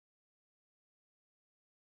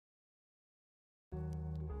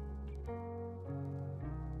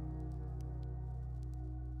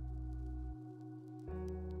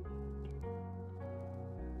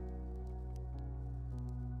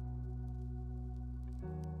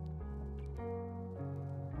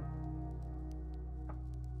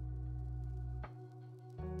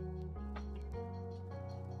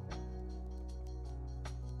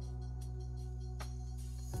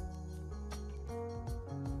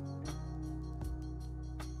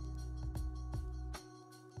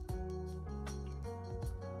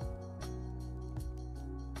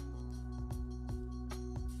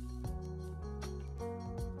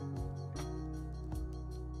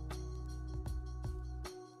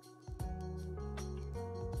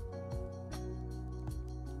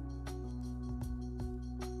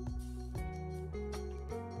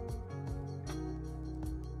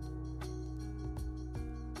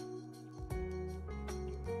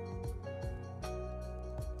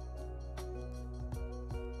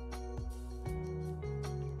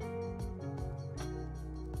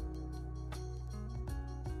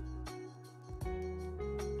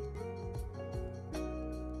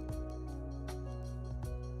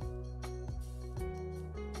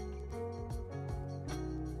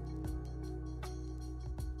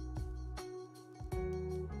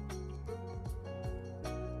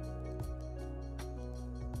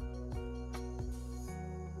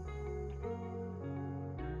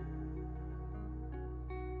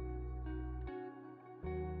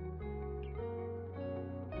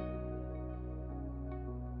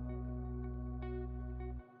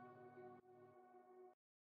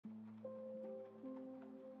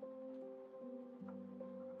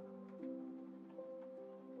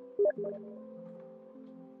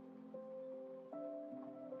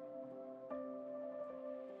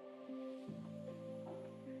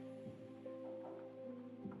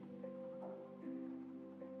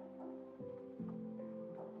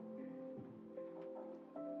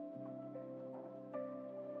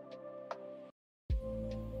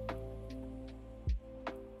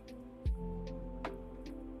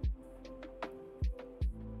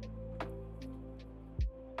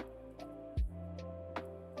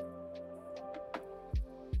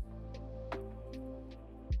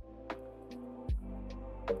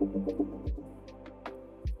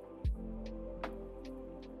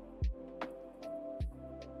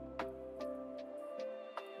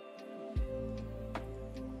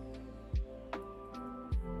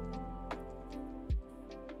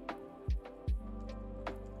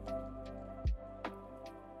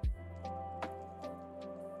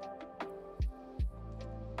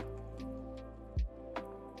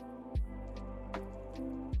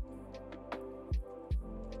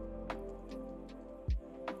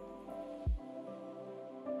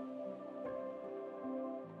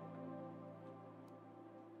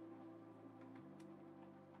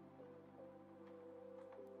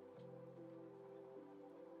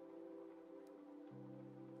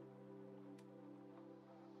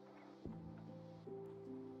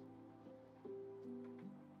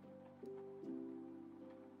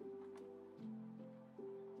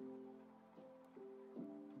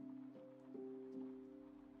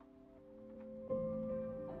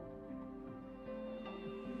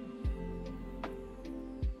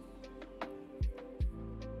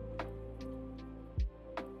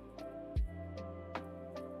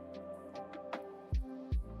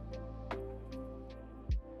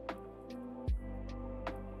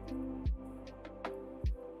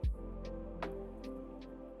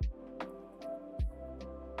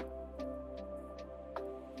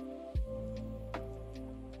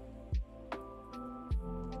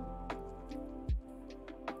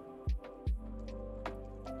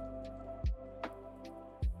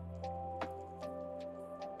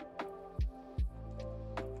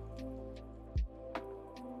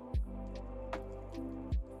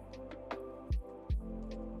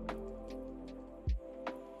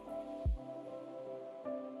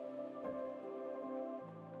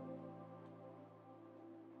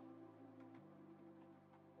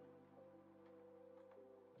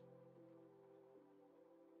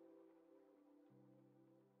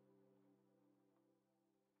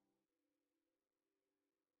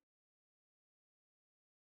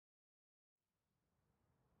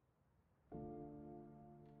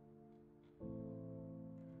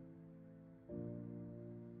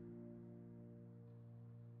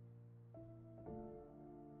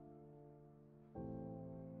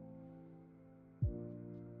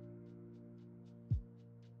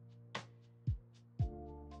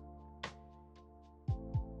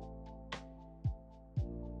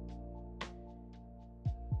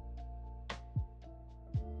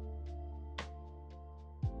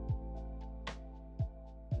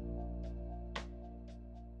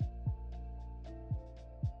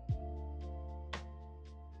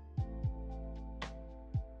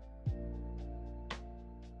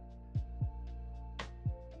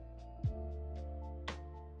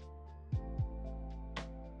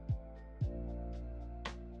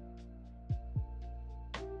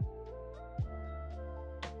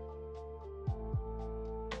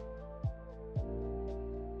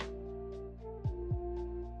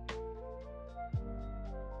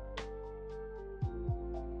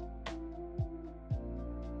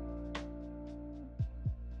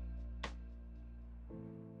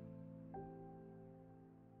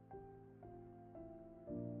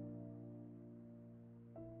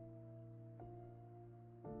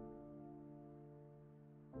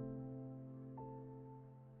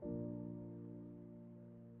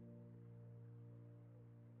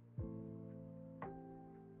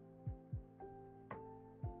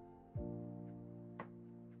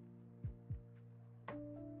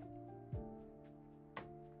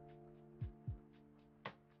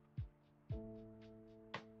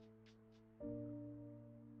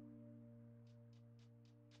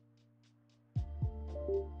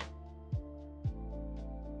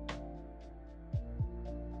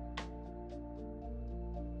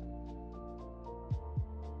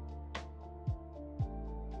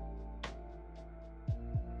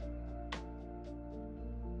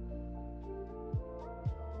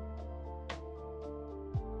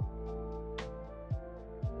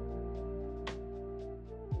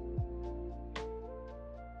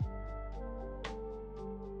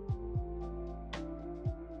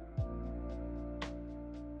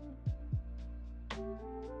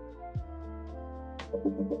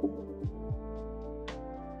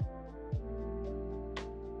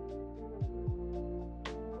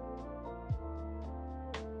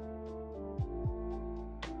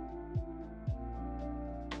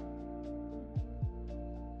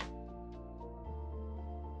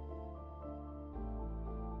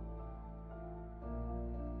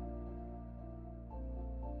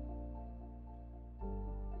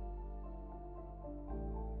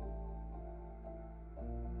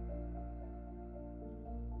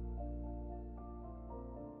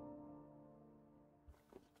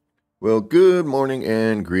Well, good morning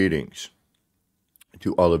and greetings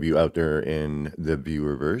to all of you out there in the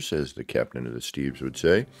viewerverse, as the captain of the Steves would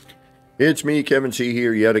say. It's me, Kevin C,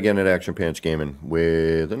 here yet again at Action Pants Gaming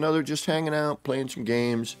with another just hanging out, playing some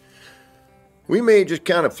games. We may just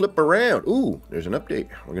kind of flip around. Ooh, there's an update.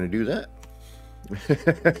 We're going to do that.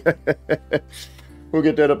 We'll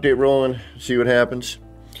get that update rolling, see what happens.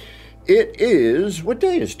 It is, what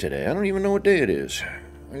day is today? I don't even know what day it is.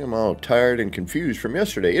 I am all tired and confused from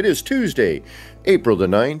yesterday. It is Tuesday, April the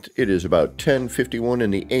 9th. It is about 10:51 in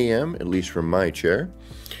the a.m., at least from my chair.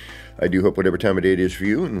 I do hope whatever time of day it is for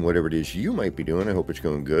you and whatever it is you might be doing, I hope it's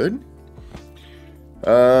going good.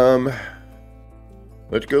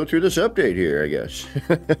 Let's go through this update here, I guess.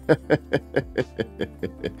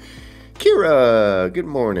 Kira, good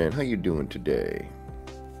morning. How you doing today?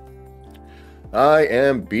 I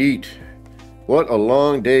am beat. What a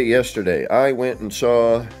long day yesterday. I went and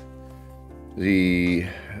saw the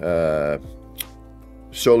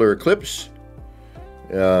solar eclipse.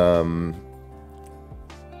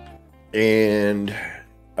 And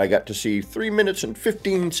I got to see 3 minutes and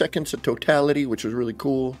 15 seconds of totality, which was really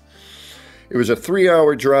cool. It was a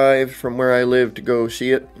 3-hour drive from where I live to go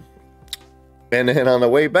see it. And then on the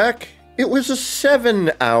way back, it was a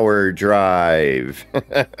 7-hour drive.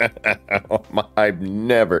 I've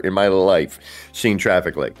never in my life seen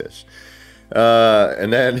traffic like this.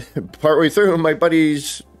 And then partway through, my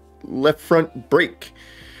buddy's left front brake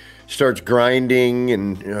starts grinding,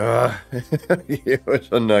 and it was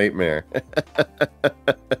a nightmare.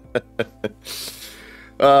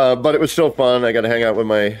 But it was still fun. I got to hang out with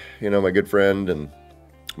my good friend and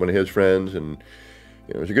one of his friends, and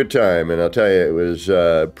it was a good time, and I'll tell you, it was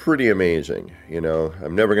pretty amazing.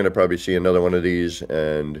 I'm never going to probably see another one of these,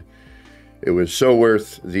 and it was so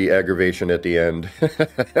worth the aggravation at the end.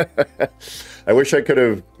 I wish I could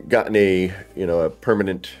have gotten a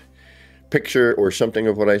permanent picture or something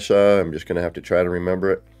of what I saw. I'm just going to have to try to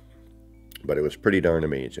remember it. But it was pretty darn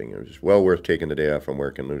amazing. It was well worth taking the day off from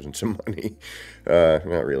work and losing some money.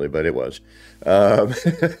 Not really, but it was.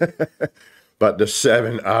 But the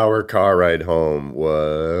 7-hour car ride home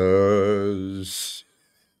was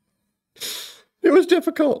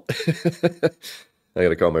difficult. I got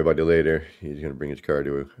to call my buddy later. He's going to bring his car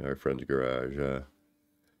to our friend's garage.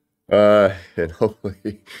 And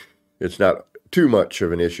hopefully it's not too much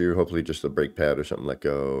of an issue. Hopefully just the brake pad or something let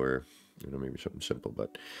go, or maybe something simple.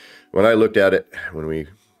 But when I looked at it, when we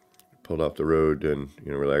pulled off the road, and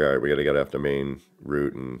we're like, all right, we got to get off the main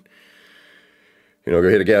route and go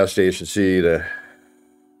hit a gas station, see it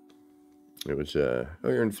was, oh,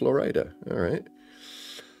 you're in Florida. All right.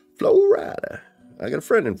 Florida. I got a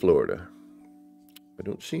friend in Florida. I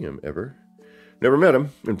don't see him ever. Never met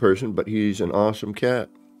him in person, but he's an awesome cat,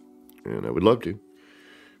 and I would love to.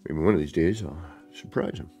 Maybe one of these days I'll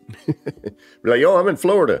surprise him. Be like, yo, I'm in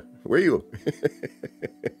Florida. Where are you?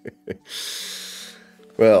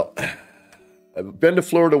 Well, I've been to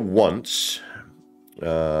Florida once.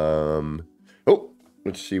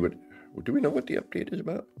 Let's see what do we know what the update is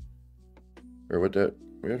about? Or what that,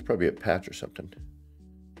 there's probably a patch or something.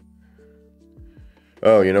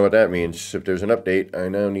 Oh, you know what that means. If there's an update, I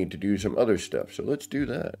now need to do some other stuff. So let's do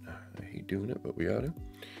that. I hate doing it, but we ought to.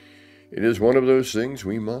 It is one of those things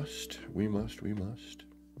we must.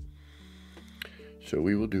 So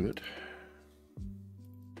we will do it.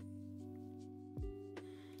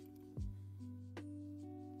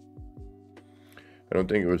 I don't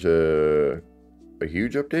think it was a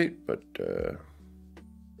huge update, but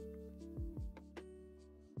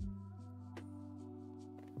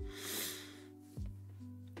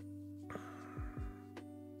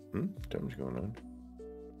something's going on.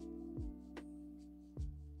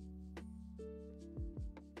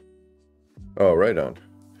 Oh, right on.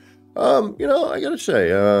 I gotta say,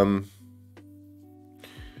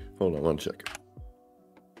 hold on one second.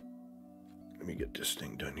 Let me get this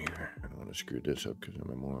thing done here. I don't want to screw this up because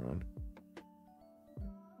I'm a moron.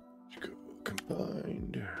 Let's go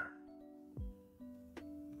combined. I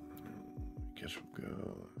guess we'll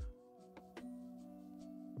go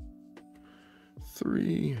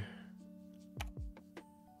 3.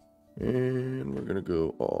 And we're going to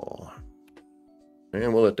go all.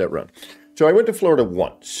 And we'll let that run. So I went to Florida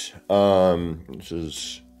once. This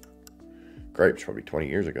is, gripes, probably 20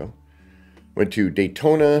 years ago. Went to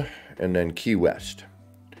Daytona and then Key West.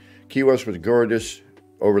 Key West was gorgeous,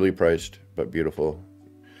 overly priced, but beautiful.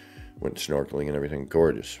 Went snorkeling and everything.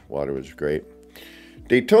 Gorgeous. Water was great.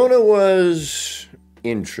 Daytona was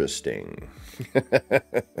interesting,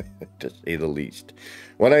 to say the least.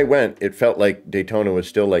 When I went, it felt like Daytona was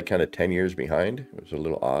still like kind of 10 years behind. It was a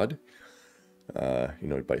little odd, you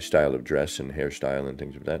know, by style of dress and hairstyle and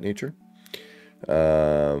things of that nature.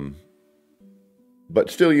 But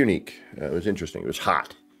still unique. It was interesting. It was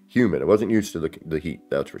hot, humid. I wasn't used to the heat,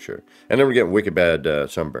 that's for sure. And then we're getting wicked bad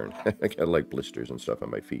sunburn. I got like blisters and stuff on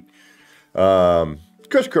my feet.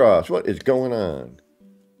 Crisscross, what is going on?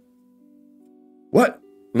 What?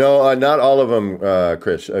 No, not all of them,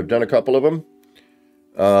 Chris. I've done a couple of them.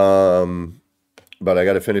 But I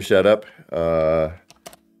got to finish that up. No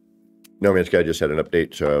Man's Sky just had an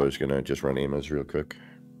update, so I was going to just run N.M.S real quick.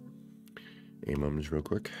 N.M.S real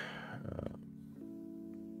quick.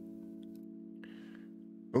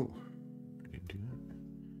 Oh, I didn't do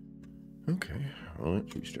that. Okay, well,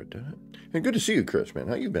 let's restart that. And good to see you, Chris, man.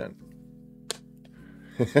 How you been?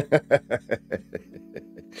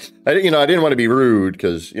 I didn't want to be rude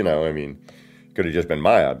because, you know, I mean, it could have just been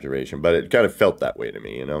my observation, but it kind of felt that way to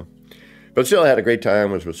me, you know. But still, I had a great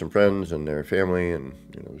time. Was with some friends and their family, and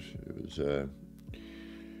you know,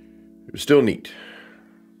 it was still neat.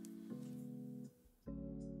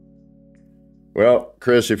 Well,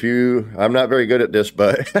 Chris, I'm not very good at this,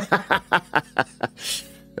 but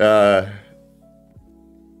oh,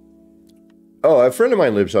 a friend of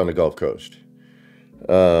mine lives on the Gulf Coast.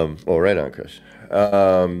 Well, right on, Chris.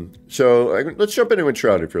 So let's jump into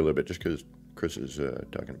Enshrouded for a little bit, just because Chris is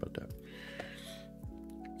talking about that.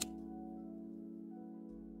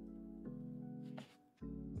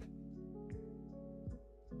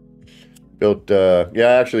 Built,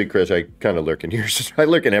 yeah, actually, Chris, I kind of lurk in yours. I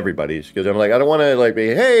lurk in everybody's, because I'm like, I don't want to like be,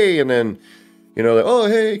 hey, and then, you know, like, oh,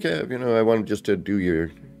 hey, Kev, you know, I want just to do your,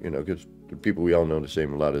 you know, because the people we all know a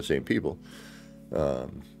lot of the same people.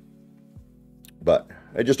 But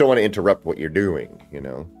I just don't want to interrupt what you're doing, you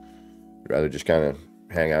know. I'd rather just kind of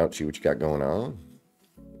hang out, see what you got going on.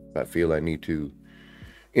 If I feel I need to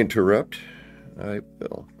interrupt, I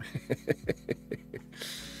will.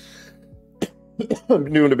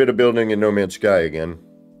 I'm doing a bit of building in No Man's Sky again.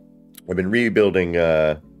 I've been rebuilding,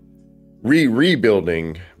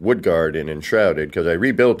 rebuilding Woodguard in Enshrouded, because I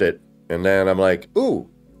rebuilt it, and then I'm like, ooh,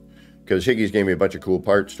 because Higgy's gave me a bunch of cool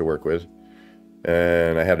parts to work with.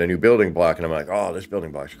 And I had a new building block, and I'm like, oh, this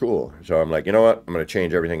building block's cool. So I'm like, you know what? I'm going to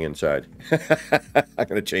change everything inside. I'm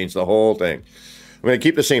going to change the whole thing. I'm going to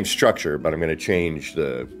keep the same structure, but I'm going to change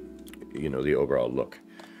the, you know, the overall look,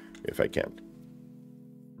 if I can.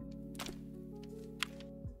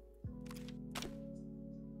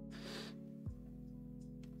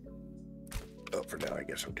 Oh, for now, I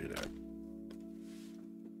guess I'll do that.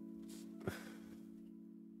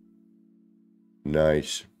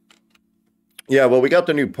 Nice. Yeah, well, we got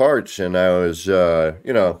the new parts, and I was,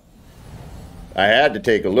 you know, I had to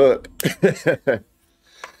take a look.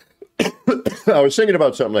 I was thinking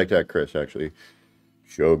about something like that, Chris, actually.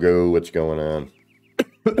 Shogo, what's going on?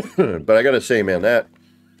 But I got to say, man, that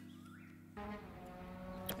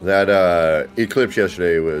eclipse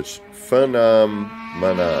yesterday was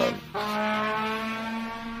phenomenal.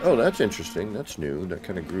 Oh, that's interesting. That's new. That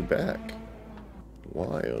kind of grew back.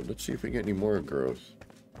 Wild. Let's see if we get any more growth.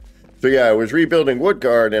 So yeah, I was rebuilding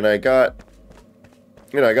Woodguard, and I got,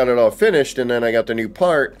 you know, I got it all finished, and then I got the new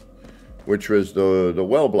part, which was the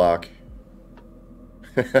well block.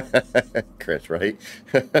 Chris, right?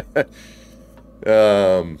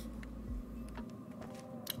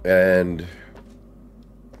 And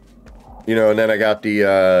you know, and then I got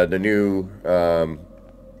the new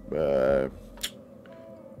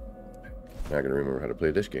not gonna remember how to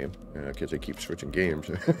play this game because I keep switching games.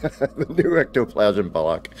 The new ectoplasm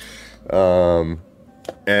block.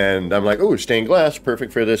 And I'm like, oh, stained glass,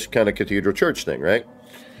 perfect for this kind of cathedral church thing, right?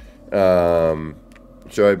 So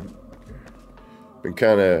I've been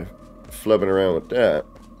kind of flubbing around with that.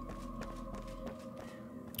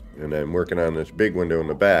 And I'm working on this big window in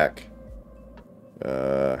the back,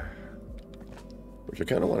 which I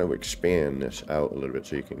kind of want to expand this out a little bit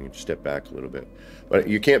so you can step back a little bit. But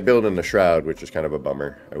you can't build in the shroud, which is kind of a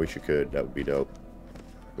bummer. I wish you could. That would be dope.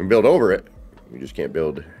 You can build over it. You just can't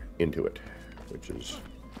build into it, which is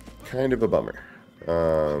kind of a bummer.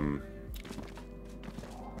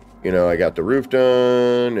 You know, I got the roof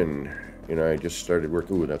done, and, you know, I just started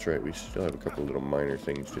working. Ooh, that's right. We still have a couple little minor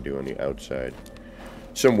things to do on the outside.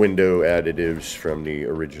 some window additives from the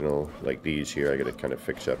original, like these here. I got to kind of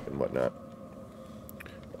fix up and whatnot.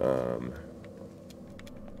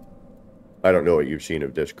 I don't know what you've seen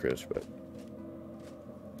of this, Chris, but...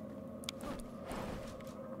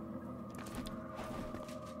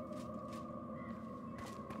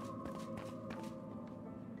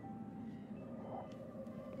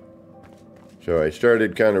 So I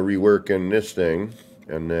started kind of reworking this thing,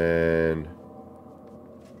 and then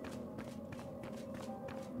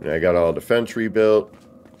I got all the fence rebuilt.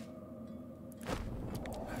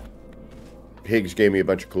 Higgs gave me a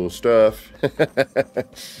bunch of cool stuff.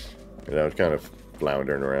 And I was kind of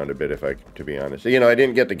floundering around a bit, to be honest. You know, I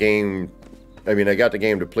didn't get the game. I mean, I got the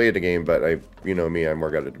game to play the game, but you know me, I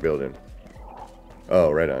more got it to build in.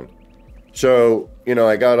 Oh, right on. So, you know,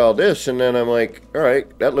 I got all this, and then I'm like, all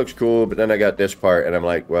right, that looks cool. But then I got this part, and I'm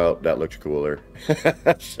like, well, that looks cooler.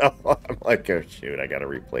 So I'm like, oh, shoot, I got to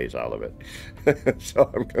replace all of it. So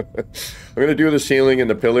I'm gonna do the ceiling and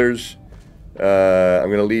the pillars. I'm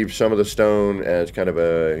gonna leave some of the stone as kind of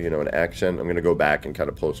a, you know, an accent. I'm gonna go back and kind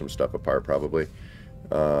of pull some stuff apart, probably.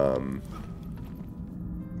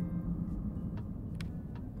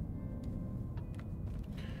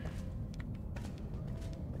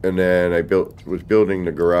 And then I was building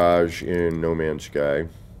the garage in No Man's Sky.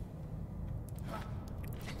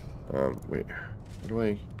 Wait,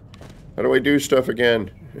 how do I do stuff again?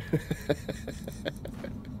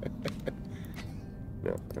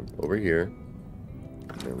 No, I'm over here.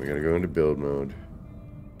 Then we gotta go into build mode.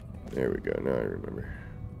 There we go, now I remember.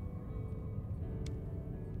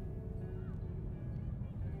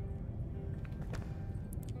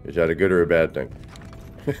 Is that a good or a bad thing?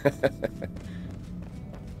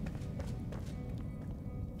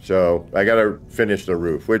 So, I gotta finish the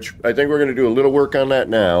roof, which I think we're gonna do a little work on that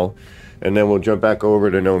now, and then we'll jump back over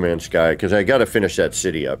to No Man's Sky, because I gotta finish that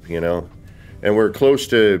city up, you know? And we're close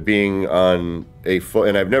to being on a full,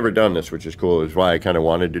 and I've never done this, which is cool, is why I kind of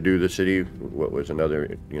wanted to do the city. What was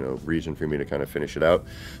another, you know, reason for me to kind of finish it out,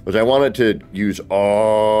 was I wanted to use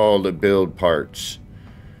all the build parts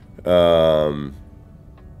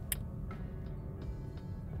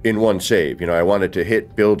in one save. You know, I wanted to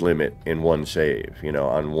hit build limit in one save, you know,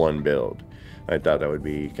 on one build. I thought that would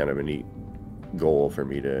be kind of a neat goal for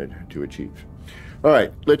me to achieve. All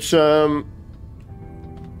right, let's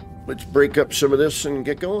break up some of this and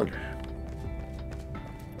get going.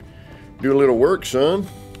 Do a little work, son.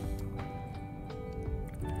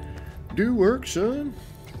 Do work, son.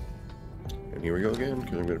 And here we go again,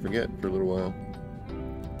 because I'm going to forget for a little while.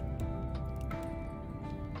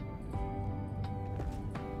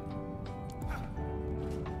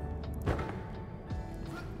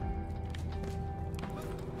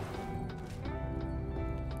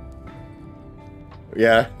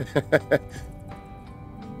 Yeah.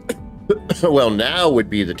 Well, now would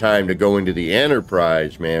be the time to go into the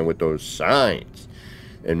Enterprise, man, with those signs,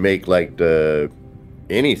 and make like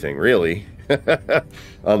anything really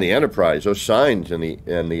on the Enterprise. Those signs and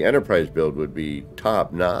the Enterprise build would be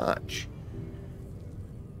top notch.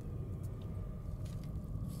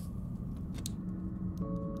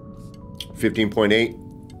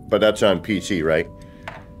 $15.8, but that's on PC, right?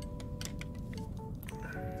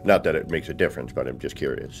 Not that it makes a difference, but I'm just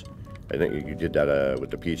curious. I think you did that with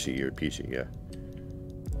the PC, your PC, yeah.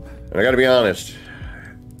 And I gotta be honest,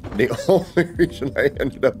 the only reason I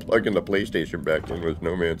ended up plugging the PlayStation back in was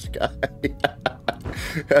No Man's Sky.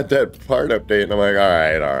 Had that part update, and I'm like,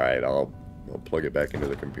 all right, I'll plug it back into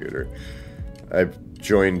the computer. I've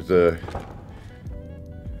joined the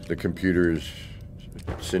computer's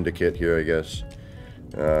syndicate here, I guess.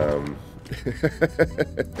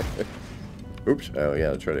 Oops, oh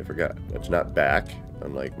yeah, that's right, I forgot. That's not back,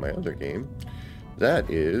 unlike my other game. That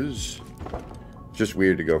is just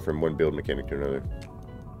weird to go from one build mechanic to another.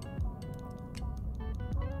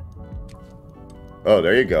 Oh,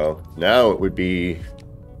 there you go. Now it would be,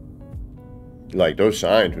 like, those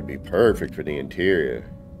signs would be perfect for the interior.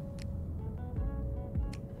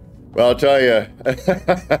 Well, I'll tell you,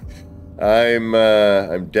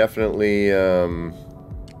 I'm definitely,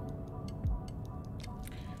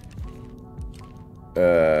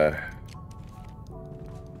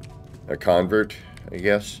 a convert, I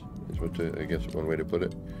guess, is I guess one way to put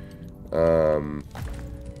it.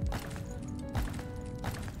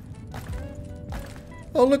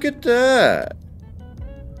 Oh, look at that.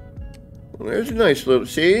 Well, there's a nice little,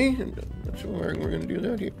 see? That's where we're going to do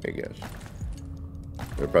that here, I guess.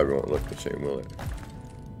 It probably won't look the same, will it?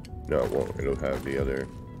 No, it won't. It'll have the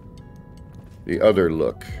other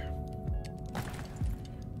look.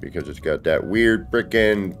 Because it's got that weird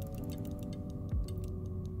frickin',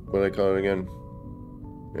 what do I call it again?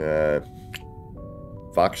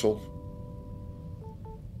 Voxel.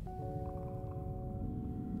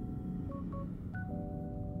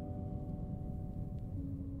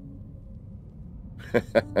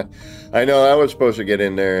 I know I was supposed to get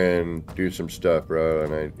in there and do some stuff, bro,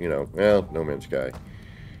 and I, you know, well, No Man's Sky.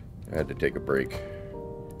 I had to take a break.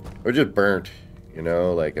 I was just burnt, you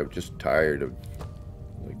know, like I'm just tired of,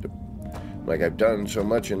 like I've done so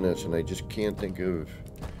much in this, and I just can't think of,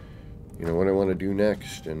 you know, what I want to do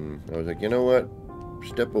next. And I was like, you know what?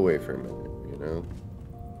 Step away for a minute, you know?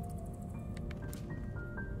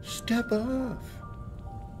 Step off.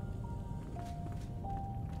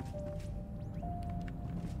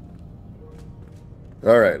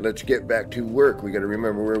 Alright, let's get back to work. We gotta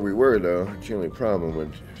remember where we were, though. That's the only problem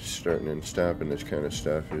with starting and stopping this kind of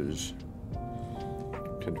stuff is I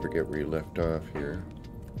tend to forget where you left off here.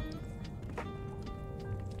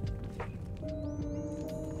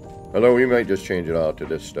 Although we might just change it all to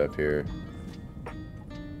this stuff here. I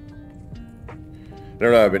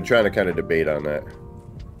don't know, I've been trying to kind of debate on that.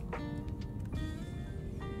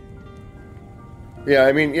 Yeah,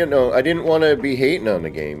 I mean, you know, I didn't want to be hating on the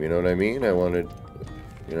game, you know what I mean? I wanted,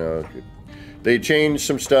 you know, they changed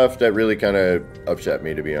some stuff that really kind of upset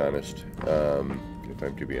me, to be honest. If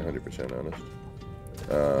I'm to be 100% honest.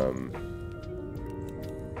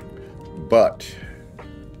 But,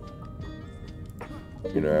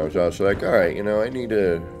 you know, I was also like, all right, you know, I need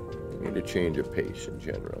a change of pace in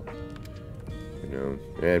general. You know,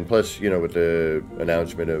 and plus, you know, with the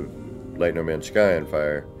announcement of Light No Man's Sky on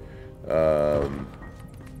fire,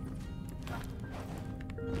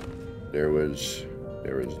 there was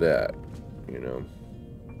that, you know.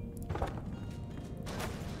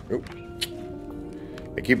 Oop.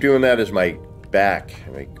 I keep doing that as my back.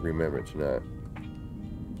 I remember it's not.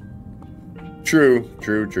 True.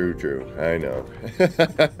 I know.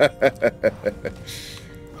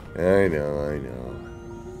 I know.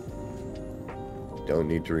 Don't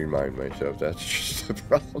need to remind myself. That's just the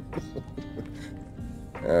problem.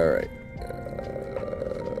 All right.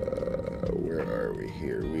 Where are we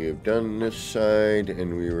here? We have done this side,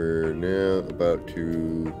 and we were now about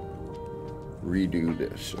to redo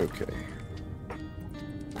this. Okay.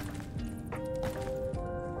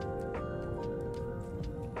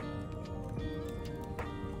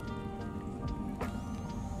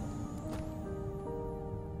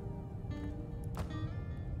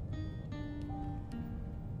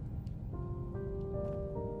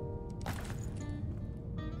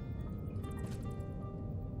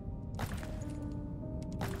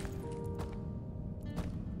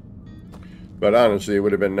 But honestly, it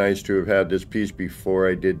would have been nice to have had this piece before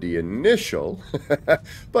I did the initial.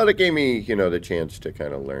 But it gave me, you know, the chance to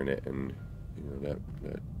kind of learn it, and, you know,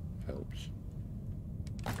 that helps.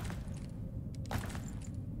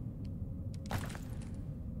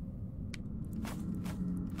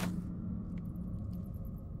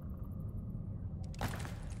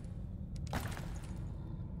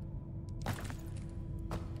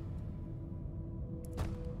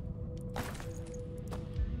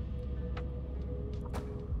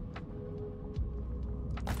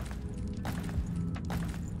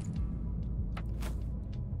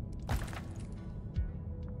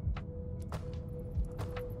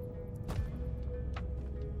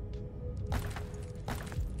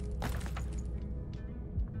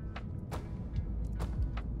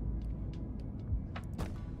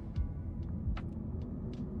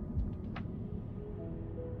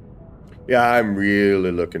 Yeah, I'm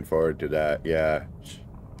really looking forward to that. Yeah.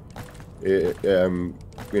 You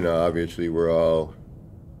know, obviously we're all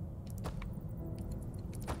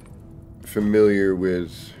familiar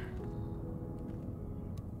with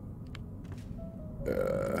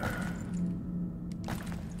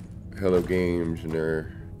Hello Games and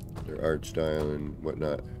their art style and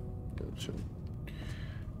whatnot. So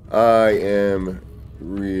I am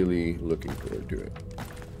really looking forward to it.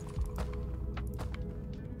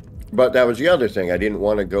 But that was the other thing. I didn't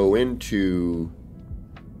want to go into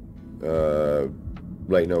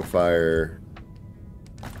Light No Fire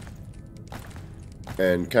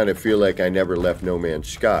and kind of feel like I never left No Man's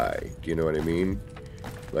Sky. Do you know what I mean?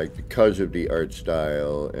 Like, because of the art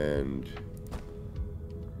style and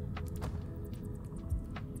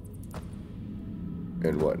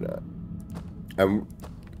whatnot. I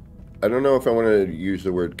don't know if I want to use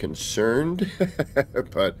the word concerned,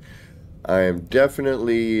 but I am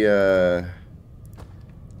definitely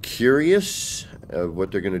curious of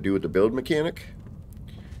what they're going to do with the build mechanic.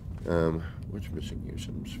 What's missing here?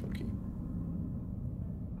 Something's funky.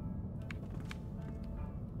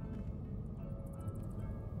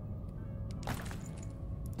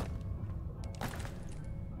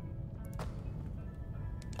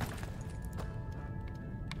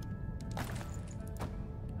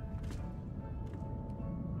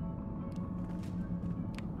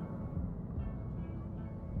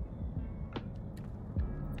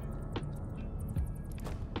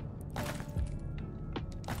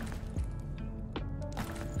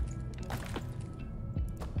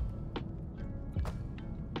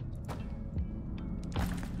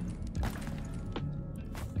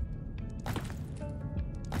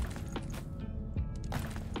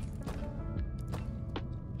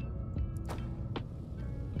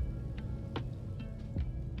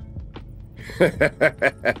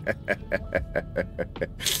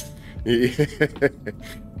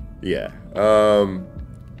 Yeah.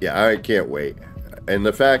 Yeah, I can't wait. And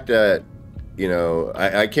the fact that, you know,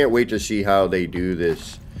 I can't wait to see how they do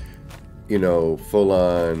this, you know, full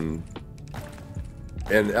on.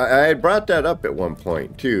 And I had brought that up at one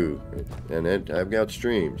point too, and I've got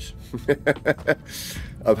streams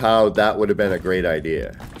of how that would have been a great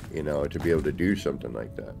idea, you know, to be able to do something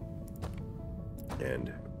like that.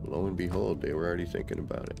 And lo and behold, they were already thinking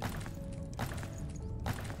about it.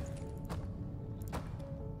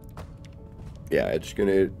 Yeah, it's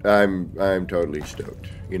gonna. I'm totally stoked,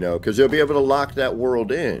 you know, because they'll be able to lock that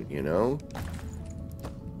world in, you know.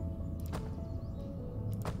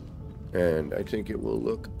 And I think it will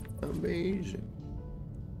look amazing.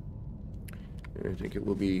 And I think it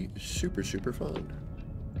will be super, super fun.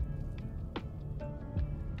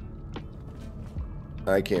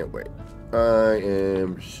 I can't wait. I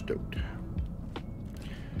am stoked.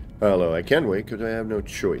 Although I can wait because I have no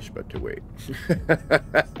choice but to wait.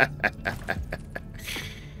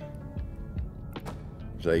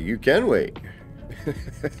 It's like, you can wait.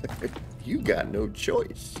 You got no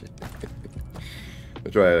choice.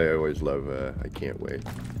 That's why I always love, I can't wait.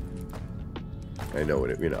 I know what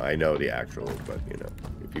it, you know, I know the actual, but, you know,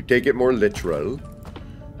 if you take it more literal,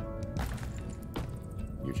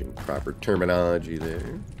 using proper terminology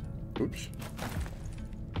there. Oops.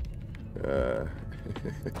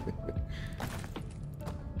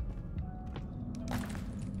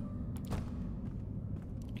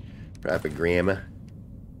 Proper grammar.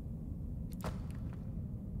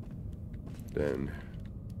 Then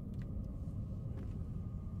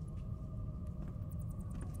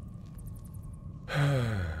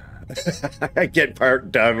I get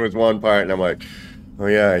part done with one part and I'm like, oh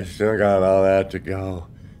yeah, I still got all that to go.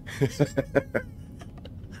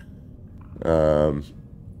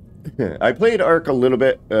 I played Ark a little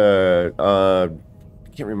bit. I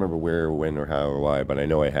can't remember where, when, or how, or why, but I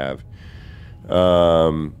know I have.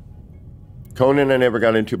 Conan I never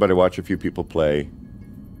got into, but I watched a few people play.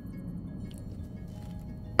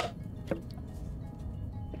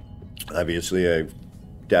 Obviously, I've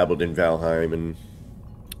dabbled in Valheim and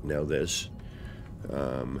now this.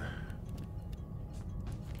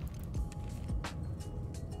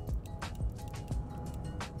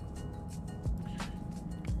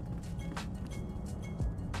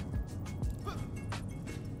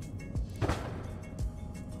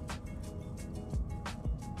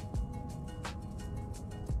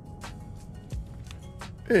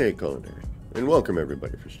 Hey, Culinary, and welcome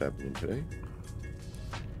everybody for stopping in today.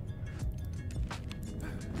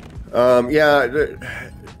 Yeah,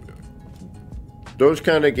 those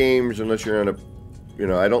kind of games, unless you're on a, you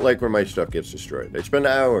know, I don't like when my stuff gets destroyed. I spend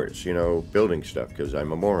hours, you know, building stuff because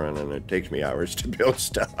I'm a moron and it takes me hours to build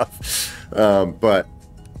stuff. But,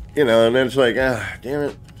 you know, and then it's like, ah, damn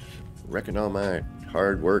it, wrecking all my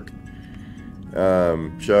hard work.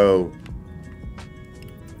 So,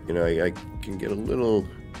 you know, I can get a little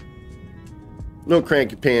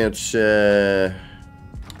cranky pants with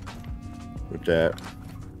that.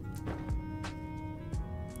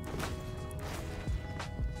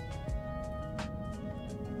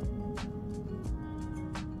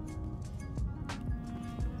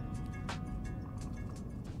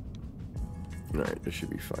 Alright, this should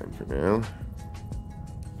be fine for now.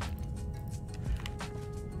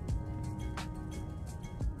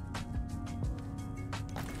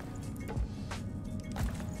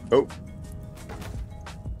 Oh.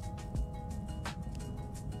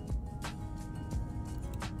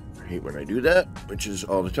 I hate when I do that, which is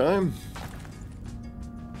all the time.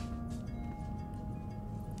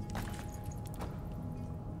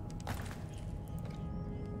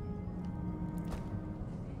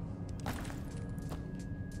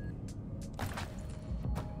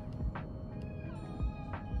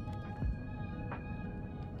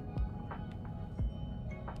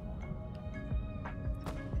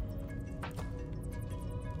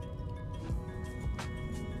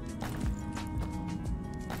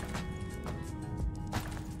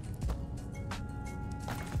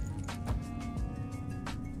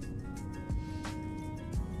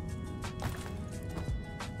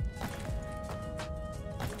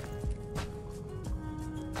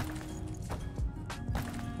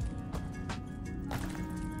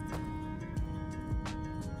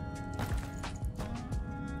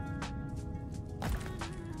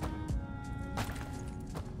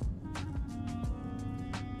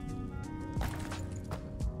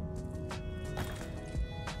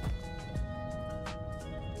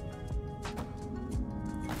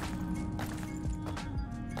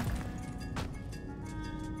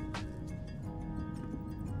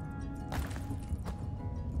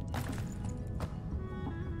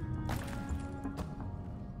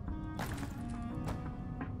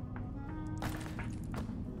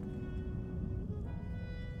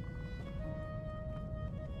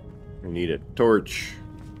 need a torch.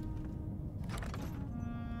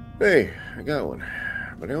 Hey, I got one.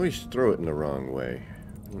 But I always throw it in the wrong way.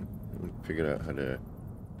 I figured out how to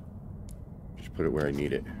just put it where I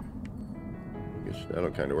need it. I guess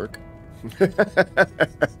that'll kind of work.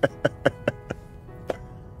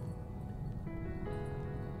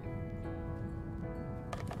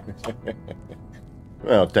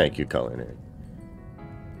 Well, thank you, Culinary.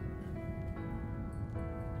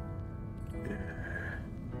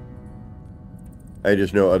 I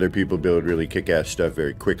just know other people build really kick-ass stuff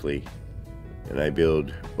very quickly, and I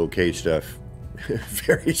build okay stuff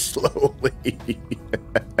very slowly.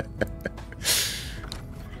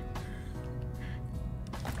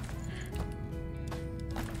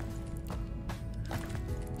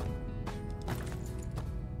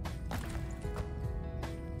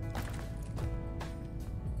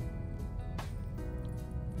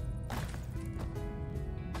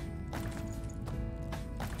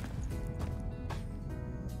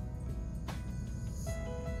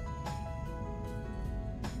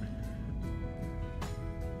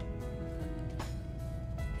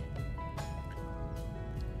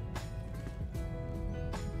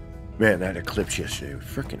 Man, that eclipse yesterday was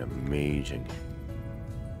freaking amazing.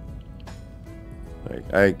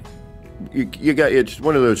 Like, you got, it's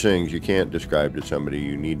one of those things you can't describe to somebody.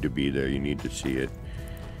 You need to be there. You need to see it.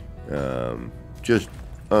 Just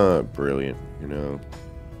brilliant, you know.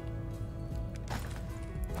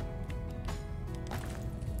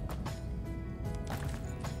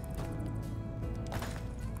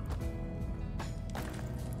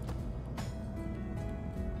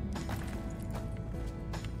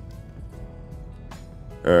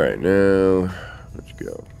 All right, now let's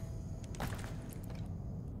go.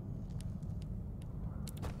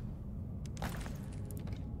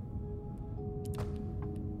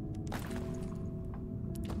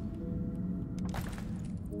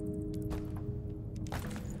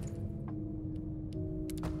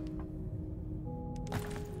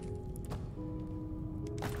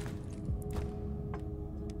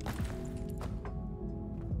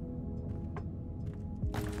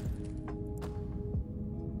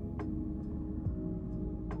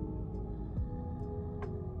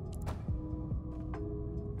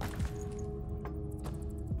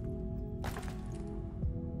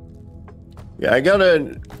 Yeah, I got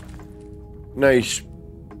a nice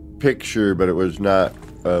picture, but it was not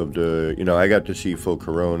of the, you know, I got to see full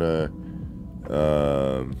Corona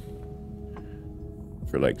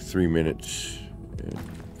for like 3 minutes and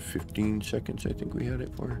 15 seconds, I think we had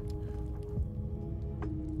it for.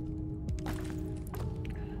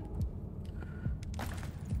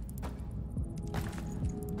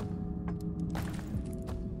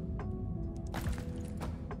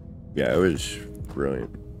 Yeah, it was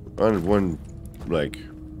brilliant. On one, like,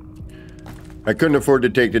 I couldn't afford to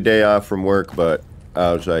take the day off from work, but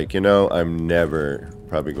I was like, you know, I'm never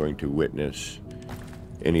probably going to witness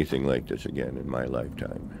anything like this again in my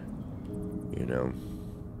lifetime, you know.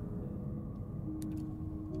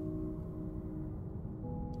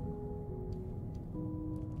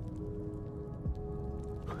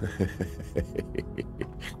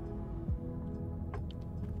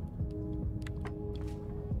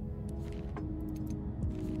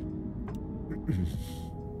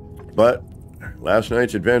 But last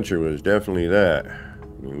night's adventure was definitely that.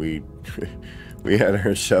 I mean, we had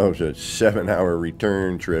ourselves a 7-hour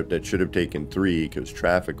return trip that should have taken 3 because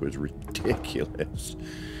traffic was ridiculous.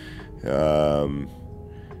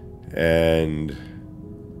 And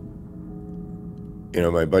you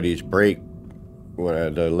know, my buddy's brake,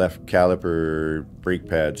 the left caliper brake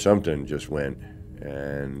pad, something just went,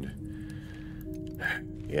 and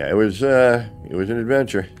yeah, it was an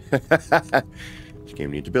adventure. This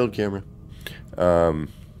game needs a build camera.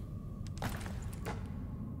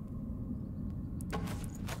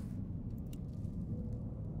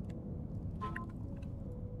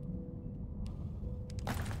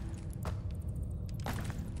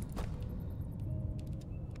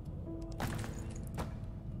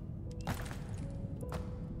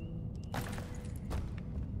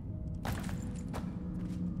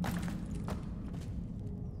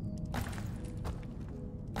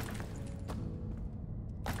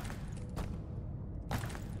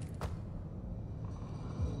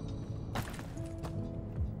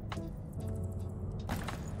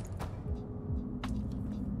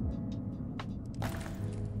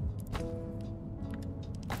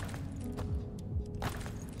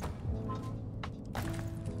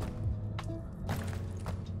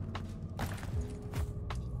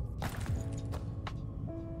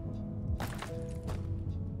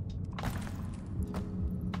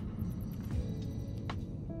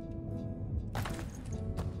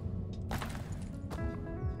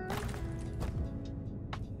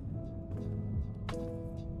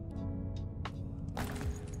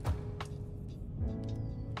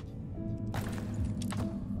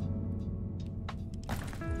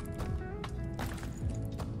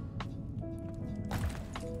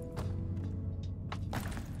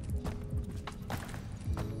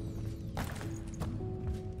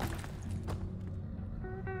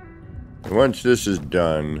 Once this is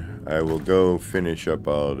done, I will go finish up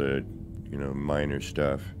all the, you know, minor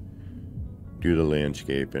stuff, do the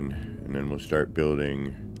landscaping, and then we'll start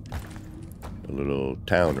building a little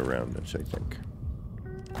town around this, I think.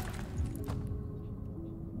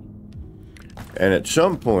 And at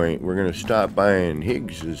some point, we're going to stop by, and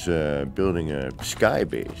Higgs is building a sky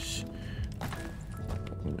base. I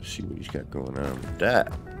want to see what he's got going on with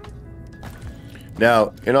that.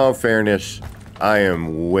 Now, in all fairness, I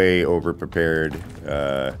am way over-prepared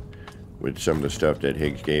with some of the stuff that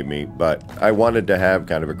Higgs gave me, but I wanted to have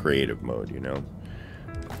kind of a creative mode, you know.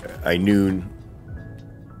 I knew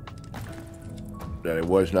that I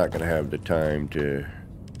was not going to have the time to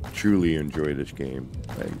truly enjoy this game.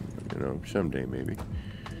 You know, someday maybe.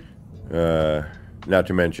 Not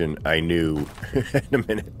to mention, I knew in a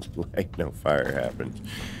minute like no fire happens,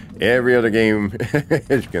 every other game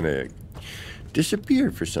is going to disappear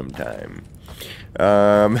for some time.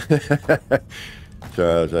 So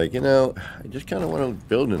I was like, you know, I just kind of want to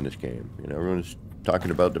build in this game. You know, everyone's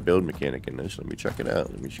talking about the build mechanic in this. Let me check it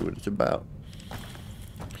out. Let me see what it's about.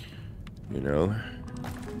 You know.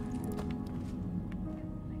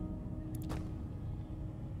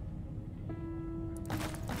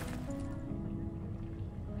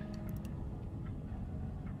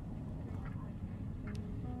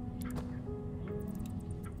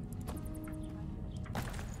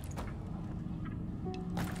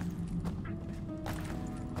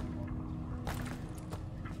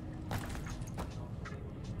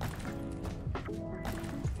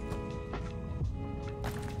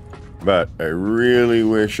 But I really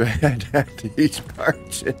wish I had had these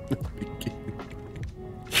parts in the beginning.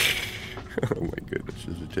 Oh my goodness,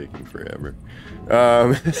 this is taking forever.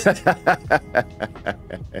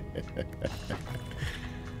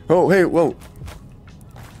 Oh, hey, whoa.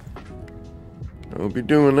 Don't be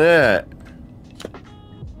doing that.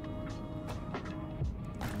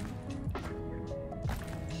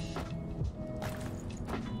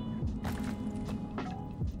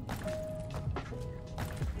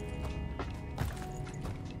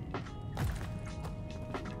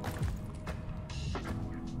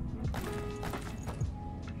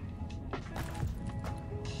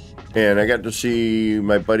 And I got to see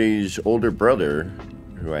my buddy's older brother,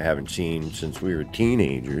 who I haven't seen since we were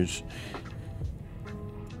teenagers,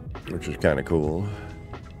 which was kind of cool.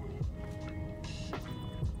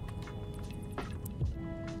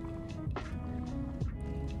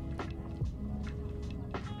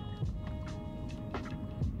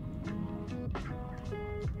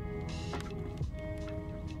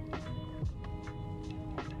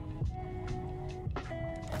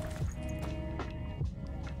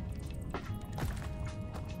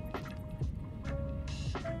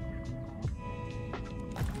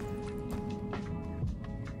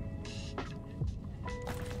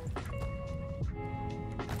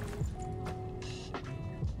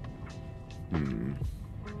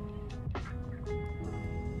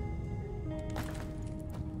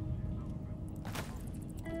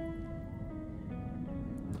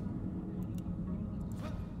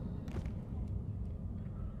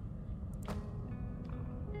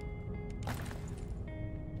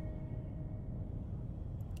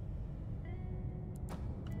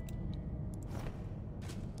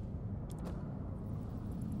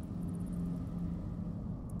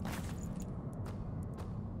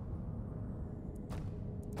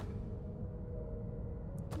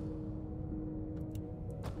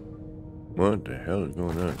 What the hell is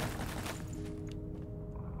going on?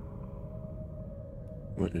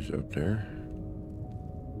 What is up there?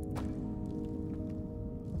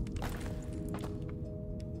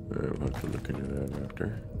 We'll have to look into that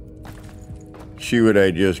after. See what I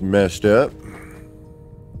just messed up.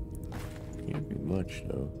 Can't be much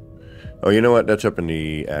though. Oh, you know what? That's up in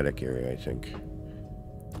the attic area, I think.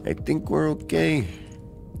 I think we're okay.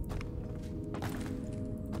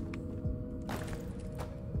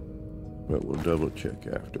 But we'll double check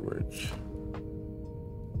afterwards.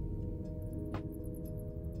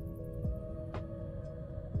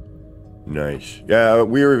 Nice. Yeah,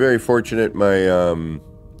 we were very fortunate. My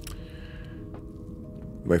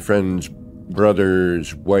my friend's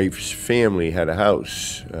brother's wife's family had a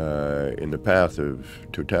house in the path of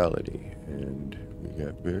totality, and we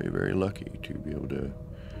got very, very lucky to be able to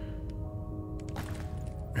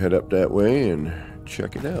head up that way and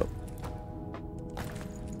check it out.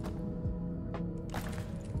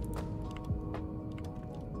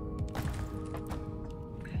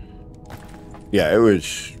 Yeah, it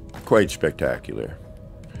was quite spectacular.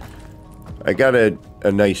 I got a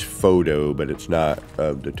nice photo, but it's not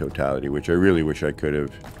of the totality, which I really wish I could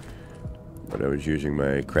have. But I was using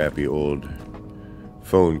my crappy old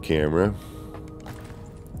phone camera.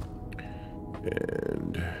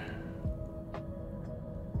 And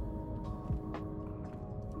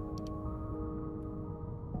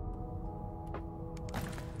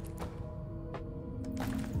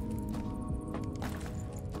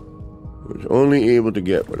was only able to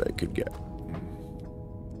get what I could get.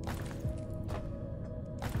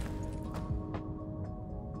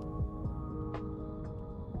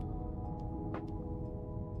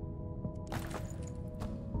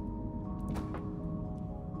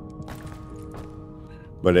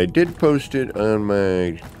 But I did post it on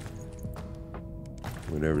my,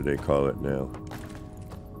 whatever they call it now,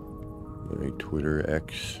 my Twitter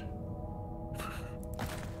X.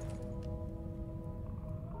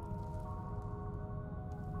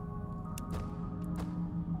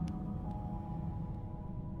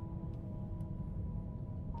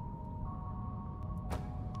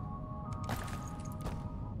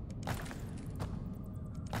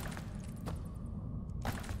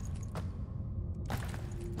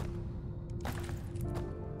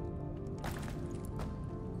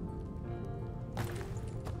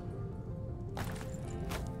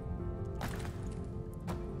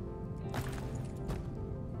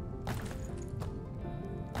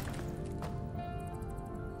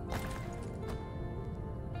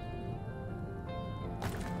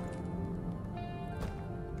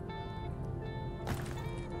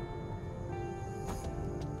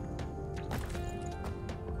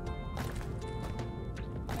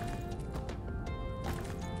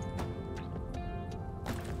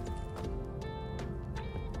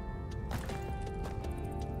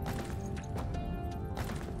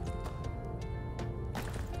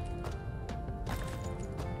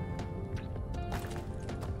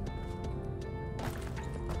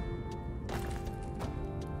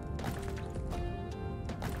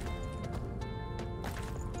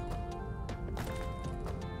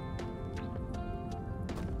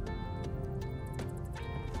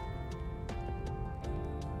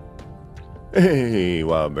 Hey,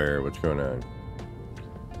 Wild Bear, what's going on?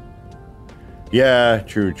 Yeah,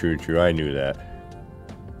 true. I knew that.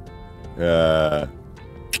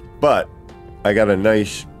 But I got a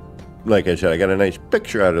nice, like I said, I got a nice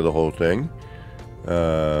picture out of the whole thing.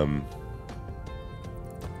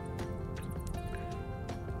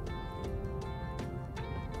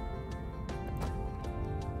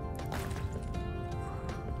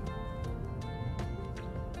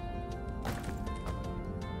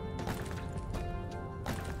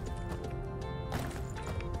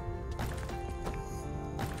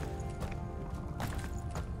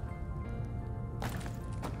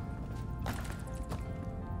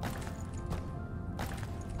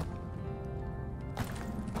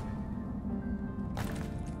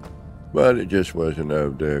 But it just wasn't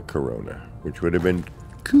of the corona, which would have been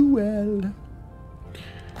cool.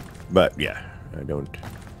 But yeah, I don't.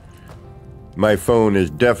 My phone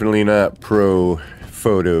is definitely not pro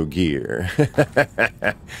photo gear.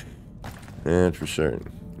 That's for certain.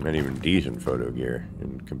 Not even decent photo gear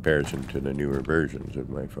in comparison to the newer versions of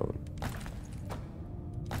my phone.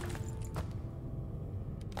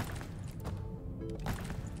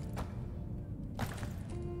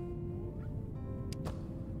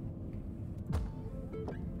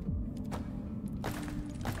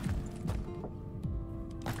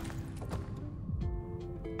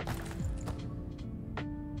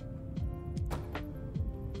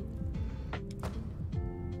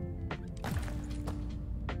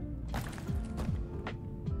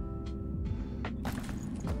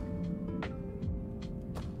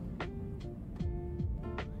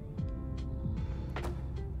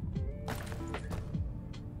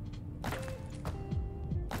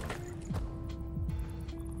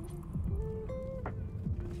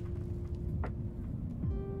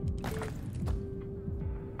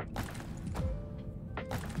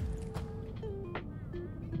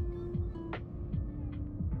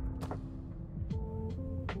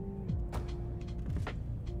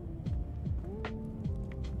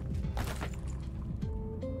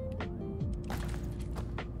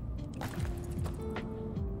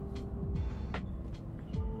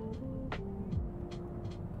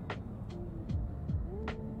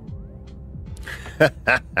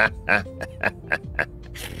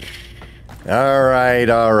 All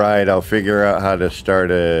right. I'll figure out how to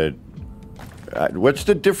start a... what's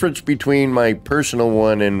the difference between my personal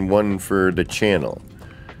one and one for the channel?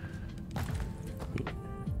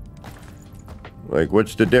 Like,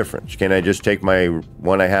 what's the difference? Can I just take my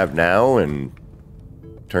one I have now and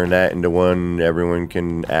turn that into one everyone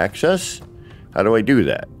can access? How do I do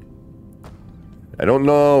that? I don't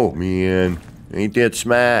know, man. Ain't that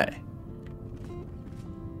smart?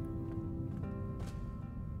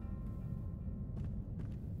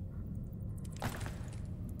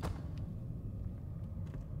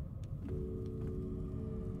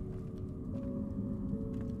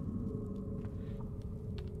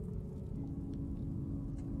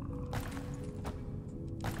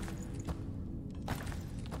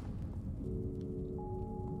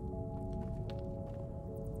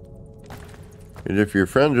 And if you're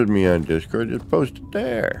friends with me on Discord, just post it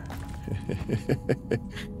there.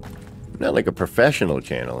 Not like a professional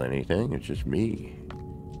channel or anything. It's just me.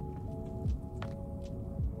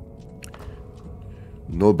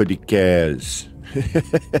 Nobody cares.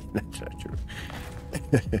 That's not true.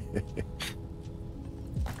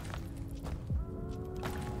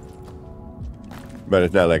 But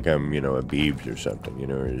it's not like I'm, you know, a Beebs or something, you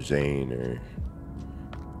know, or a Zane or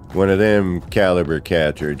one of them caliber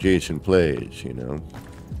cats or Jason Plays, you know.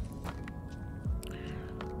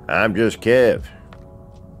 I'm just Kev.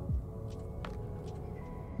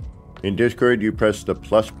 In Discord, you press the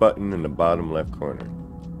plus button in the bottom left corner.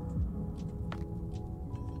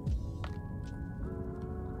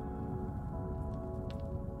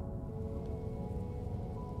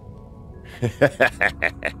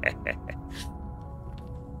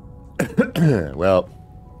 Well,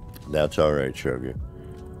 that's all right, Shogu.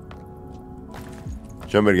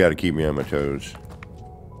 Somebody got to keep me on my toes.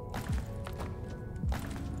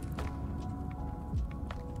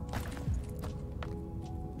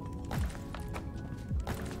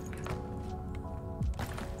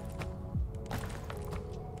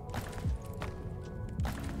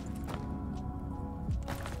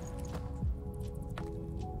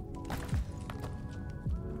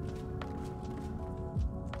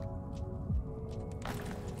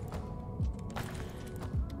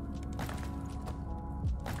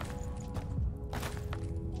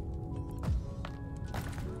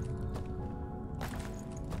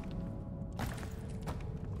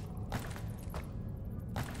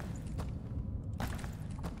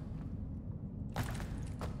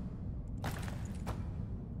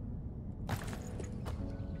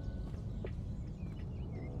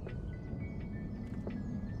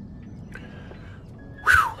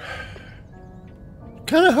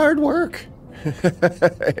 Kind of hard work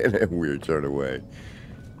in a weird sort of way.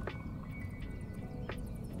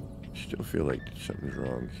 Still feel like something's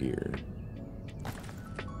wrong here.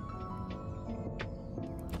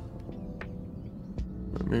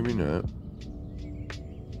 Or maybe not.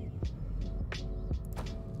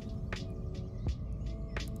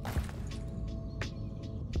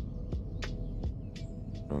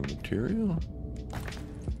 Wrong material?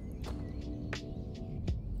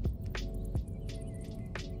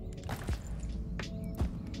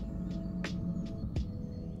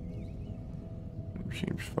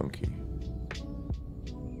 Seems funky.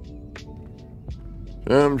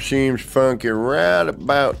 Some seems funky right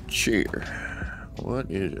about here. What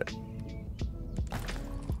is it?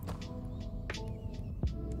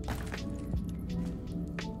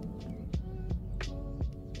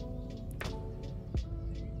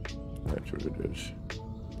 That's what it is.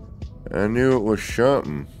 I knew it was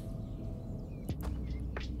something.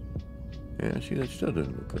 Yeah, see, that still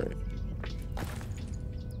doesn't look right.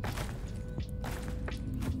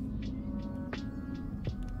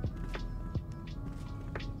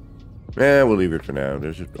 Eh, we'll leave it for now.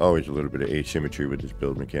 There's always a little bit of asymmetry with this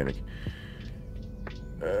build mechanic.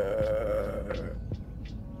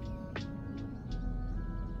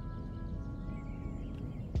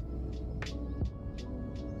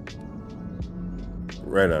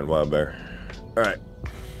 Right on, Wild Bear. Alright.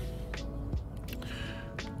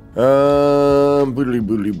 Boodly,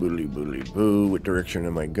 boodly, boodly, boodly, boo. What direction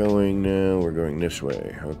am I going now? We're going this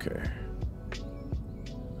way. Okay.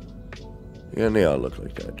 Yeah, and they all look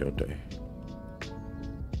like that, don't they?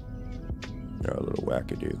 They're a little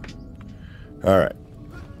wackadoo. Alright.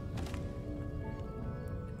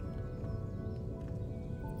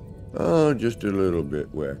 Oh, just a little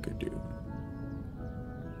bit wackadoo.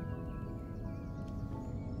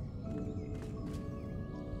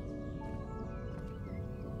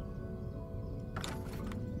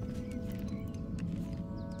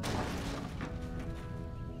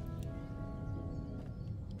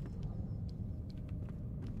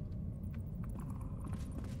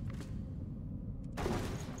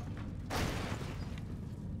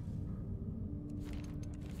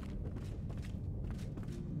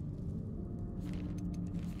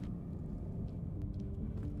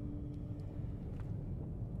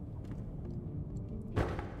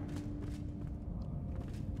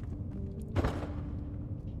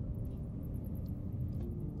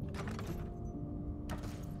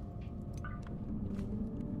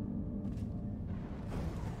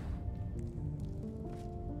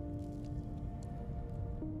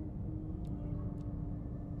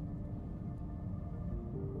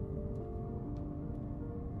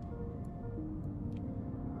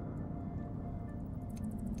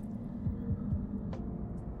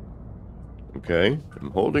 Okay,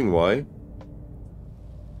 I'm holding Y.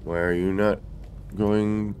 Why are you not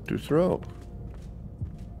going to throw?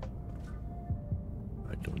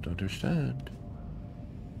 understand.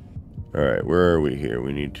 Alright, where are we here?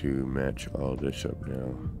 We need to match all this up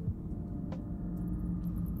now.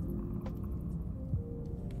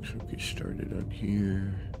 So we started on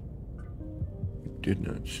here. We did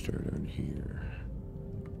not start on here.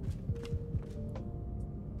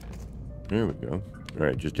 There we go.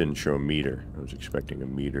 Alright, just didn't show a meter. I was expecting a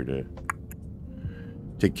meter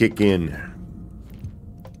to kick in.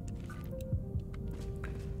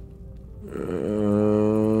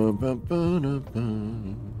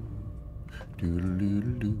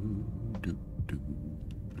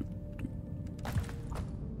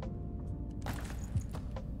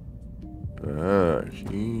 Ah,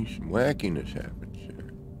 see, some wackiness happens there.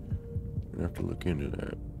 I have to look into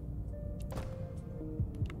that.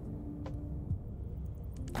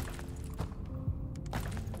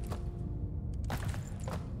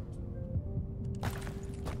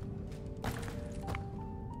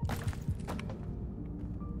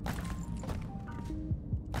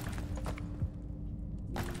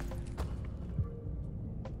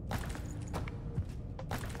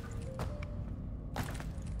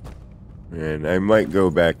 And I might go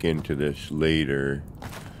back into this later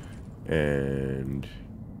and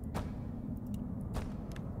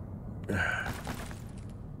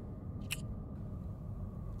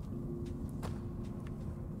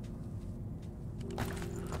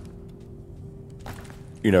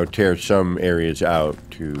you know, tear some areas out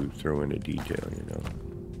to throw in a detail, you know.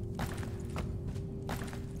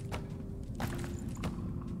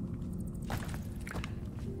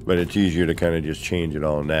 But it's easier to kind of just change it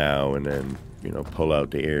all now and then, you know, pull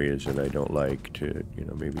out the areas that I don't like to, you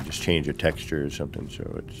know, maybe just change a texture or something so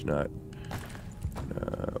it's not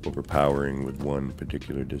overpowering with one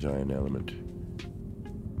particular design element.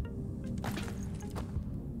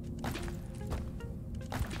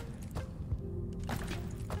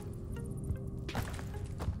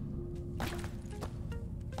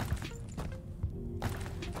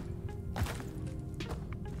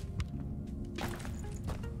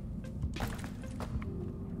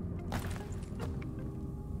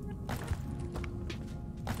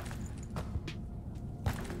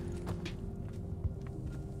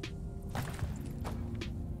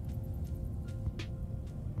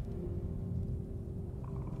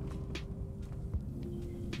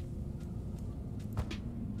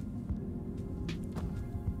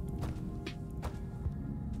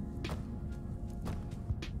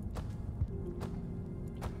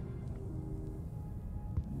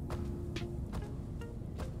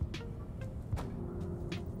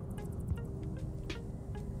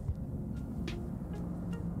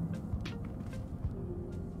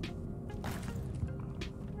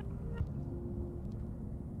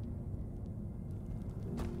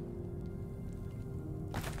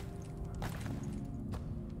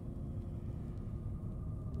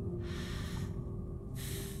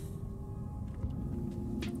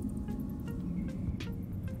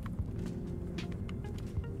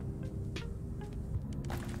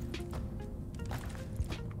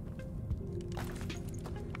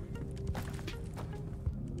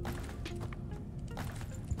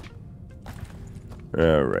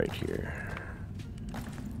 All right, here.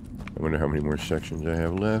 I wonder how many more sections I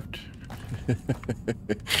have left.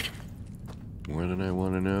 More than I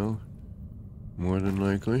want to know. More than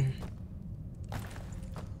likely.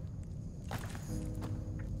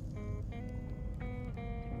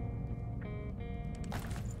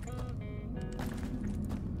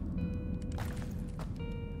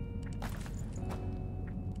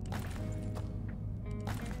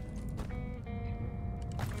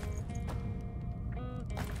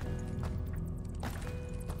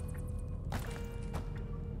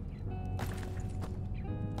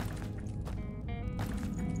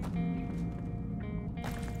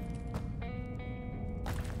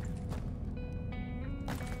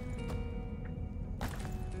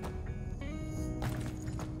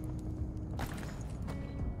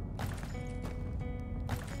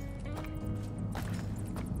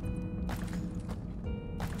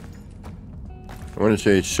 I want to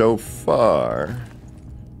say so far,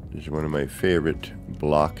 this is one of my favorite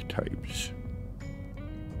block types.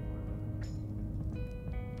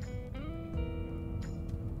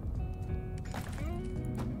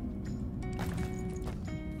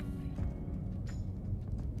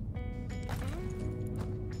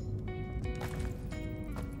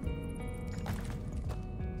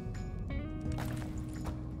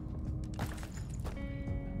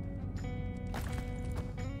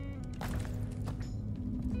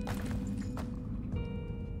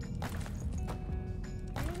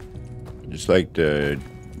 Just like the,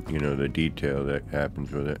 you know, the detail that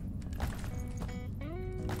happens with it.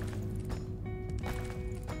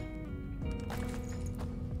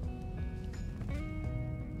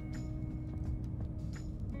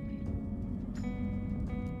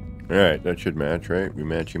 Alright, that should match, right? We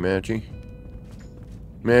matchy matchy.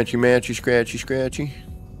 Matchy matchy, scratchy scratchy.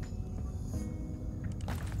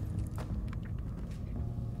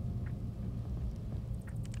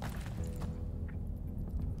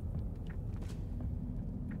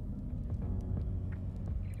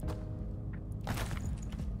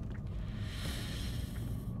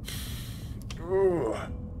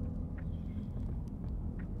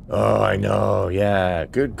 Oh, I know. Yeah,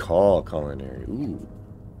 good call, Culinary. Ooh.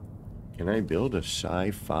 Can I build a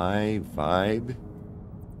sci-fi vibe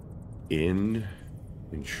in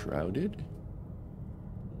Enshrouded?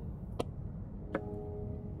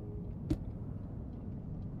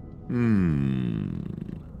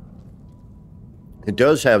 It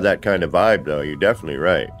does have that kind of vibe, though. You're definitely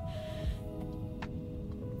right.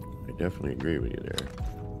 I definitely agree with you there.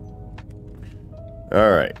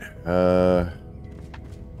 All right.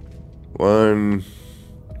 1,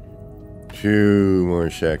 2 more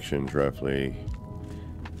sections, roughly.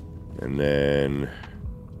 And then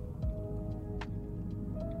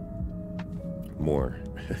more.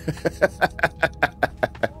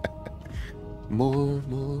 More.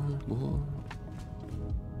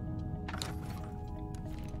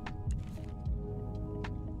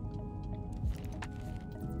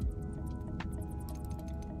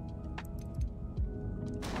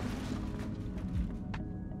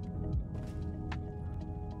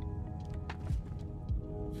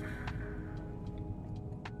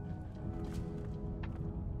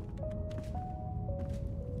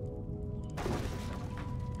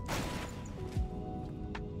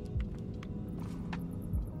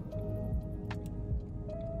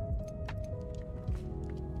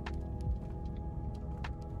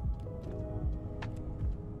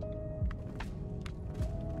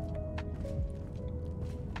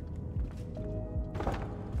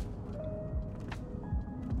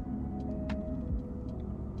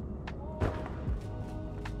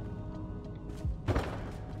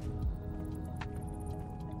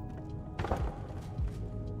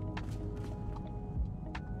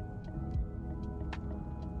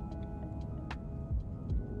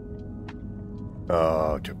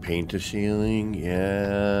 Oh, to paint the ceiling?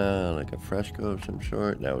 Yeah, like a fresco of some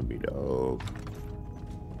sort? That would be dope.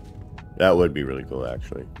 That would be really cool,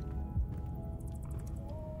 actually.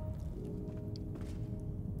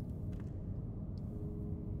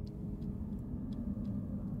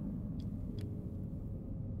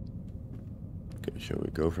 Okay, so we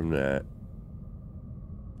go from that.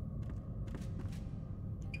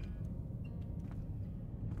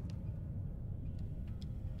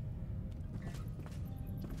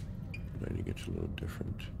 Then it gets a little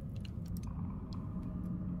different.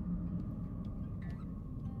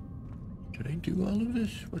 Did I do all of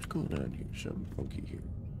this? What's going on here? Something funky here.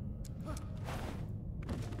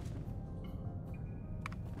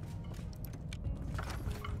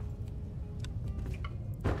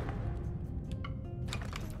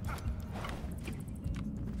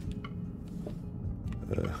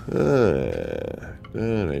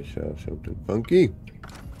 Then I saw something funky.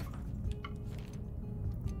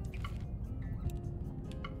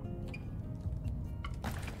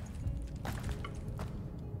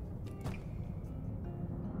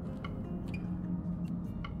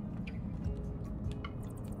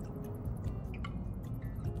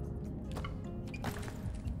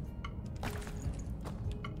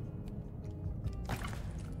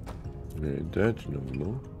 Right, that's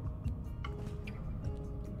normal.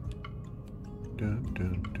 Did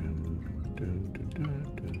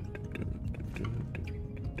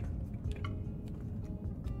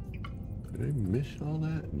I miss all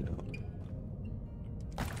that? No.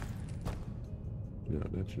 No,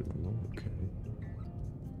 that's normal. Okay.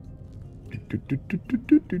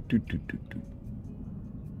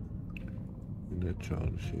 And that's all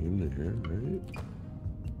the same there, right?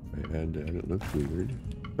 I add that, it looks weird.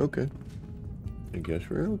 Okay. I guess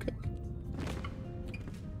we're okay.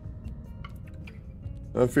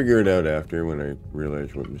 I'll figure it out after when I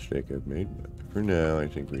realize what mistake I've made, but for now I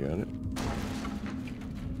think we got it.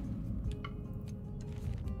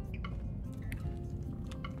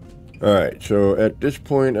 Alright, so at this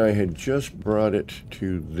point I had just brought it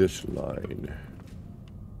to this line.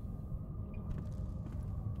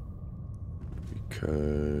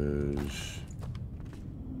 Because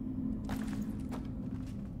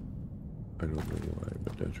I don't know why,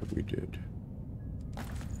 but that's what we did.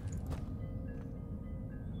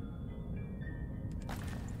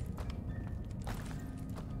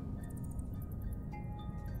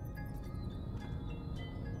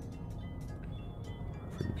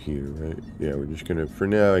 From here, right? Yeah, we're just gonna, for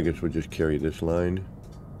now, I guess we'll just carry this line.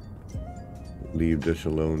 Leave this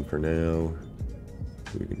alone for now.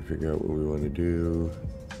 We can figure out what we want to do.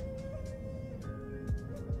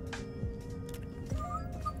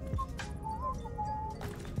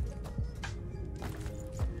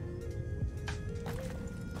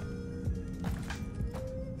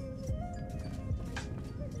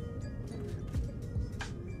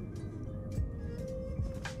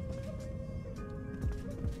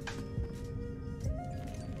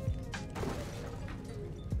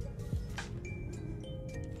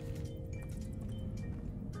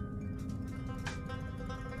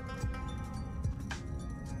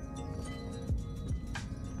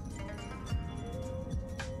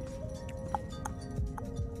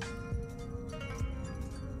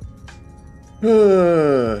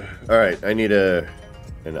 All right, I need an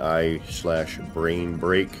eye/brain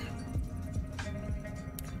break.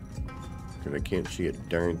 Because I can't see a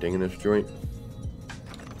darn thing in this joint.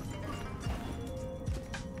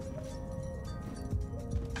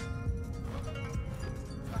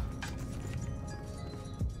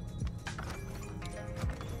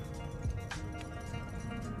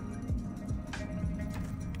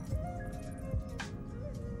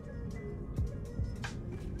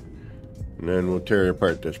 And then we'll tear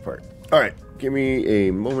apart this part. All right, give me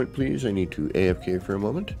a moment, please. I need to AFK for a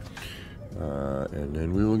moment. And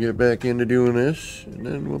then we will get back into doing this. And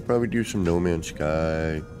then we'll probably do some No Man's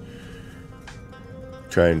Sky.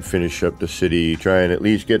 Try and finish up the city. Try and at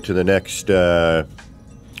least get to the next... You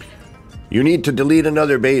need to delete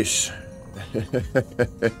another base.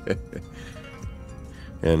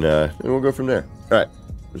 And we'll go from there. All right,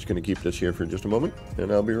 I'm just going to keep this here for just a moment.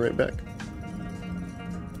 And I'll be right back.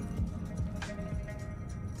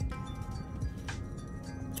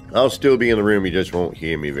 I'll still be in the room, you just won't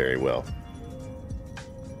hear me very well.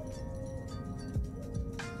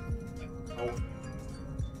 Oh.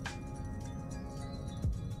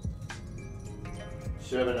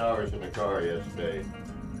 7 hours in the car yesterday.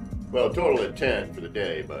 Well, total at 10 for the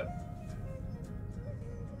day, but...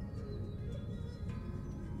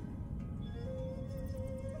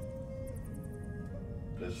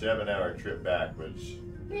 The 7-hour trip back was...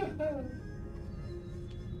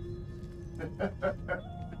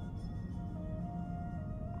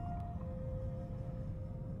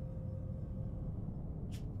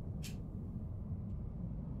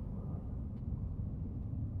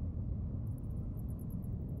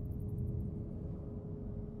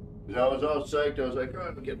 I was all psyched. I was like, oh,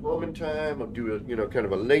 I'll get home in time. I'll do a, kind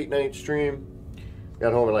of a late night stream.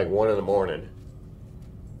 Got home at like 1 in the morning.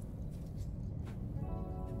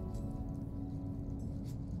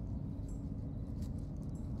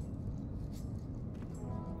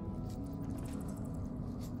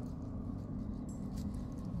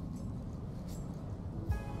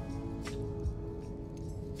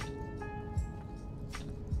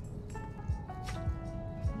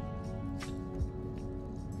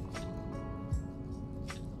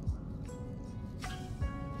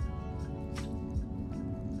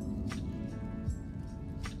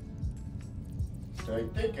 I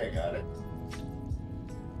think I got it.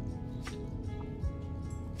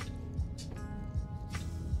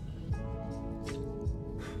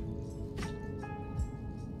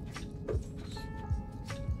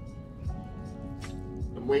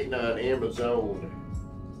 I'm waiting on Amazon.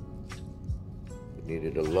 I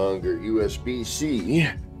needed a longer USB-C.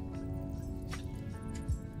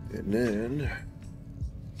 And then...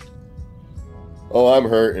 Oh, I'm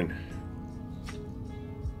hurting.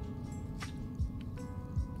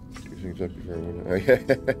 Things up before yeah,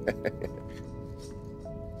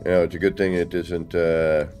 it's a good thing it isn't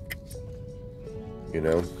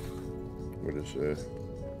what is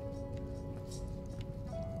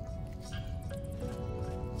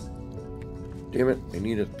damn it, I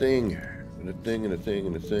need a thing and a thing and a thing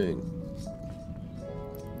and a thing.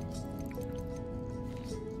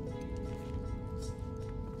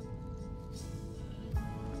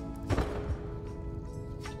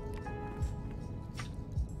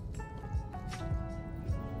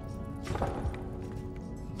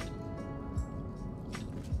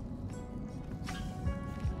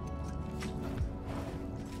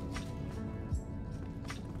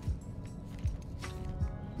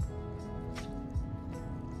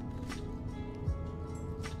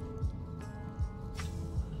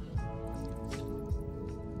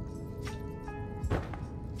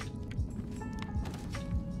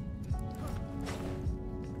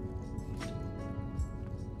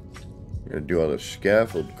 Gotta do all the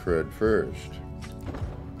scaffold crud first.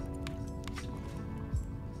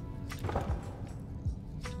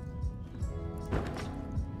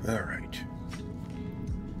 All right.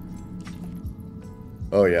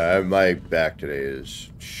 Oh yeah, my back today is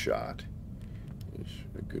shot. Is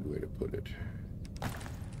a good way to put it.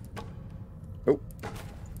 Oh,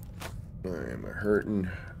 I am a hurting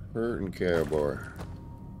cowboy.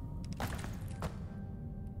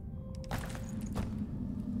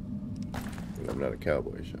 Well, I'm not a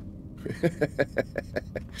cowboy, so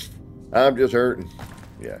I'm just hurting.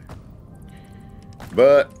 Yeah,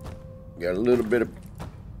 but got a little bit of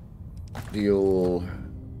the old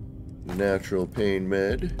natural pain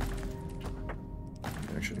med.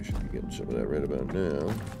 Actually, I should be getting some of that right about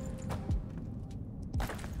now.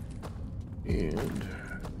 And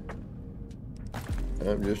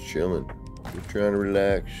I'm just chilling, just trying to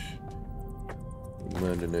relax.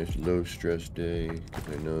 Mind a nice low stress day, because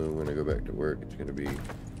I know when I go back to work it's going to be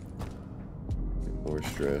more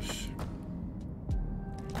stress.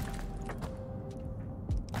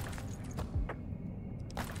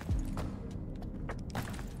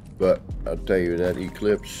 But I'll tell you, that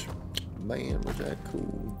eclipse, man, was that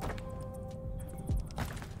cool.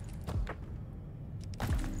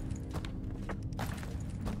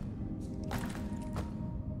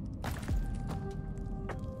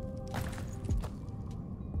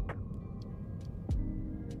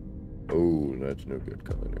 Oh, that's no good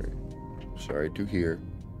culinary. Sorry to hear.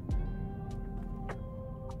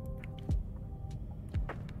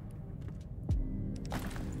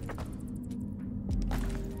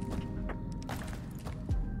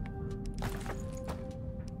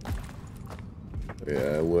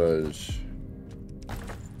 Yeah, I was.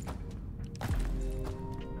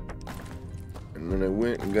 And then I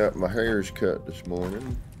went and got my hairs cut this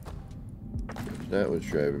morning. That was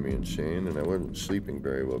driving me insane, and I wasn't sleeping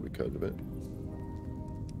very well because of it.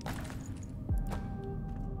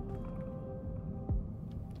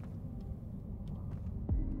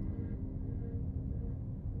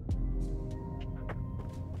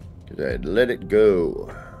 Because I had let it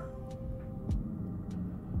go.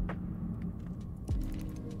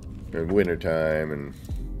 In wintertime, and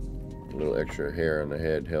a little extra hair on the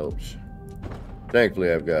head helps.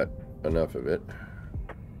 Thankfully, I've got enough of it.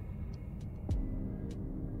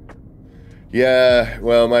 Yeah,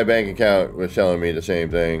 well, my bank account was telling me the same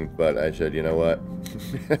thing, but I said, you know what?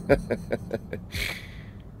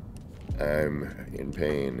 I'm in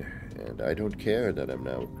pain, and I don't care that I'm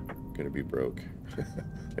now going to be broke.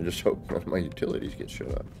 I just hope none of my utilities get shut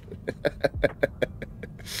off.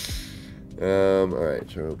 Alright,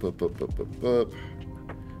 so up.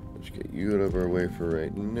 Let's get you out of our way for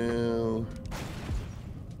right now.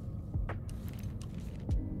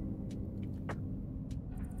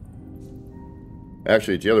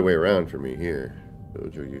 Actually, it's the other way around for me here.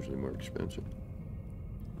 Those are usually more expensive.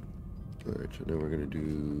 Alright, so now we're going to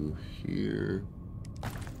do here.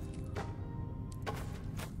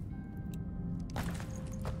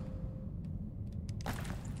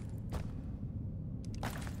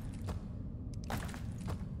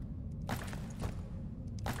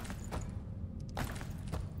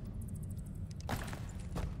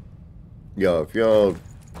 Yeah, if y'all,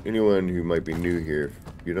 anyone who might be new here,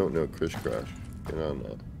 if you don't know Crisscross, get on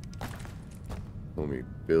that. Homie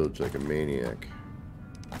builds like a maniac.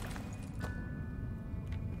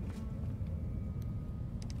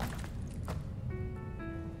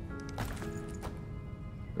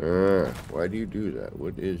 Why do you do that?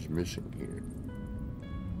 What is missing here?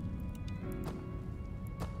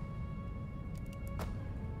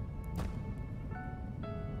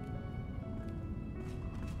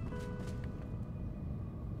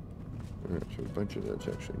 Alright, so a bunch of that's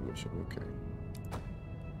actually missing. Okay.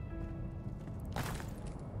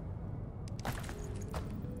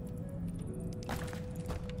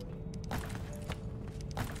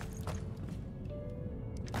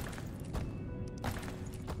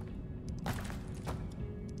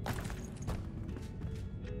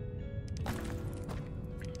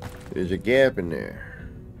 There's a gap in there.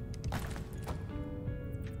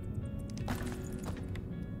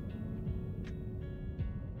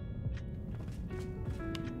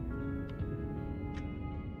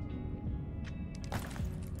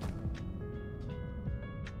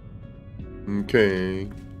 Okay.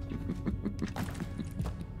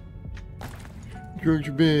 George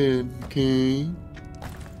your bed, okay?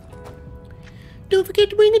 Don't forget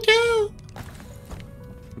to bring a towel.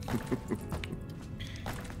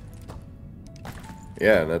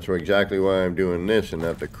 Yeah, and that's exactly why I'm doing this and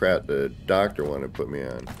not the crap the doctor wanted to put me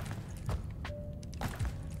on.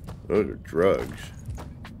 Those are drugs.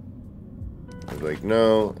 I was like,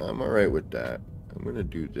 no, I'm alright with that. I'm gonna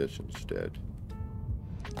do this instead.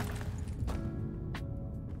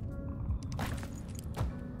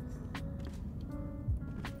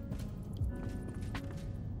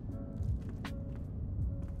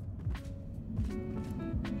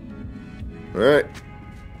 Alright,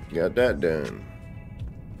 got that done.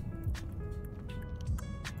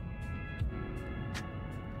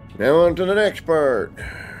 Now on to the next part,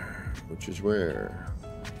 which is where?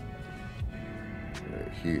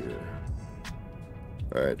 Right here.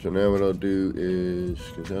 Alright, so now what I'll do is,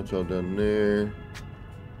 because that's all done there.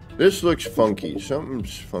 This looks funky.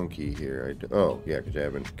 Something's funky here. Oh, yeah, because I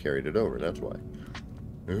haven't carried it over. That's why.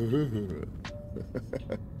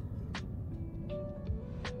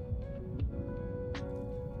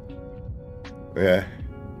 Yeah.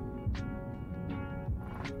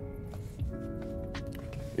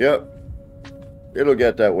 Yep. It'll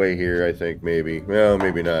get that way here, I think, maybe. Well,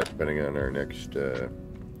 maybe not, depending on our next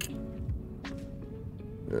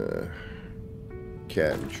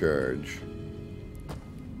cat in charge.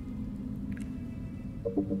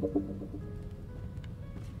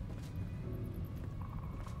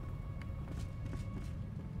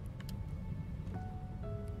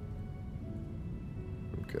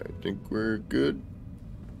 Okay, I think we're good.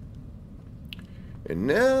 And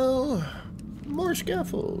now, more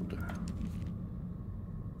scaffold.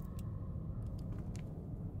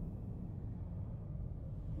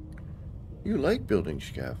 You like building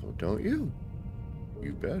scaffold, don't you?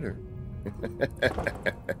 You better.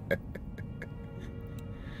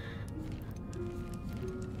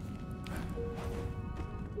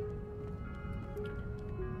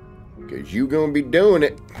 Because you gonna be doing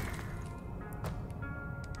it.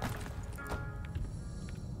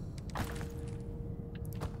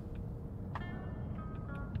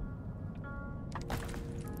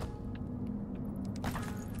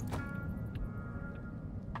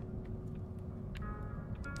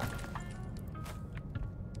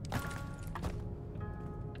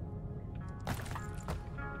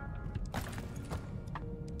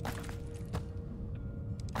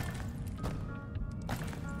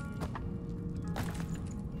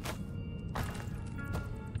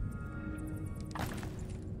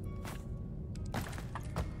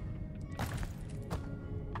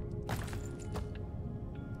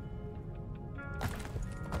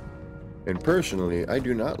 And personally, I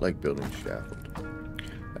do not like building scaffold.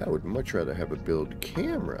 I would much rather have a build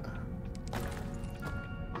camera.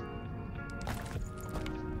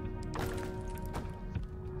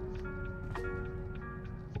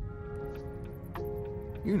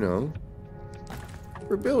 You know,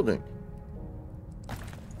 for building.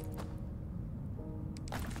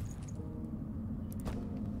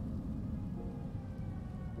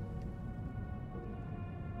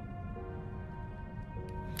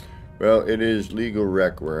 Well, it is legal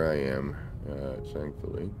rec where I am,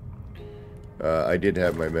 thankfully. I did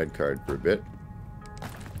have my med card for a bit.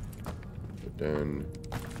 But then,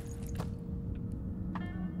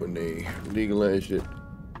 when they legalized it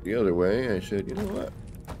the other way, I said, you know what?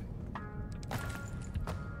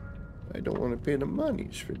 I don't want to pay the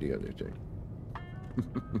monies for the other thing.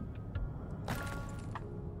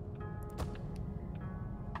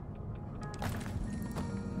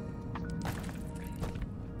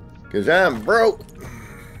 Because I'm broke.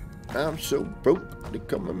 I'm so broke, they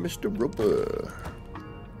call me Mr. Roper.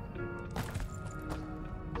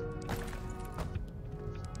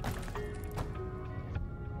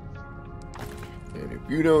 And if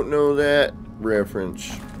you don't know that reference,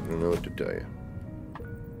 I don't know what to tell you.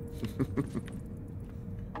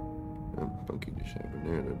 Funky just happened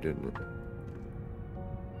there, though, didn't it?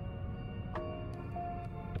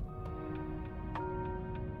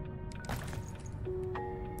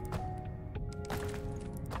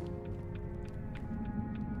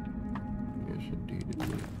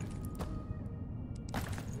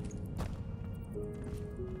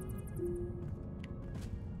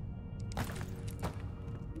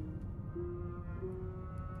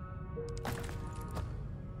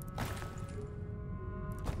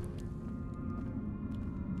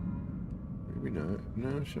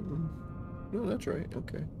 Something. No, that's right.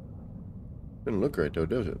 Okay. Doesn't look right though,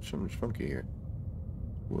 does it? Something's funky here.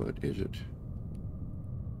 What is it?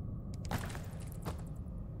 I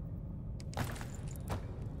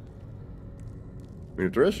mean,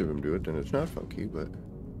 if the rest of them do it, then it's not funky, but...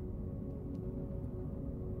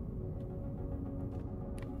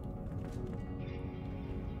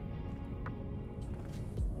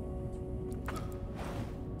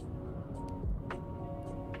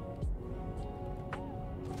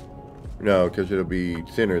 No, because it'll be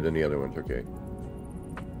thinner than the other ones, okay.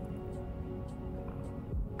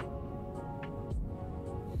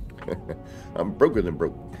 I'm broker than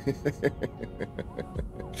broke.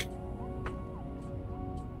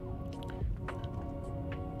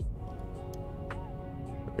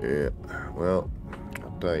 Yeah, well,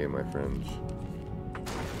 I'll tell you, my friends.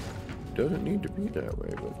 It doesn't need to be that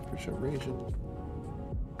way, but for some reason...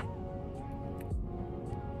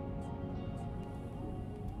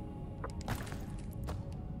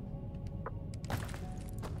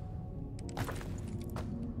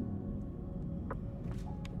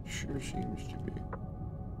 sure seems to be.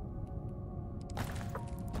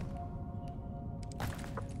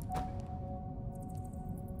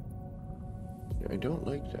 I don't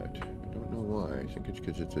like that. I don't know why. I think it's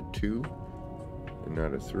because it's a 2 and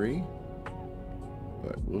not a 3.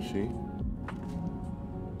 But we'll see.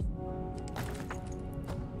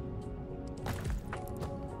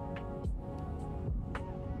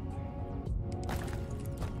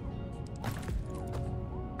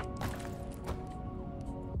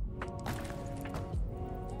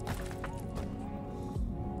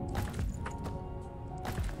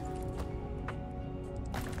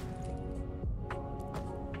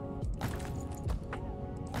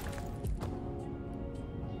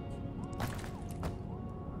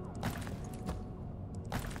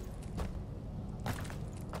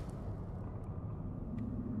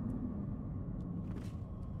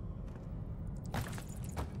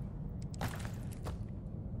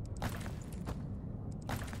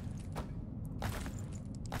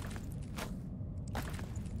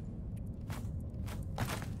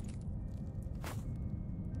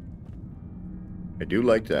 I do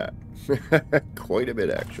like that. Quite a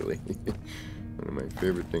bit, actually. One of my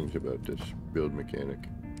favorite things about this build mechanic.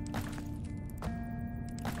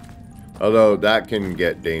 Although that can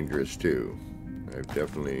get dangerous too. I've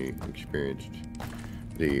definitely experienced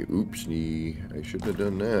the oopsie, I shouldn't have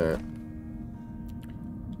done that.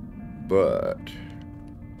 But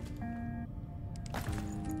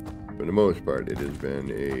for the most part, it has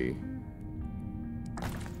been a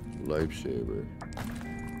lifesaver.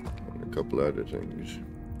 And a couple other things.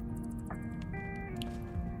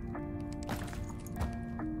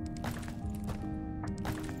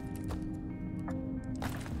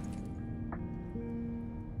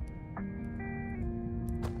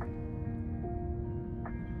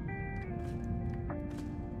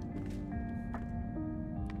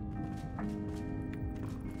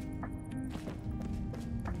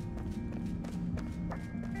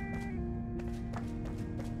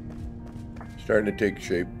 Starting to take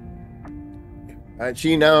shape. I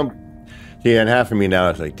see now. And half of me now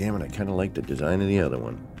is like, damn it, I kind of like the design of the other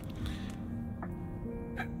one.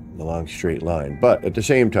 The long straight line. But at the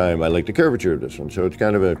same time, I like the curvature of this one. So it's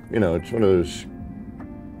kind of a, you know, it's one of those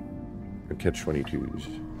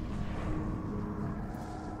catch-22s.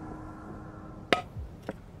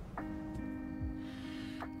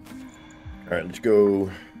 All right, let's go.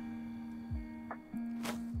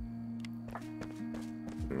 I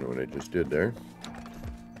don't know what I just did there.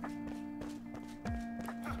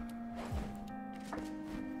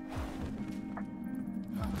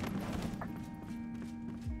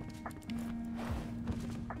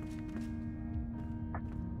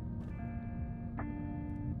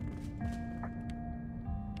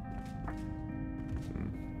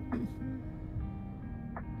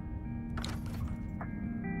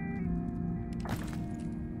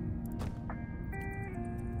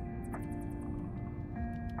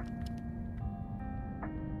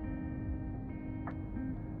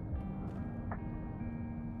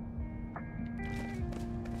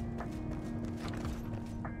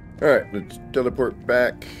 Alright, let's teleport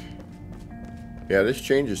back. Yeah, this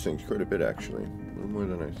changes things quite a bit, actually. A little more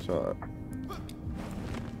than I thought.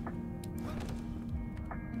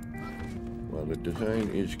 While the design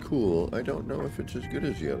is cool, I don't know if it's as good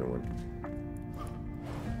as the other one.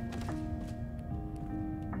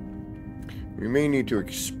 We may need to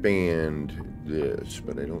expand this,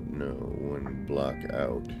 but I don't know when block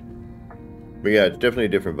out. But yeah, it's definitely a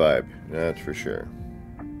different vibe. That's for sure.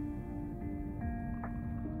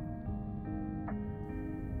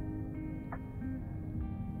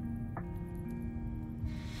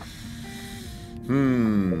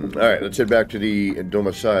 Alright, let's head back to the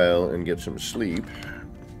domicile and get some sleep.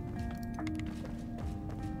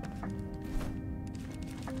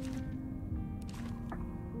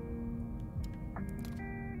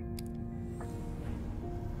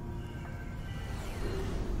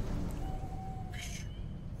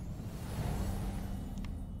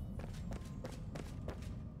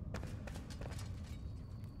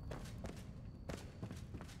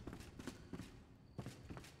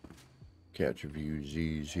 Catch a few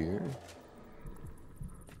Z's here.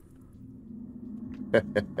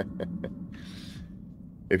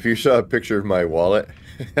 If you saw a picture of my wallet,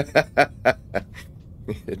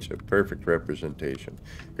 it's a perfect representation.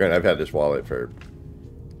 Granted, I've had this wallet for,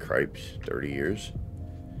 cripes, 30 years.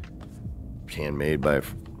 Handmade by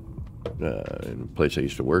in a place I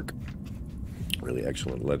used to work. Really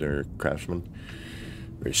excellent leather craftsman.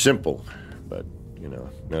 Very simple, but you know,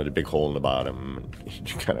 not a big hole in the bottom.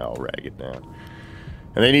 It's kind of all ragged now.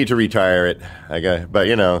 And they need to retire it. But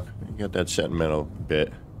you know, I got that sentimental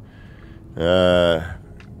bit.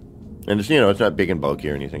 And it's, it's not big and bulky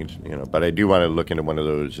or anything, it's, but I do want to look into one of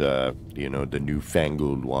those, the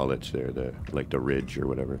newfangled wallets there, like the Ridge or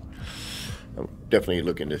whatever. I'll definitely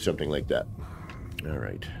look into something like that. All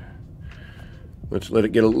right. Let's let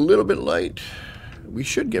it get a little bit light. We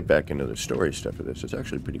should get back into the story stuff of this. It's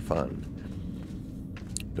actually pretty fun.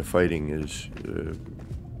 The fighting is,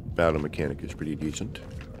 battle mechanic is pretty decent.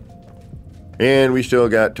 And we still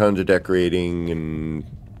got tons of decorating and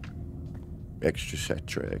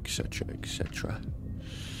etc, etc, etc.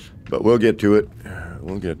 But we'll get to it.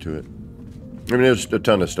 We'll get to it. I mean, there's a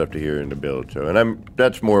ton of stuff to hear in the build, so, and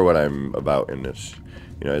that's more what I'm about in this.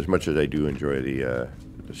 As much as I do enjoy the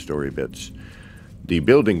story bits, the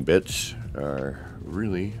building bits are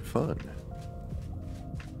really fun.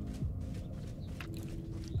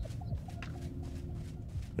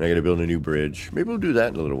 And I gotta build a new bridge. Maybe we'll do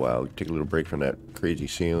that in a little while. Take a little break from that crazy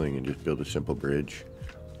sailing and just build a simple bridge.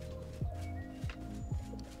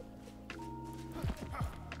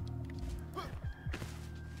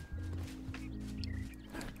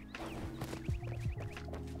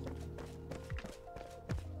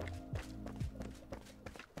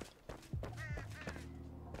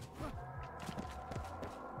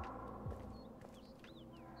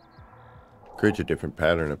 Creates a different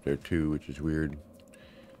pattern up there too, which is weird.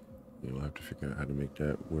 We'll have to figure out how to make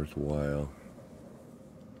that worthwhile.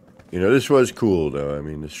 This was cool though. I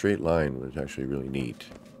mean, the straight line was actually really neat.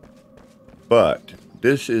 But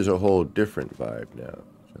this is a whole different vibe now.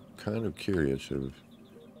 So I'm kind of curious of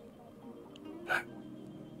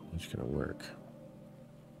it's gonna work.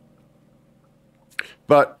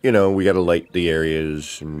 But, we got to light the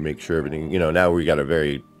areas and make sure everything, now we got a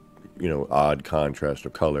very, odd contrast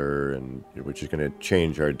of color, and which is going to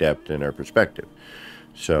change our depth and our perspective.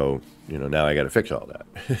 So, now I got to fix all that.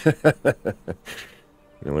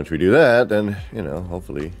 And once we do that, then,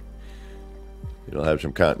 hopefully it'll have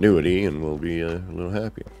some continuity and we'll be a little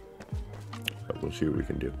happier. But we'll see what we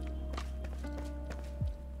can do.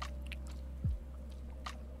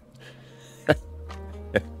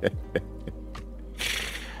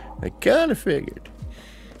 I kind of figured.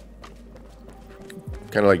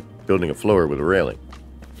 Kind of like building a floor with a railing.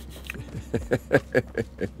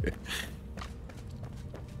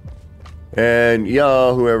 And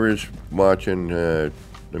y'all, whoever's watching, let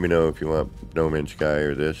me know if you want No Man's Sky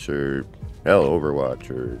or this, or hell,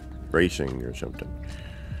 Overwatch or racing or something.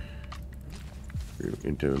 If you're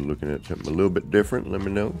into looking at something a little bit different, let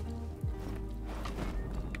me know.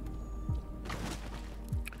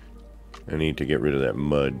 I need to get rid of that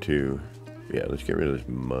mud too. Yeah, let's get rid of this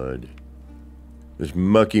mud. This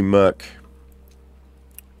mucky muck.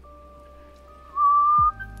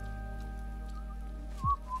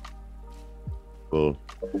 Well,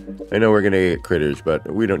 I know we're gonna get critters, but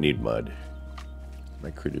we don't need mud.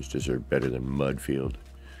 My critters deserve better than mud field.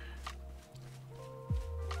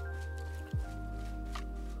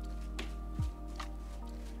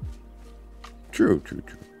 True.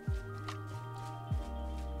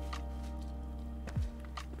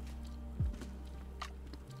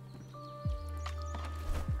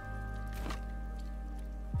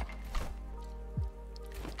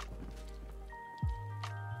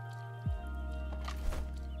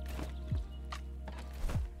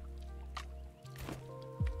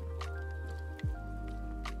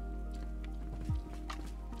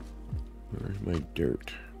 Where's my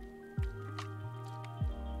dirt?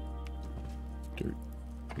 Dirt.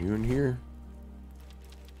 You in here?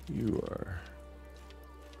 You are.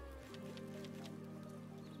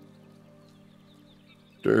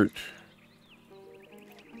 Dirt.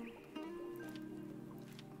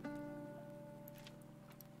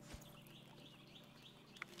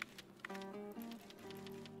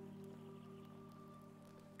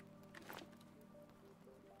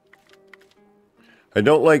 I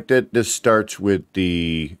don't like that this starts with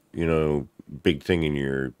the, big thing in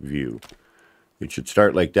your view. It should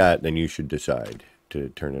start like that, then you should decide to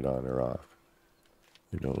turn it on or off.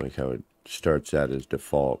 I don't like how it starts that as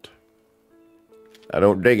default. I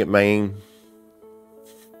don't dig it, man.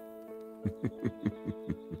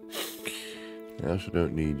 I also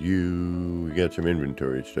don't need you. We got some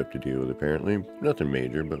inventory stuff to deal with, apparently. Nothing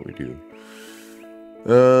major, but we do.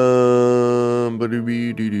 What do we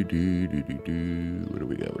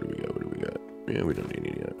got? Yeah, we don't need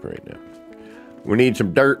any of that for right now. We need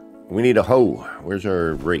some dirt. We need a hoe. Where's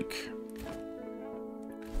our rake?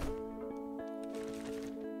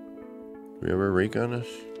 Do we have our rake on us?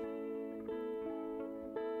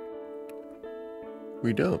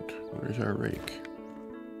 We don't. Where's our rake?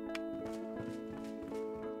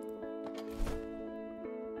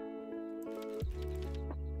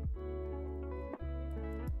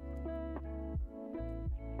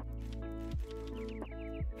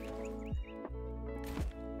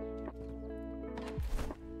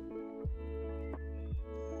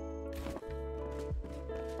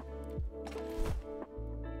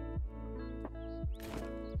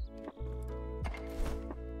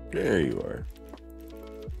 There you are.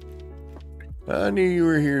 I knew you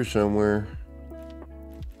were here somewhere.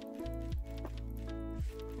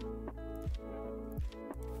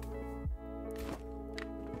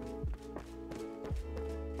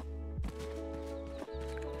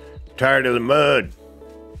 Tired of the mud.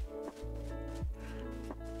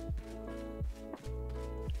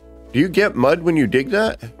 Do you get mud when you dig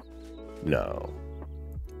that? No.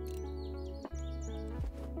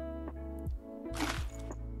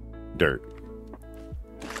 Dirt.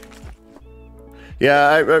 Yeah,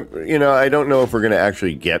 I don't know if we're gonna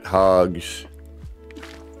actually get hogs.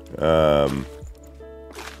 But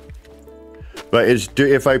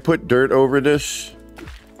if I put dirt over this,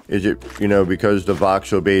 is it, because the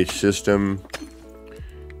voxel-based system,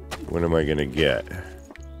 what am I gonna get?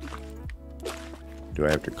 Do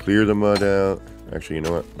I have to clear the mud out? Actually, you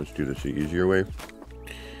know what? Let's do this the easier way.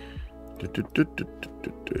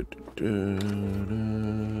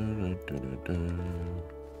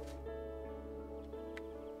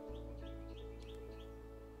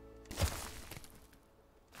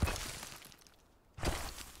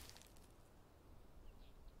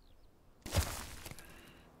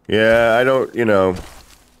 Yeah, I don't,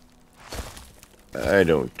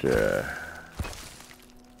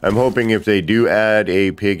 I'm hoping if they do add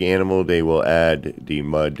a pig animal, they will add the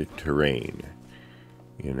mud terrain.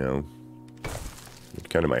 It's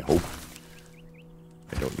kind of my hope.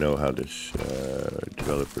 I don't know how this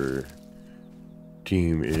developer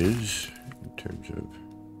team is in terms of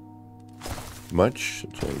much,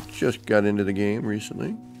 since I just got into the game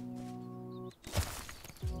recently.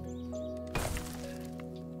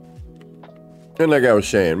 And like I was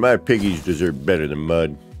saying, my piggies deserve better than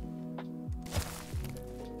mud.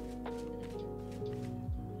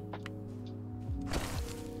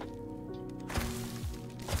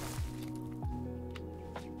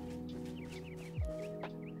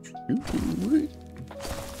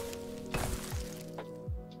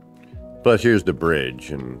 Plus, here's the bridge,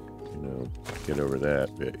 and, get over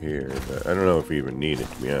that bit here. But I don't know if we even need it,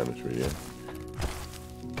 to be honest with you.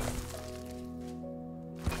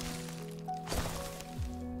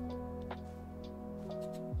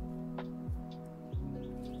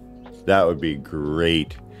 That would be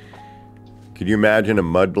great. Could you imagine a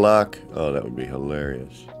mud block? Oh, that would be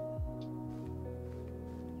hilarious.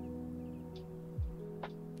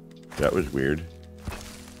 That was weird.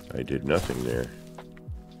 I did nothing there.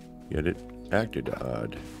 Yet it acted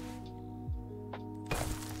odd.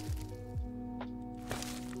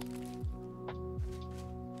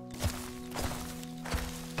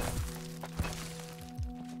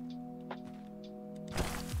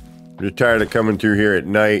 I'm just tired of coming through here at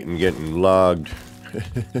night and getting logged.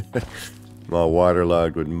 I'm all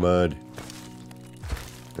waterlogged with mud.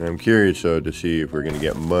 And I'm curious, though, to see if we're going to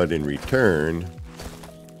get mud in return,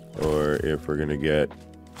 or if we're going to get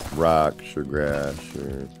rocks or grass,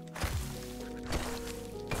 or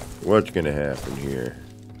what's going to happen here.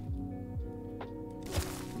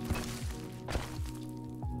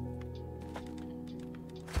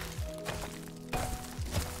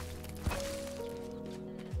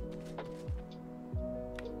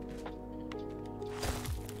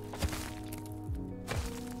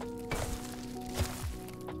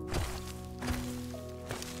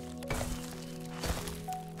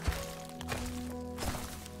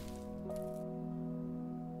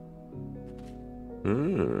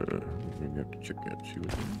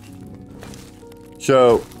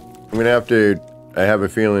 So, I'm going to have to, I have a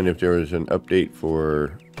feeling if there was an update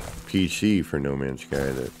for PC for No Man's Sky,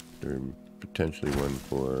 that there potentially one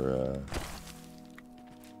for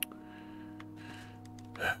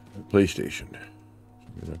PlayStation.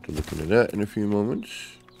 I'm going to have to look into that in a few moments.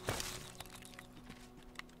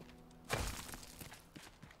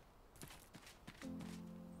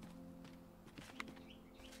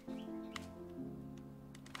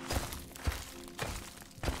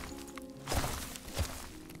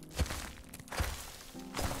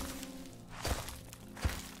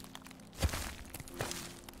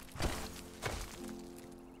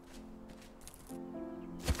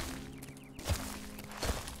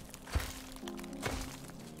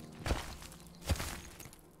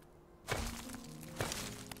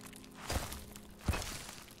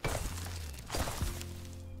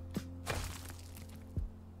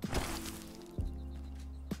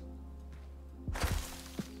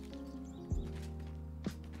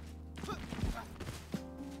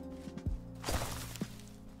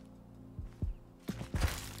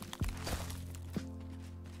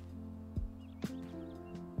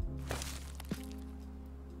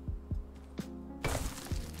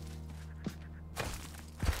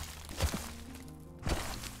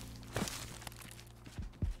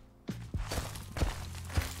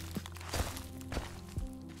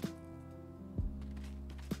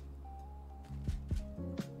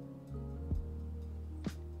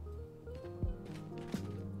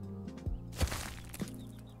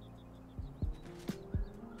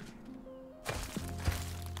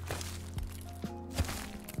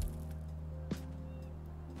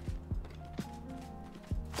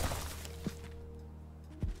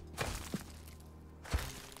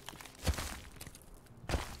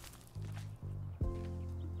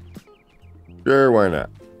 Sure, why not?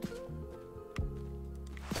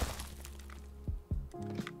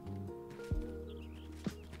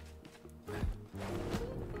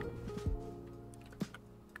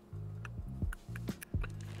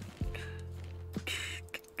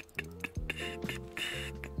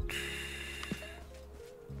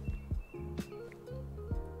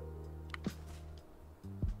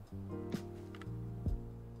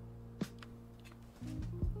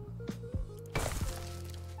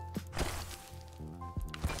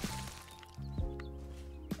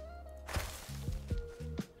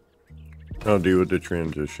 I'll deal with the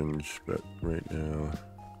transitions, but right now, I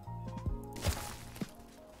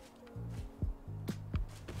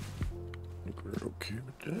think we're okay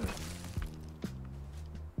with that.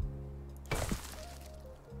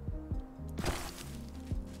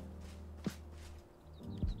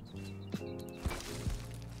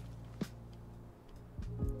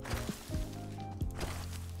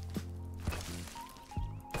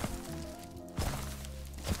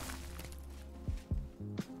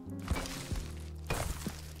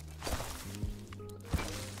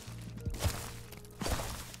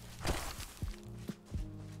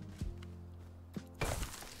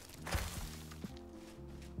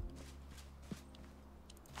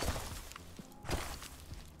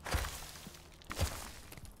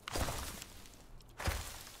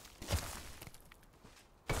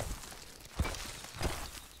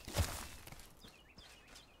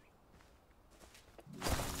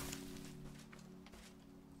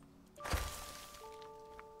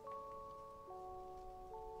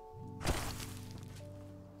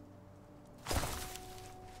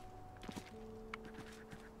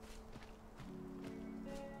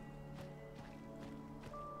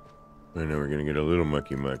 I know we're gonna get a little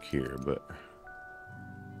mucky muck here, but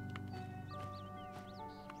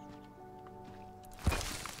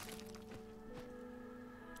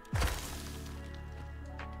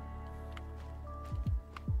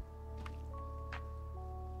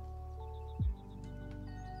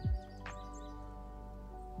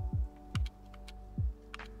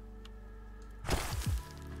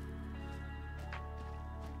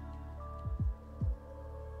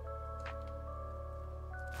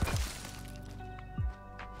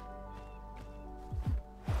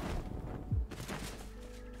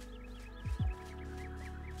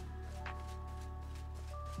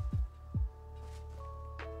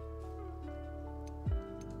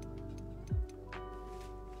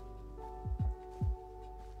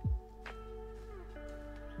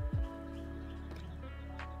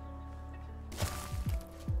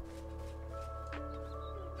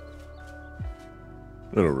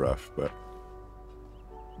a little rough, but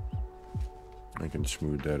I can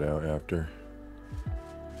smooth that out after.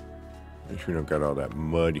 Make sure we don't got all that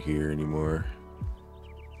mud here anymore.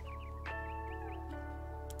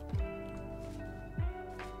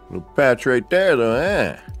 Little patch right there, though,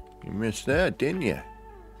 huh? You missed that, didn't you?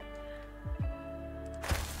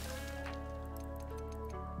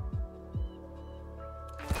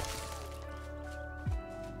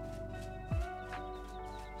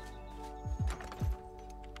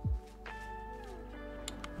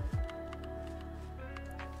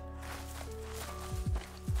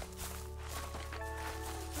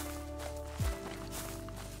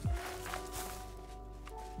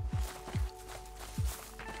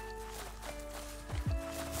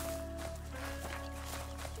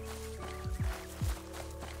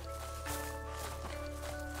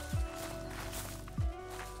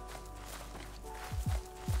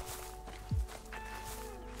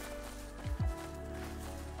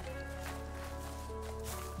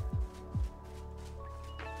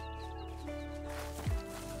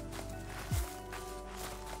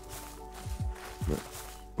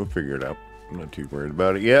 We'll figure it out. I'm not too worried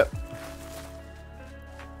about it yet.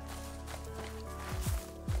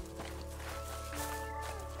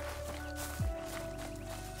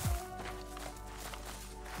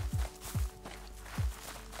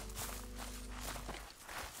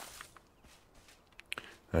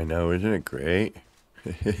 I know, isn't it great?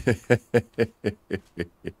 It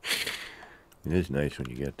is nice when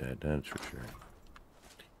you get that, that's for sure.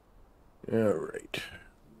 All right.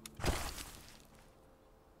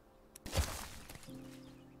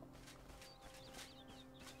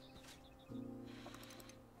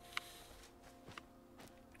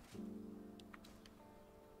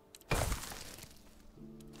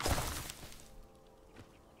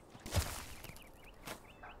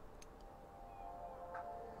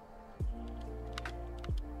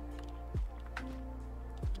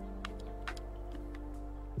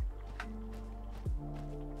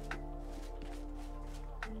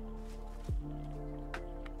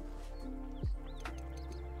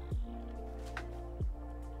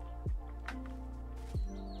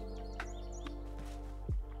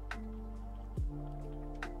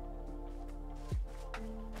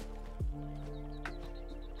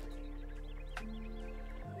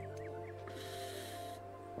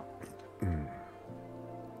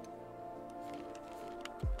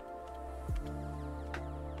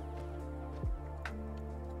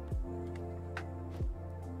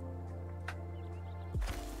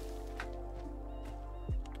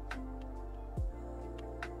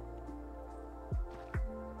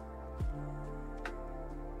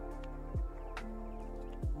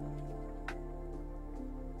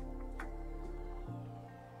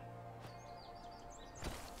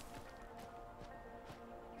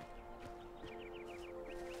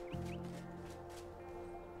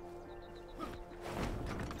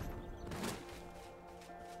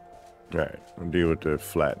 Alright, I'll deal with the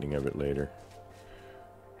flattening of it later.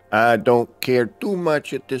 I don't care too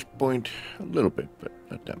much at this point. A little bit, but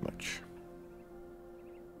not that much.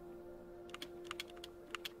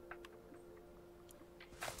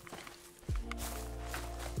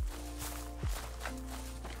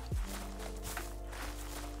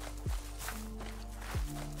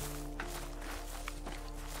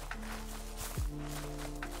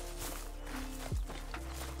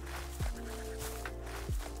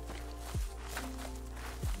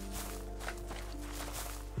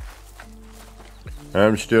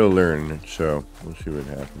 I'm still learning, so we'll see what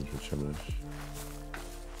happens with some of this.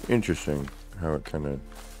 Interesting how it kind of...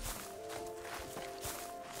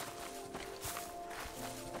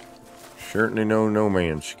 Certainly no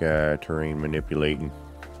Man's Sky terrain manipulating.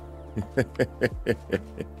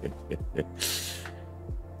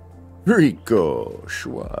 Rico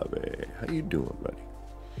Suave. How you doing, buddy?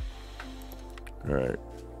 Alright.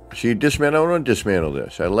 See, dismantle. I want to dismantle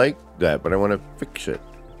this. I like that, but I want to fix it.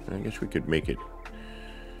 I guess we could make it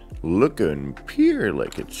look and appear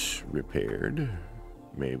like it's repaired.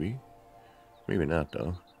 Maybe. Maybe not,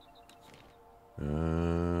 though.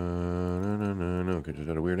 No, because it's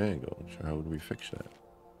at a weird angle. So how would we fix that?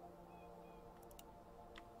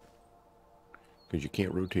 Because you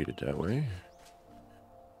can't rotate it that way.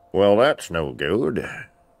 Well, that's no good.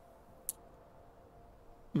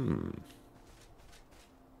 Don't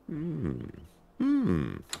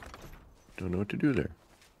know what to do there.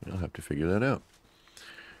 I'll have to figure that out.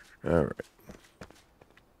 All right.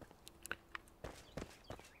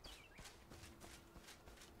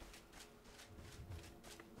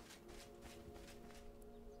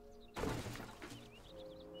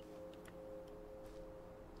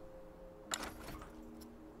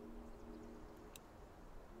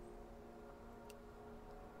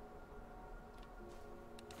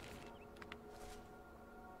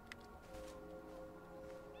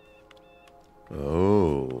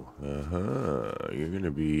 Oh, you're gonna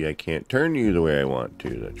be, I can't turn you the way I want to.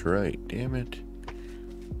 That's right, damn it.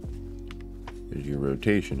 Because your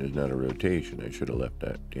rotation is not a rotation. I should have left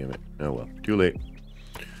that, damn it. Oh well, too late.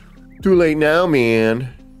 Too late now,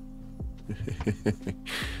 man.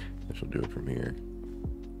 This will do it from here.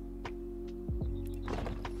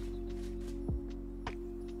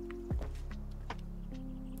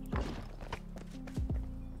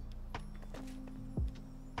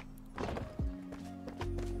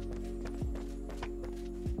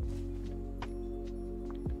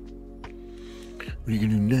 What are you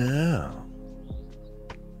gonna do now?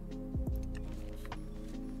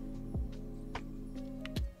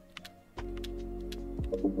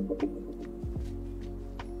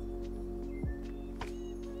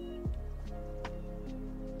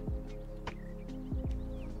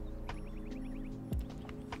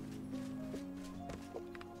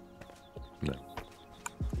 No.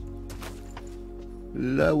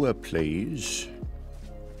 Lower, please.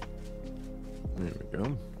 There we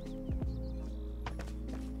go.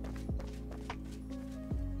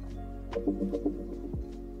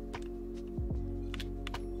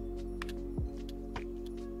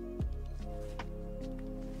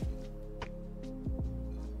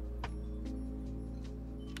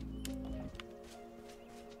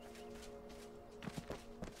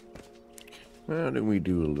 How do we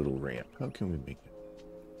do a little ramp? How can we make it?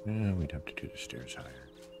 We'd have to do the stairs higher.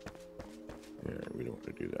 Yeah, we don't want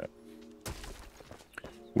to do that.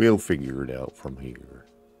 We'll figure it out from here.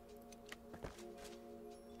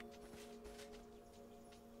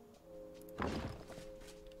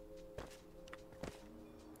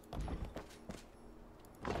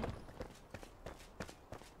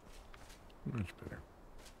 That's better.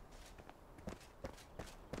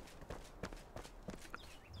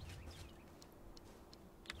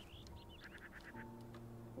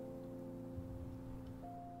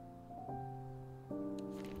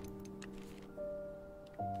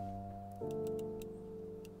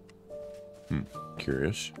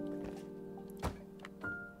 Curious.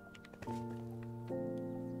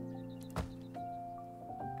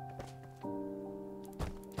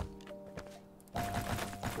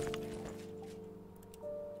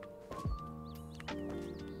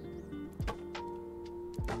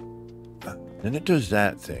 And it does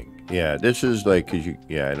that thing. Yeah, this is like, cause you,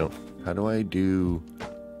 yeah, I don't, how do I do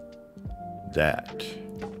that?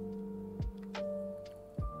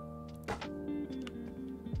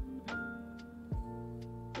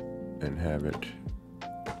 And have it,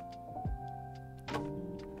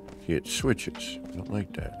 see, it switches. I don't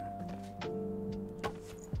like that.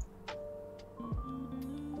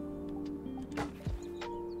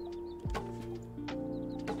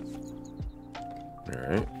 All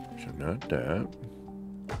right, so not that.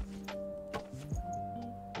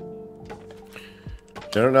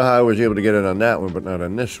 I don't know how I was able to get it on that one, but not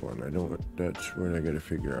on this one. I don't. That's where I got to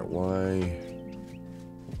figure out why.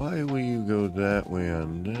 Why will you go that way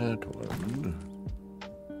on that one,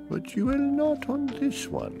 but you will not on this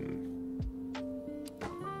one?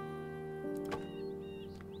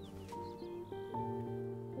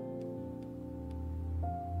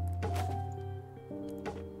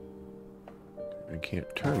 I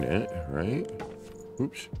can't turn it, right?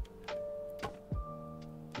 Oops.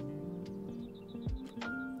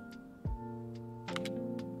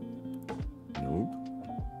 Nope.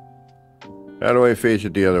 How do I face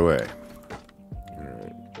it the other way? All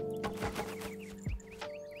right.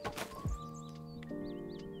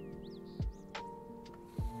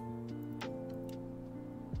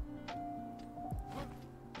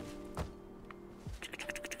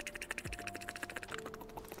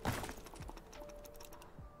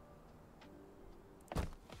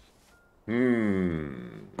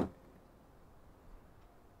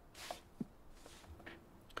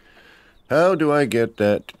 How do I get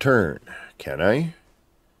that to turn? Can I?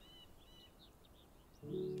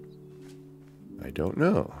 I don't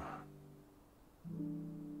know.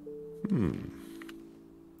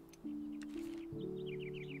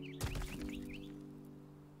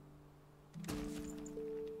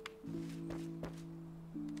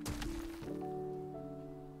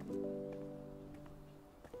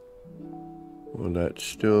 Will that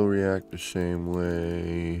still react the same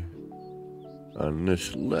way on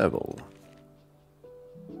this level?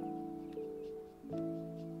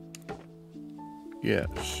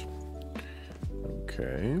 Yes.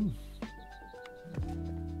 Okay.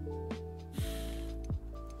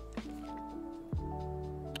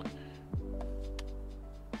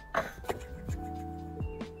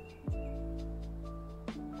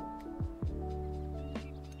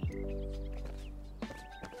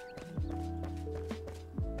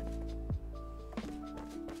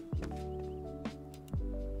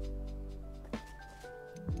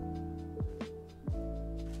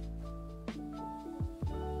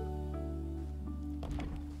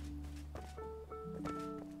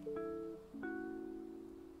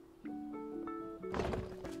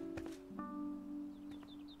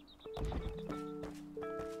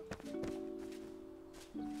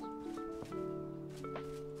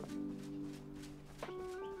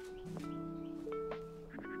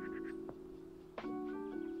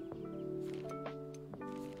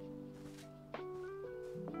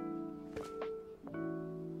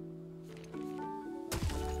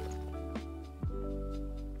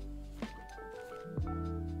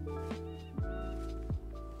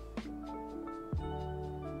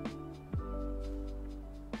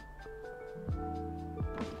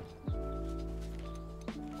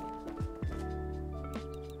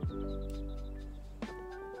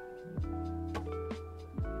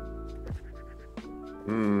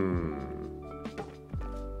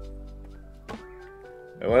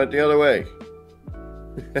 I want it the other way.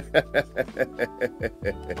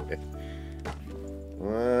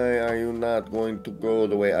 Why are you not going to go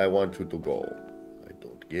the way I want you to go? I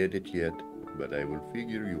don't get it yet, but I will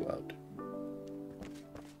figure you out.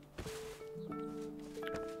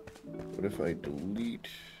 What if I delete?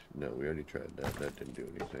 No, we already tried that. That didn't do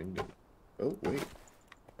anything. Oh, wait.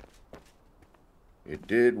 It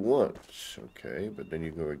did once. Okay, but then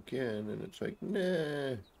you go again, and it's like,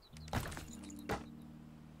 nah.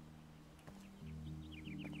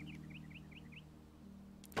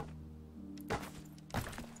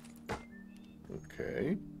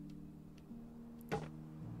 Okay.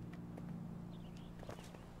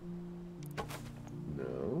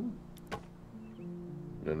 No.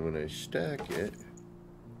 Then when I stack it,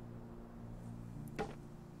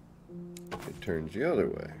 it turns the other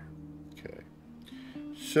way. Okay.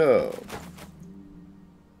 So.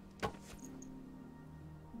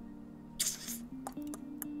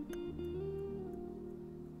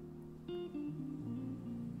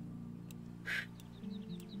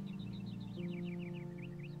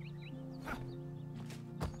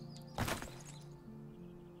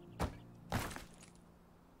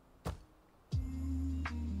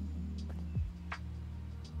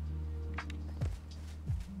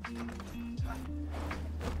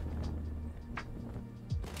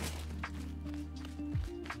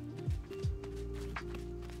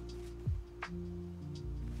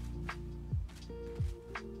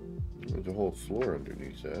 There's a whole floor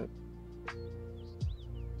underneath that.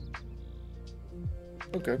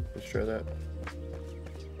 Okay, let's try that.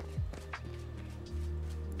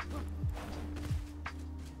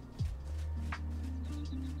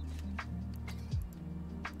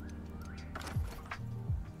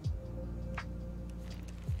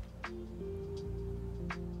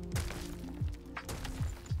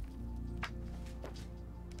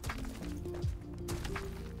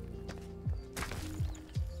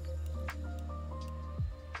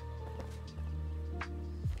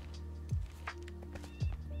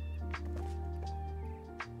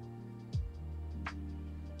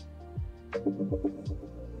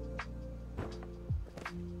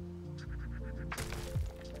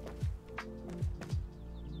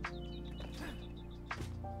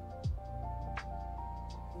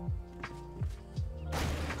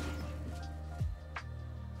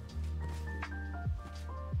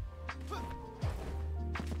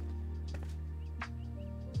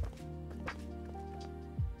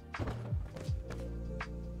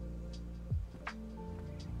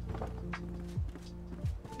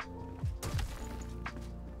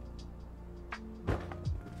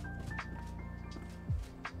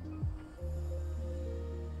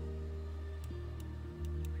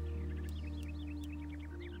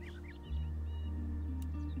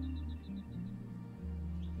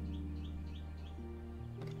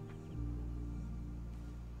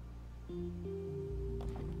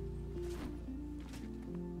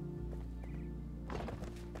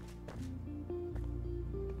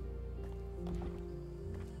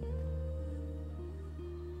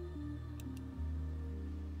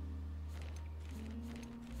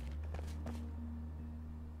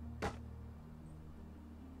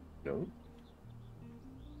 No.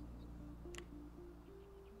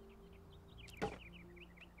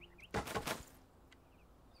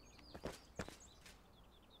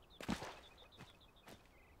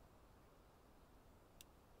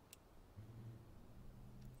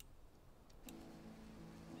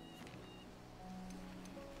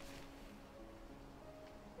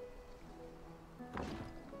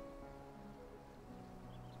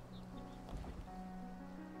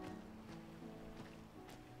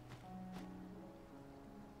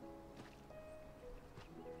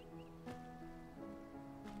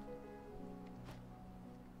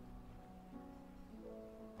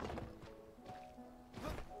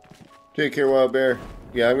 Take care, Wild Bear.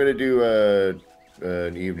 Yeah, I'm gonna do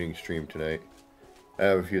an evening stream tonight. I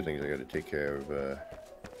have a few things I gotta take care of.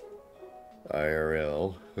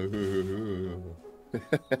 IRL.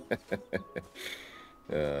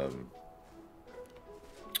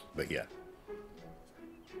 But yeah,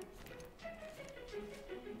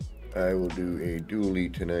 I will do a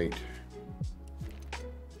dually tonight.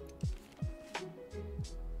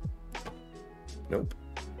 Nope.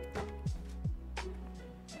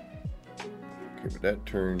 Okay, but that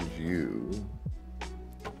turns you.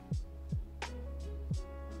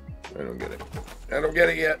 I don't get it. I don't get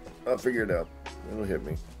it yet. I'll figure it out. It'll hit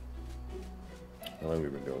me. How long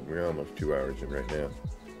have we been going? We're almost 2 hours in right now.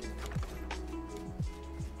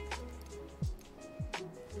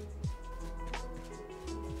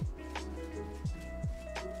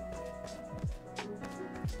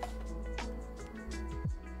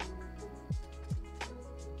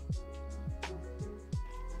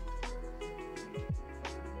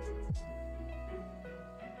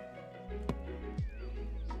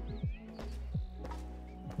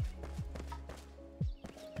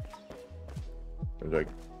 I was like,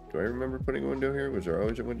 do I remember putting a window here? Was there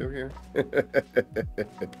always a window here?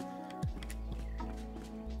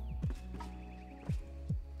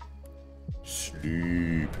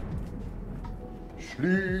 Sleep.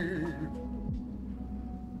 Sleep.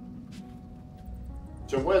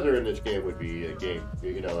 Some weather in this game would be a game,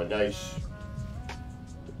 you know, a nice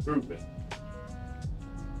improvement.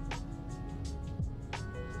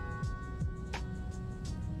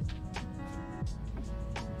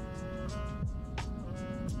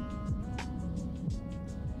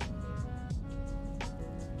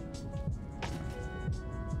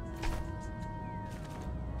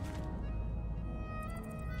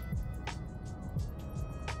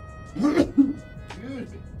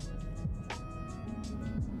 Excuse me.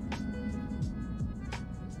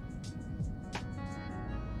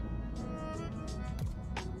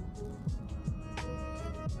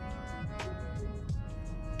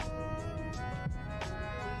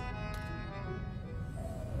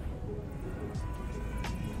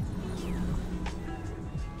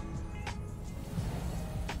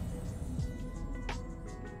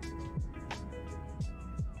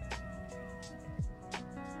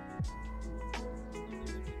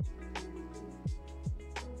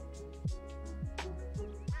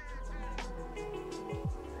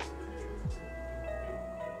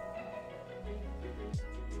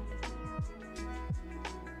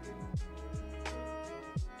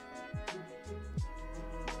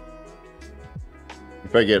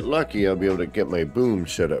 If I get lucky, I'll be able to get my boom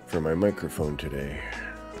set up for my microphone today.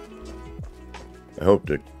 I hope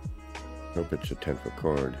it's a 10-foot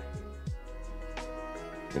cord.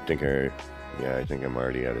 I think I'm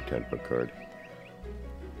already at a 10-foot cord.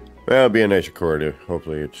 Well, it'll be a nicer cord.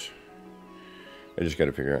 Hopefully I just got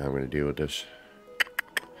to figure out how I'm going to deal with this.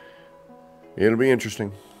 It'll be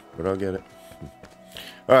interesting, but I'll get it.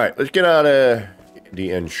 All right, let's get out of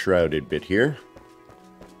the Enshrouded bit here.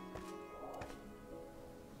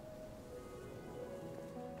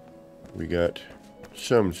 We got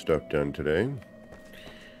some stuff done today.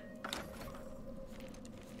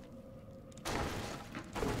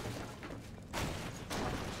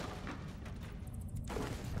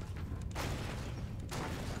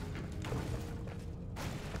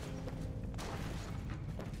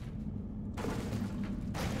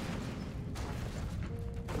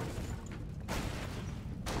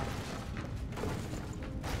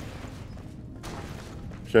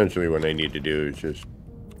 Essentially what I need to do is just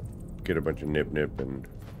get a bunch of nip and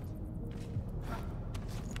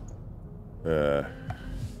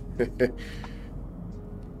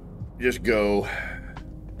just go.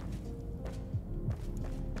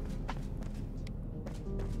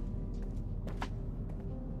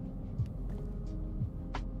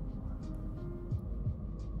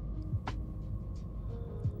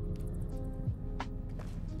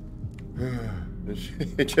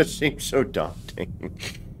 It just seems so daunting.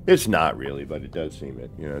 It's not really, but it does seem it.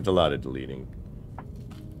 You know, it's a lot of deleting.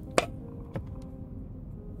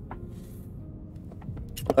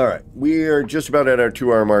 All right, we are just about at our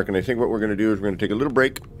 2-hour mark, and I think what we're going to do is we're going to take a little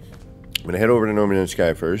break. I'm going to head over to No Man's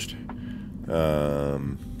Sky first.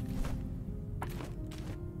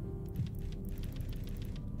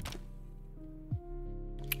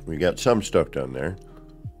 We got some stuff done there,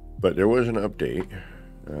 but there was an update.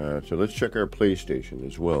 So let's check our PlayStation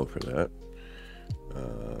as well for that.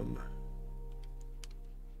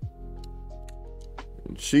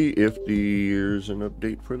 And see if there's an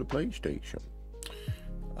update for the PlayStation.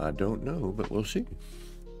 I don't know, but we'll see.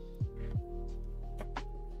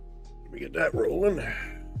 Let me get that rolling.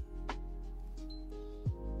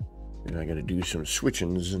 And I gotta do some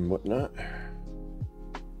switchings and whatnot.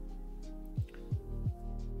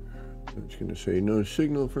 It's gonna say no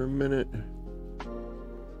signal for a minute.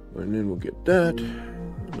 And then we'll get that.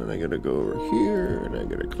 And then I gotta go over here, and I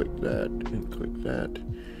gotta click that, and click that.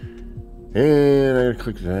 And I gotta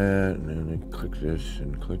click that, and then I click this,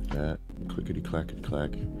 and click that. Clickety clackety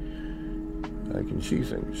clack. I can see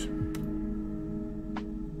things.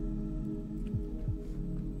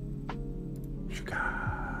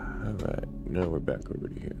 Alright, now we're back over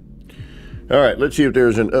to here. Alright, let's see if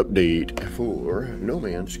there's an update for No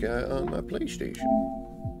Man's Sky on my PlayStation.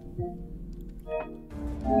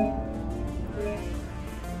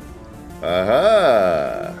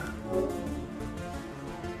 Aha!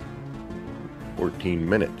 14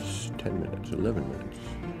 minutes, 10 minutes, 11 minutes,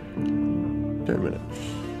 10 minutes.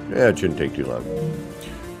 Yeah, it shouldn't take too long.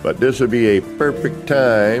 But this would be a perfect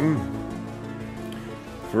time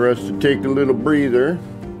for us to take a little breather.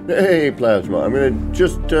 Hey, Plasma, I'm going to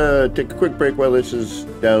just take a quick break while this is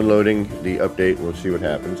downloading the update. We'll see what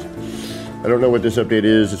happens. I don't know what this update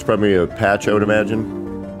is. It's probably a patch, I would imagine.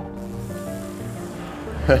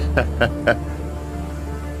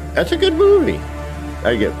 That's a good movie.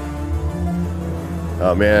 I get.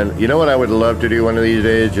 Oh man, you know what I would love to do one of these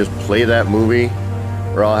days? Just play that movie.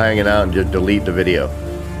 We're all hanging out and just delete the video,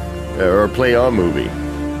 or play a movie.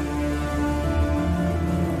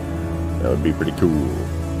 That would be pretty cool.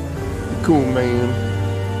 Cool, man.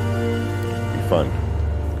 It'd be fun.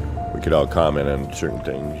 We could all comment on certain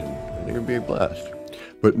things, and I think it'd be a blast.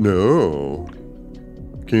 But no,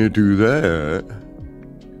 can't do that.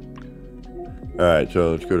 Alright,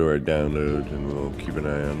 so let's go to our downloads and we'll keep an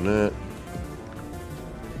eye on that.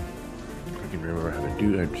 I can remember how to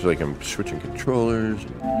do that. It's like I'm switching controllers.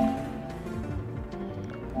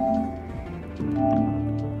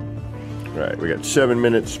 Alright, we got 7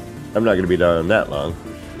 minutes. I'm not going to be down that long.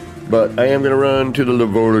 But I am going to run to the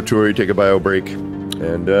laboratory, take a bio break.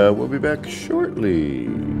 And we'll be back shortly.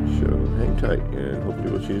 So hang tight and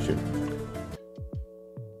hopefully we'll see you soon.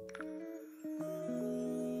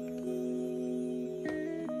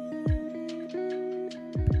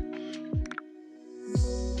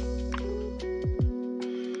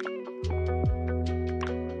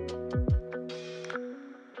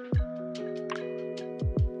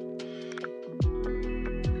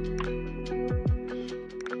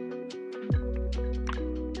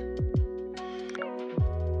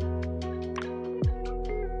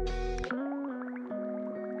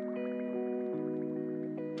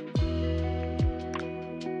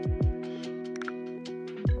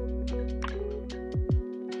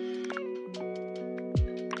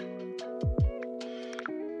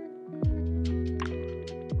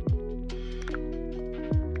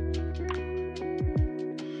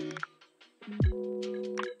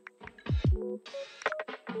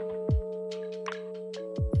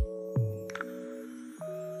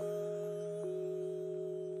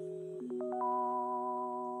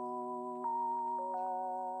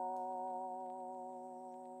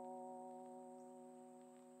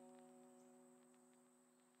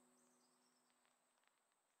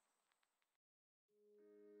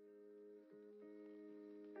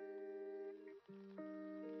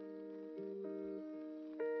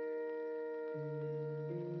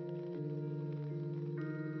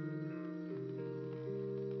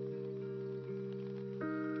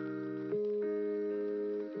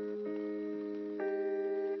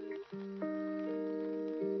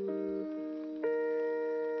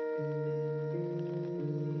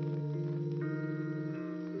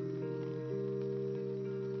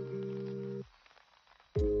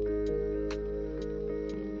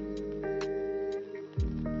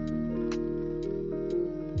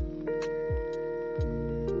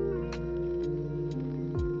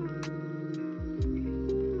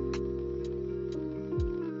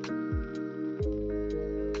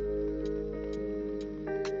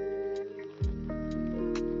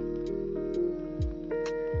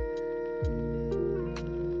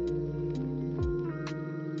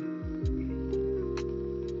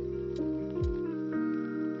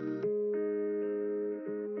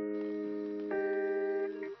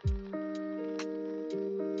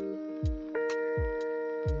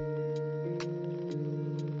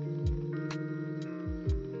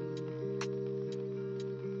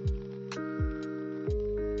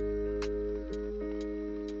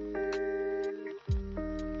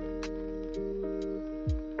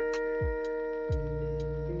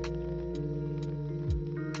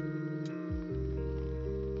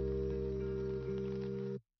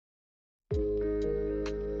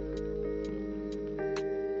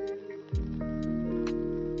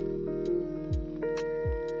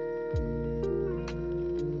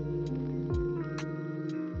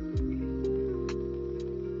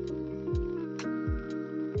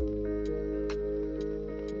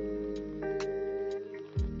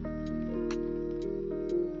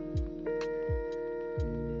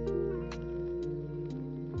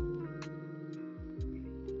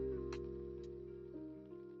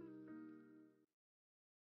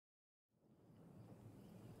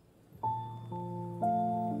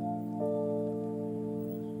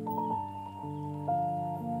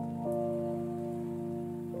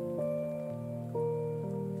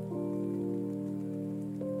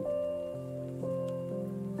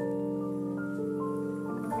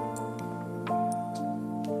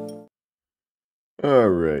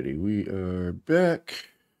 Alrighty, we are back.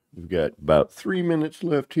 We've got about 3 minutes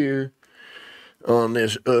left here on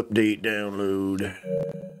this update download.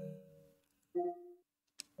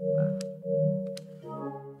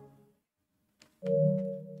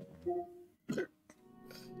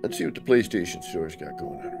 Let's see what the PlayStation Store's got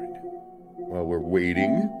going on right now. While we're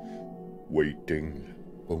waiting.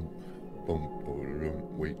 Boom,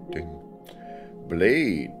 boom, waiting.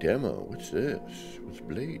 Blade demo. What's this? What's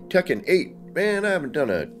Blade? Tekken 8. Man, I haven't done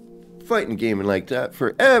a fighting game like that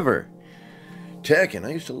forever. Tekken. I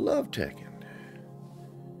used to love Tekken.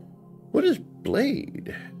 What is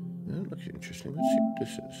Blade? That looks interesting. Let's see what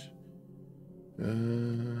this is.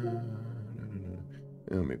 No.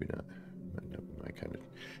 Oh, maybe not.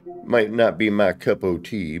 Might not be my cup of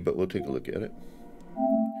tea, but we'll take a look at it.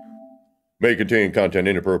 May contain content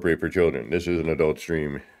inappropriate for children. This is an adult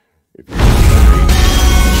stream. If you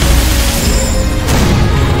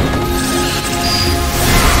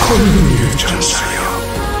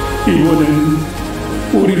이번엔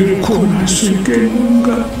우리를 구원할 수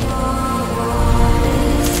있겠는가?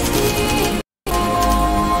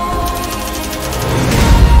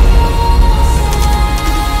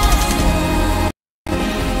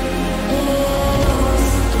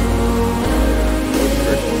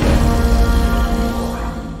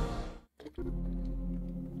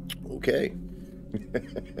 Okay.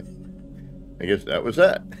 I guess that was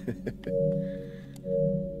that.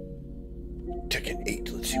 Tekken 8,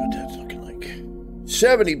 let's see what that's looking like.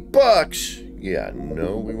 $70? Yeah,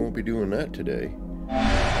 no, we won't be doing that today.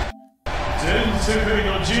 And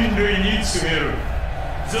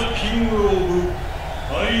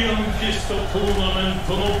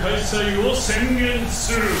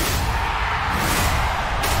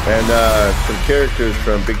some characters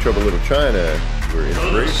from Big Trouble Little China were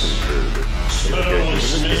inspiration for this.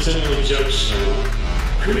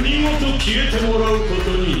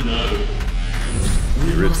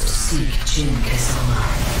 We must seek Jin Kazama.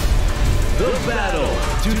 The battle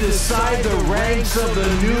to decide the ranks of the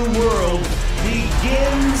new world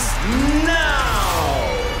begins now!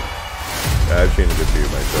 I've seen a good few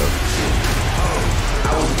myself.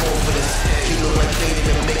 I was born for this. You look like fate in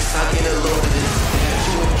the mix. I get a load of this.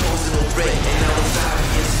 You were chosen to break, and I was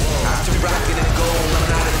obvious. After rocking and gold, I'm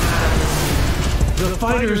not anonymous. The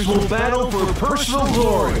fighters will battle for personal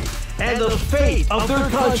glory and the fate of their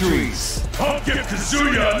countries. I'll give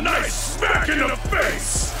Kazuya a nice smack in the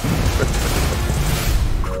face!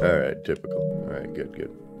 Alright, typical. Alright, good.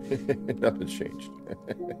 Nothing's changed.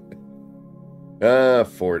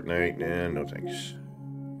 Fortnite. Nah, no thanks.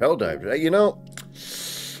 Helldivers. You know,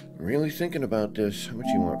 I'm really thinking about this. How much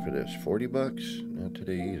you want for this? $40? Not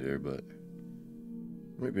today either, but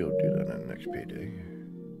maybe I'll do that on the next payday.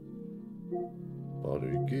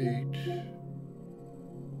 Baldur's Gate.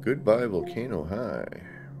 Goodbye, Volcano High.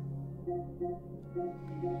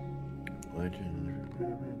 Legends.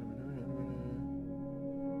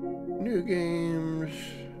 New games.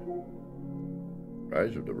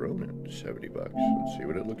 Rise of the Ronin, $70. Let's see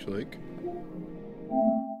what it looks like.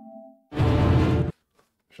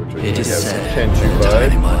 So It is said Tenchu the vibe.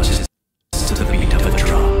 time marches to the beat of a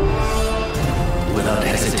drum. Without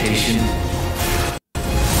hesitation,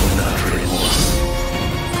 without remorse.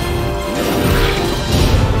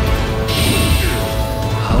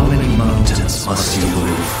 How many mountains must you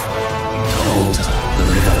move to alter the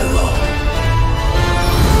river below?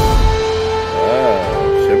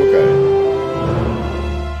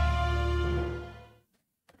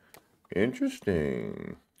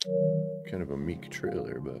 Interesting. Kind of a meek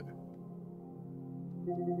trailer, but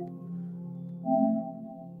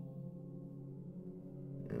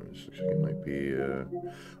this looks like it might be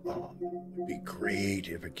oh, it'd be great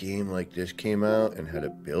if a game like this came out and had a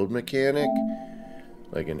build mechanic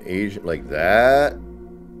like an Asian, like that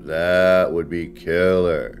would be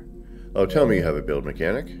killer. Oh, tell me you have a build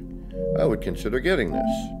mechanic. I would consider getting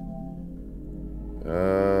this.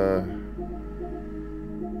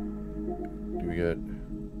 Do we got,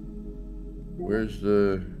 where's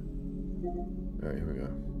the, all right, here we go.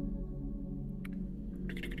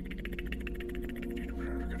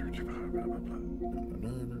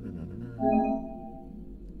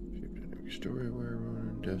 Storyware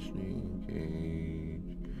Runner, Destiny,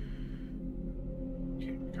 Engage.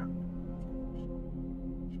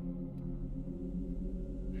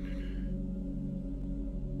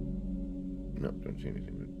 Nope, don't see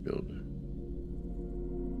anything with build.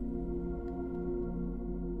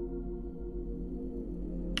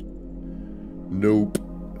 Nope.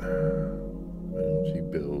 I don't see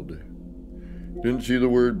build. Didn't see the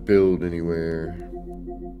word build anywhere.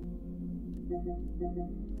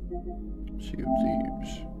 Sea of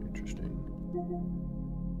Thieves. Interesting. Be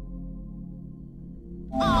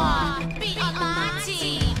on my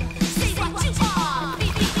team. Say what you are. Be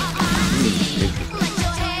on my team. Let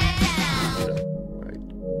your head down. I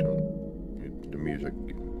don't get the music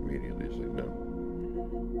immediately. It's like, no.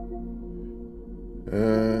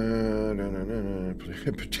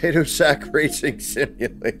 Play Potato Sack Racing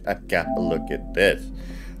Simulator. I gotta look at this.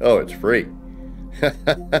 Oh, it's free.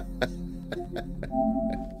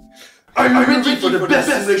 I'm ready for the best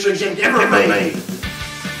simulation ever made.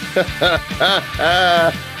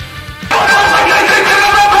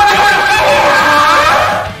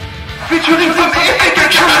 Featuring some epic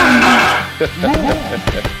action.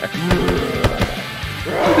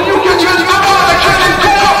 You can choose the action.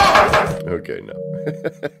 Okay, no.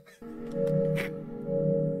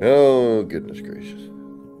 Oh, goodness gracious. The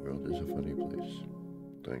world is a funny place.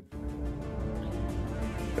 Thank you.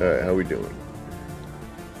 Alright, how we doing?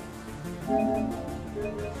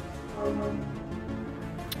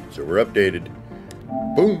 So we're updated.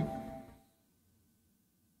 Boom.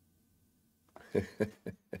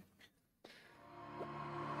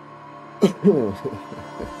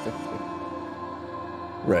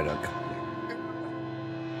 Right on.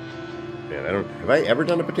 Man, have I ever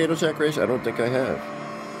done a potato sack race? I don't think I have.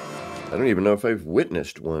 I don't even know if I've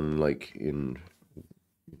witnessed one, like, in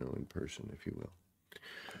person, if you will.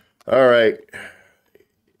 All right.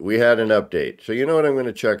 We had an update. So you know what I'm going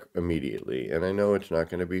to check immediately, and I know it's not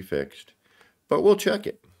going to be fixed, but we'll check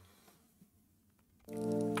it.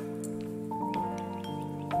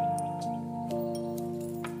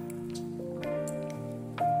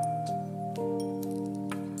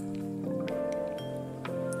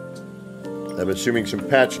 I'm assuming some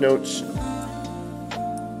patch notes.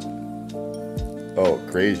 Oh,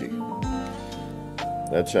 crazy.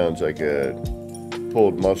 That sounds like a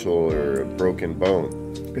pulled muscle or a broken bone.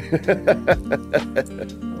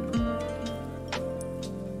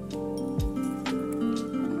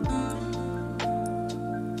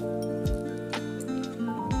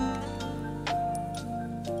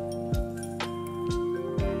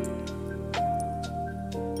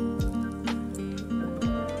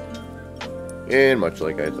 And much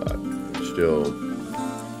like I thought,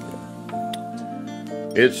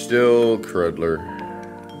 it's still Crudler.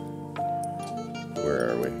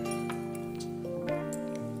 Where are we?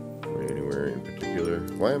 Anywhere in particular?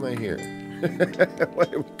 Why am I here? Why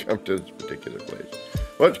did we come to this particular place?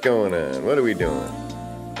 What's going on? What are we doing?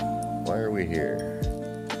 Why are we here?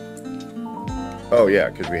 Oh yeah,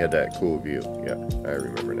 because we had that cool view. Yeah, I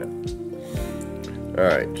remember now.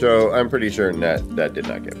 Alright, so I'm pretty certain that did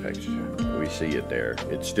not get fixed. We see it there.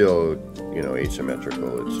 It's still,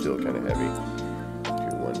 asymmetrical. It's still kind of heavy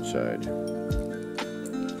to one side.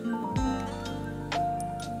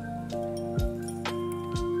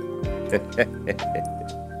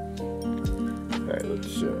 Alright,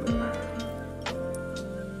 let's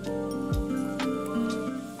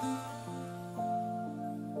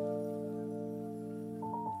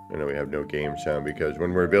I know we have no game sound because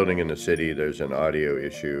when we're building in the city, there's an audio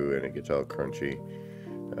issue and it gets all crunchy.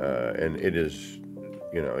 And it is,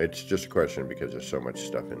 it's just a question because there's so much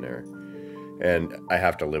stuff in there. And I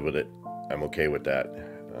have to live with it. I'm okay with that.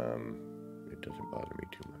 It doesn't bother me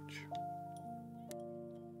too much.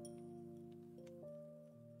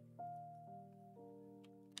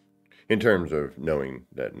 In terms of knowing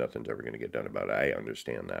that nothing's ever going to get done about it, I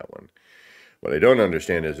understand that one. What I don't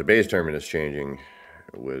understand is the base terminus changing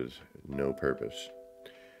with no purpose,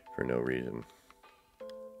 for no reason.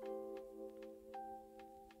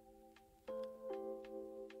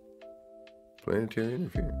 Planetary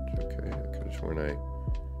interference. Okay, I could have sworn I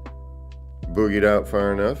boogied out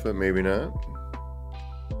far enough, but maybe not.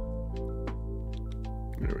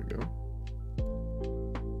 There we go.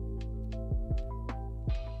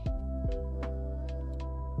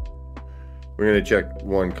 We're going to check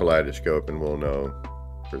one kaleidoscope and we'll know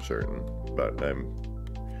for certain, but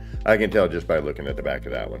I can tell just by looking at the back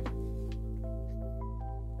of that one.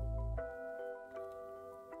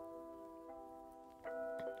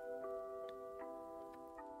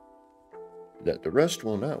 That the rest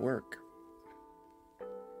will not work.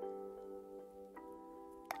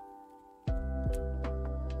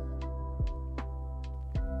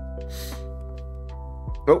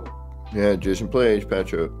 Oh, yeah, Jason Plays,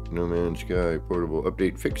 patch up, No Man's Sky, portable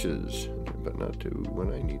update fixes, but not to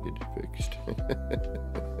when I needed fixed.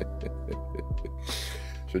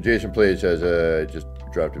 So Jason Plays has just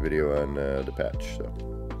dropped a video on the patch, so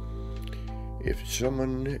if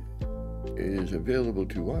someone is available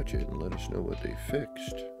to watch it and let us know what they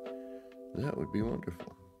fixed, that would be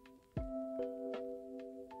wonderful.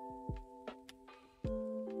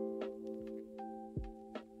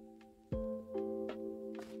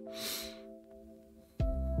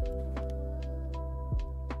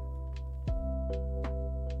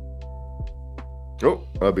 Oh,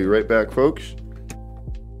 I'll be right back, folks.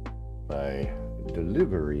 My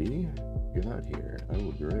delivery got here. I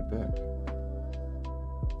will be right back.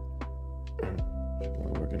 So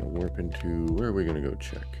we're going to warp into... Where are we going to go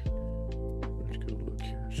check? Let's go look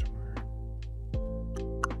here somewhere.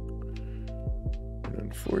 And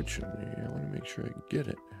unfortunately, I want to make sure I get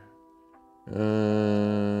it.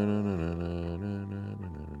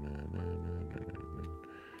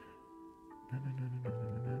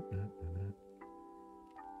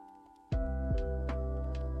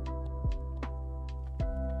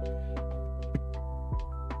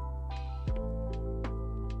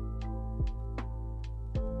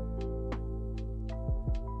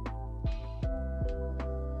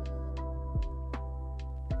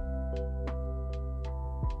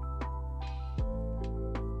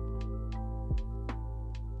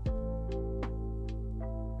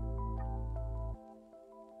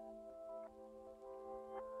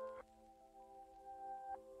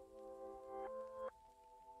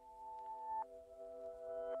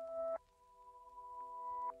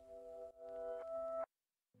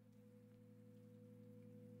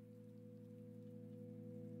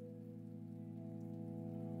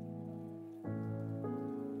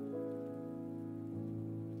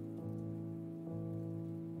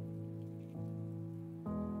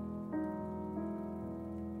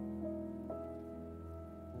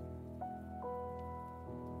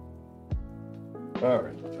 All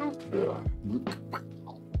right.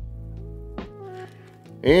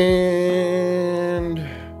 And you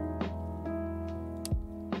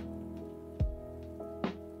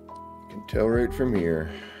can tell right from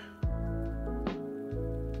here.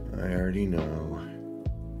 I already know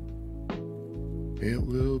it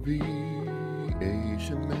will be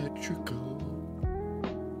asymmetrical.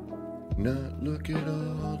 Not look at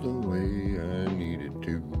all the way I needed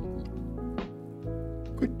to.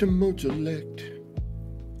 Quit the mode select.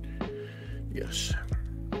 Yes.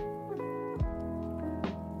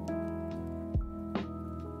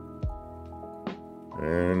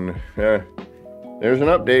 And there's an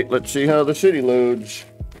update. Let's see how the city loads.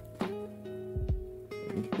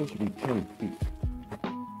 It's supposed to be 10 feet.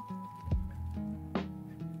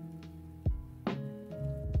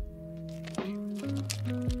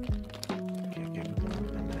 Can't get it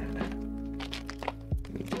on that.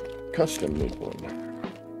 Custom make one.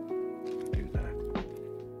 Do that.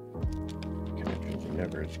 Connections are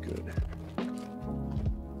never as good.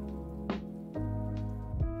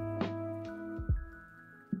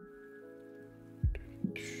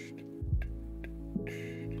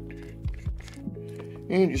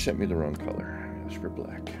 And you sent me the wrong color. It's for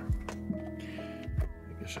black. I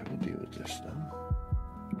guess I will deal with this then.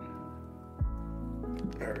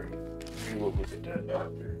 Alright. We'll look at that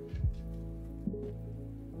after.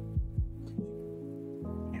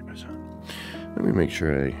 Amazon. Let me make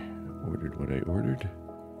sure I ordered what I ordered.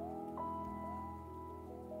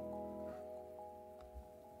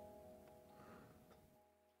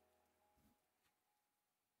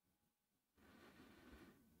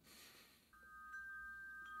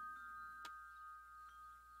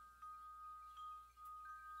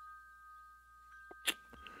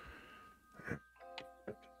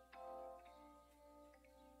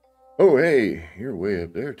 Oh, hey, you're way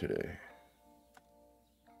up there today.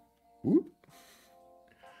 Whoop.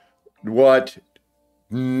 What?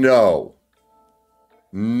 No.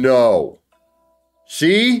 No.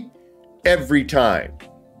 See? Every time.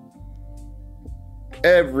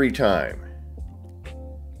 Every time.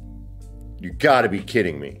 You gotta be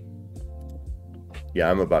kidding me. Yeah,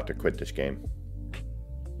 I'm about to quit this game.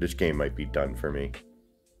 This game might be done for me.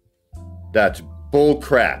 That's bull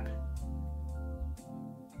crap.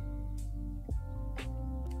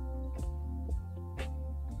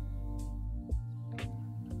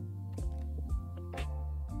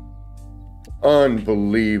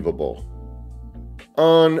 Unbelievable.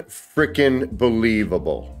 Unfrickin'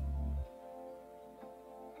 believable.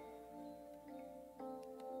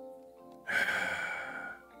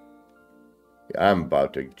 I'm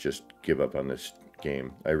about to just give up on this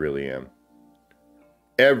game. I really am.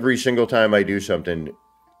 Every single time I do something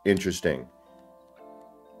interesting.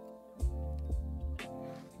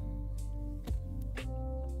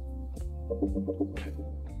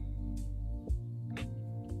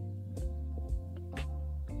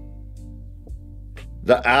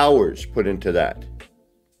 The hours put into that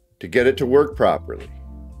to get it to work properly.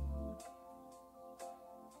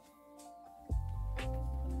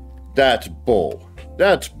 That's bull.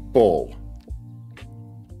 That's bull.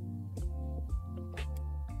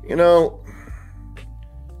 You know,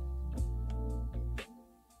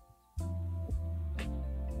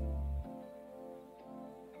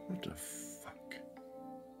 what the fuck?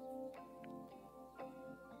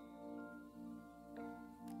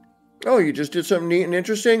 Oh, you just did something neat and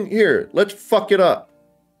interesting? Here, let's fuck it up.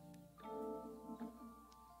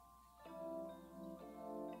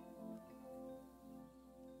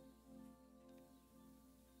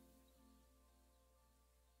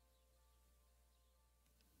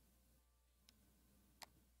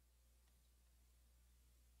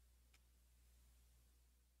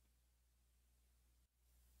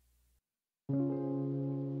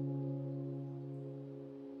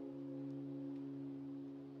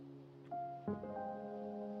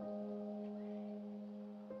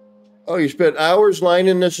 Oh, you spent hours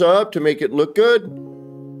lining this up to make it look good?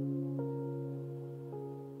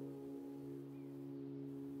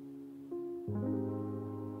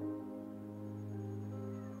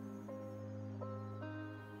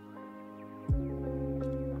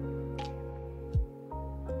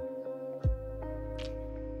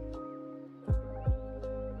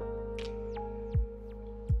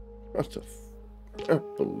 That's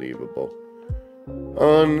unbelievable.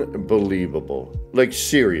 Unbelievable. Like,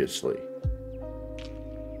 seriously.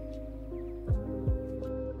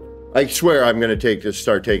 I swear I'm going to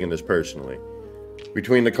start taking this personally.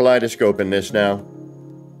 Between the kaleidoscope and this now.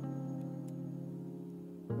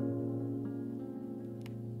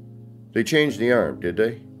 They changed the arm, did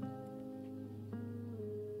they?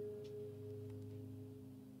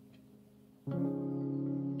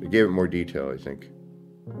 They gave it more detail, I think.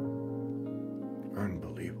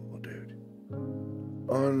 Unbelievable, dude.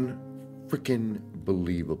 Unfreaking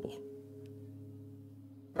believable.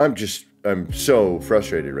 I'm so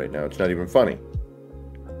frustrated right now. It's not even funny.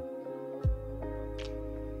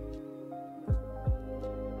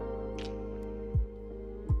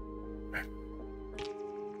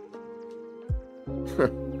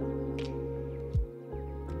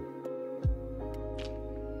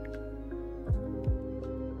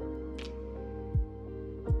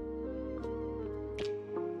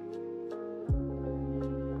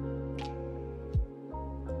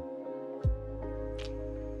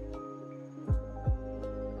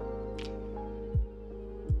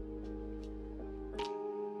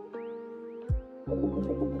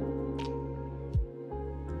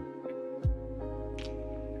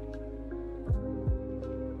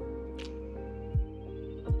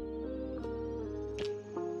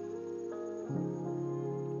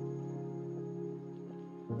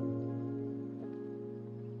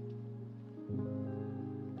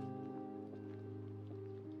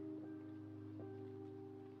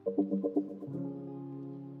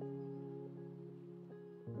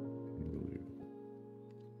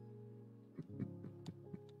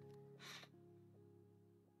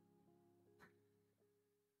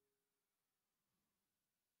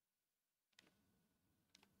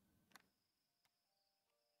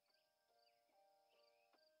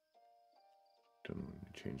 Don't know when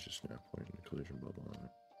to change the snap point and the collision bubble on it.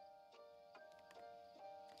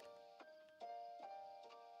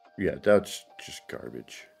 Yeah, that's just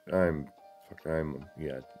garbage.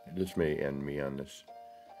 Yeah, this may end me on this.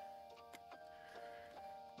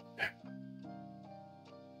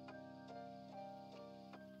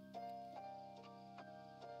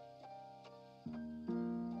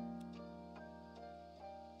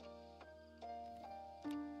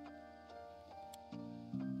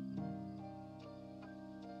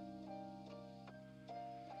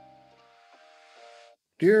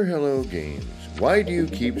 Dear Hello Games, why do you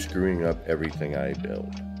keep screwing up everything I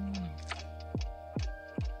build?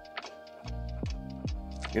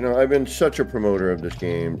 You know, I've been such a promoter of this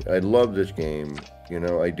game. I love this game. You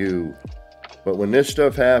know, I do. But when this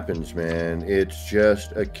stuff happens, man, it's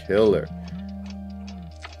just a killer.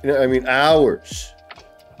 You know, I mean, hours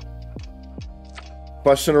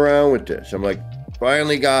fussing around with this. I'm like,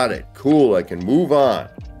 finally got it. Cool, I can move on.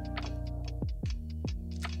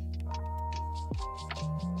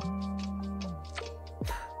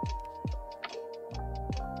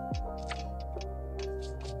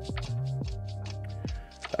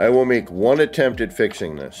 I will make one attempt at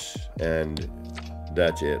fixing this, and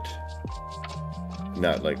that's it.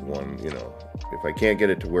 Not like one, you know, if I can't get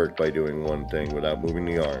it to work by doing one thing without moving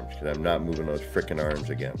the arms, because I'm not moving those frickin' arms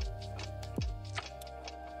again.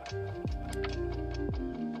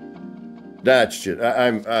 That's just,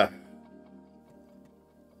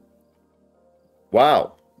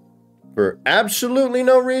 wow. For absolutely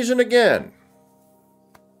no reason again.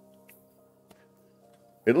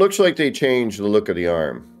 It looks like they changed the look of the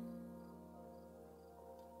arm.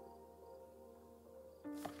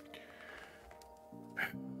 I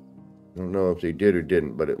don't know if they did or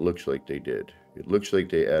didn't, but it looks like they did. It looks like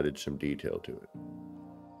they added some detail to it.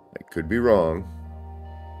 I could be wrong.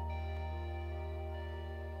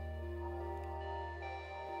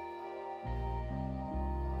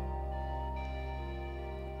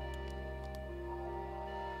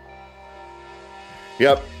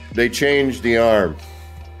 Yep, they changed the arm.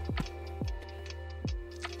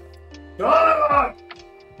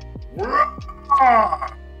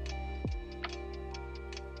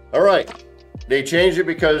 All right, they changed it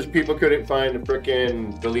because people couldn't find the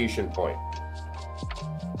frickin' deletion point.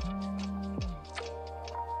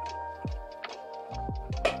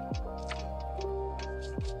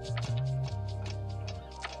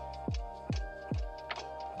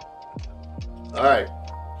 All right.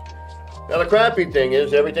 Now the crappy thing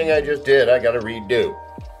is everything I just did, I got to redo.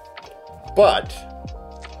 But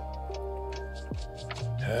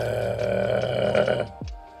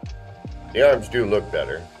the arms do look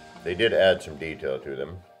better. They did add some detail to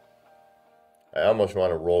them. I almost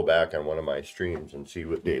want to roll back on one of my streams and see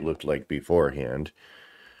what they looked like beforehand.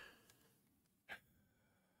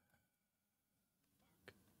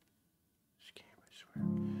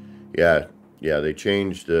 Yeah, they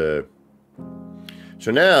changed the... So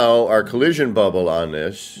now our collision bubble on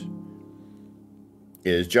this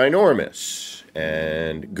is ginormous.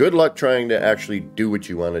 And good luck trying to actually do what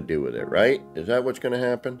you want to do with it, right? Is that what's going to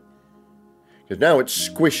happen? Because now it's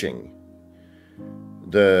squishing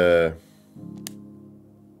the...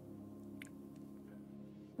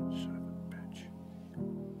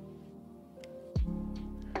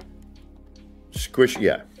 Squish,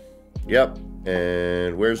 yeah. Yep.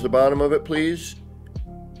 And where's the bottom of it, please?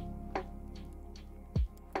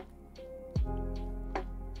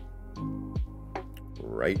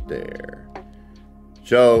 Right there.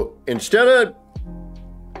 So instead of...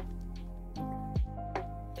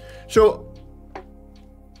 So,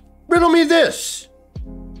 riddle me this.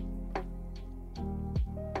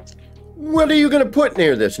 What are you going to put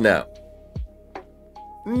near this now?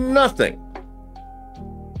 Nothing.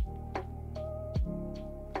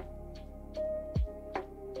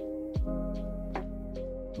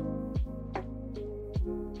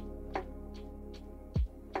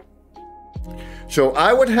 So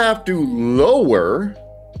I would have to lower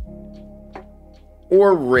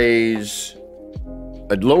or raise,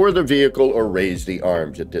 I'd lower the vehicle or raise the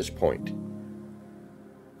arms at this point.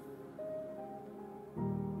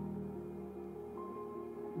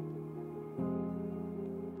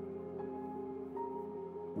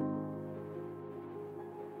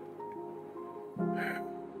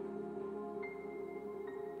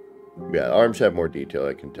 Yeah, arms have more detail,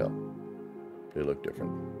 I can tell. They look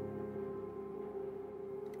different.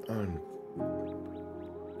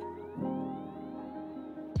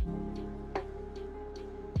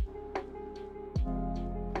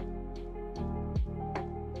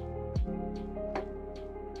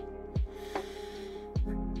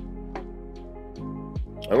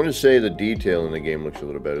 I want to say the detail in the game looks a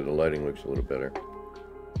little better. The lighting looks a little better.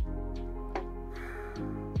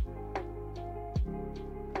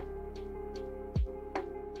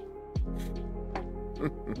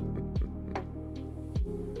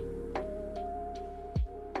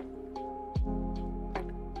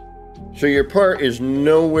 So your part is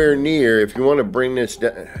nowhere near, if you want to bring this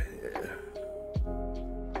down.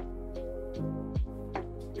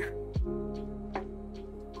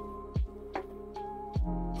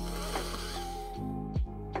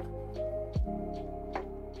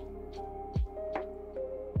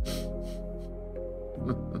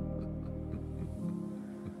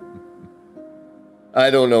 I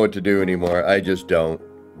don't know what to do anymore. I just don't.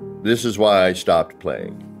 This is why I stopped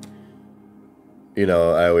playing. You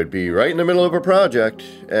know, I would be right in the middle of a project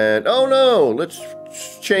and, oh no, let's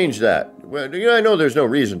change that. Well, you know, I know there's no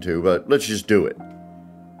reason to, but let's just do it.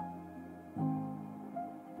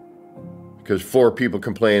 Because 4 people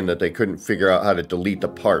complained that they couldn't figure out how to delete the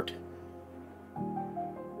part.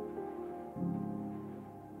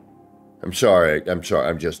 I'm sorry,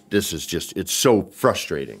 this is just, it's so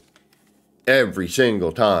frustrating. Every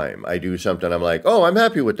single time I do something, I'm like, oh, I'm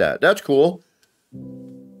happy with that. That's cool.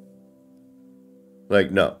 Like,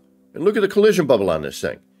 no. And look at the collision bubble on this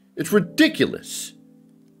thing. It's ridiculous.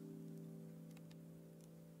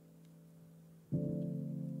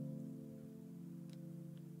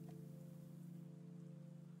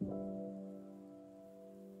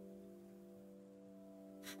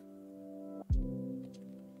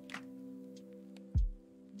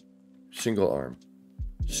 Single arm.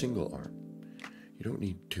 Single arm. You don't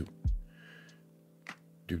need 2.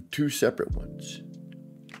 Do 2 separate ones.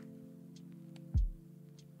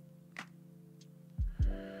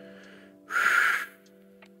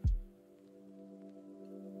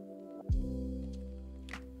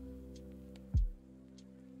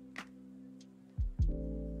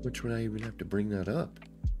 Which would I even have to bring that up?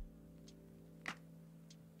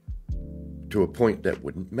 To a point that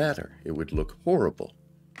wouldn't matter. It would look horrible.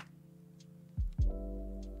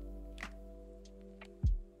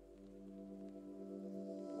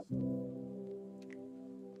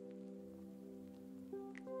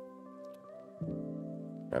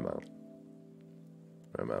 I'm out.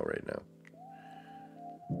 I'm out right now.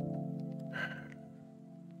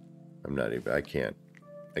 I'm not even, I can't.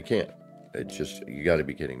 It's just, you gotta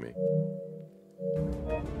be kidding me.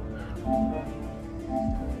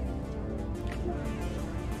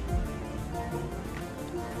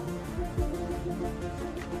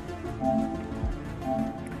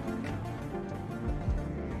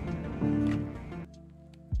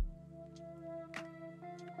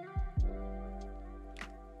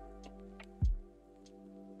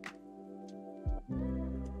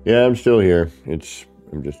 Yeah, I'm still here. I'm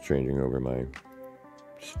just changing over my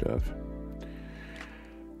stuff.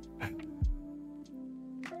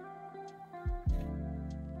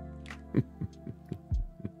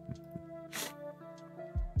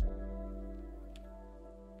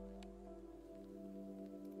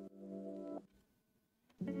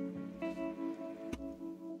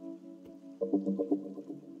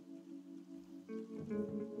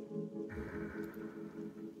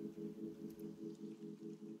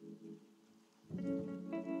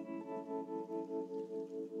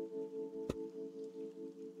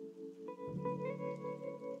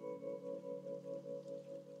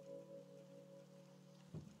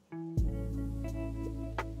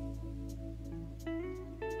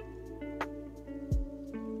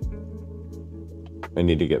 I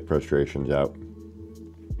need to get frustrations out.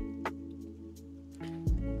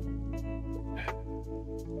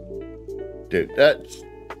 Dude, that's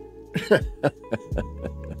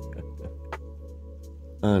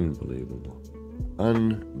unbelievable.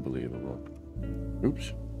 Unbelievable.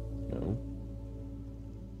 Oops. No.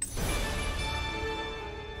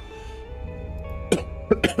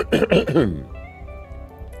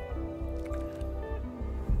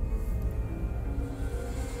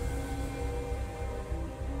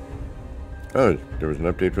 Oh, there was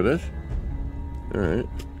an update for this? All right.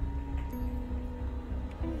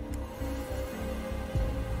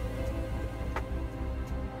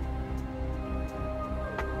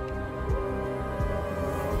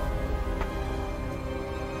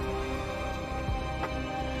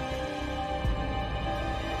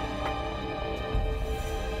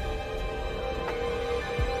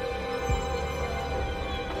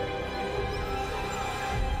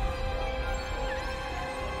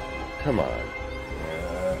 Come on.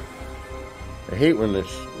 I hate when give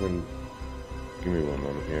me one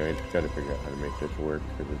moment here. I just gotta figure out how to make this work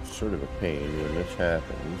because it's sort of a pain when this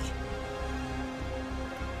happens.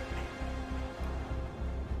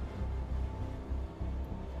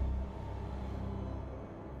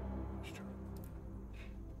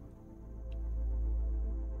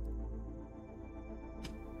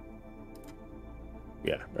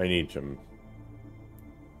 Yeah, I need some.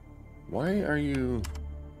 Why are you...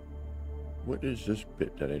 What is this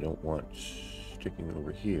bit that I don't want sticking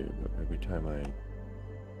over here? But every time I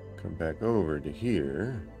come back over to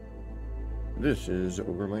here, this is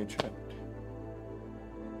over my chat.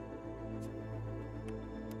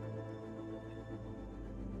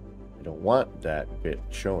 I don't want that bit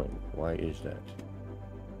showing. Why is that?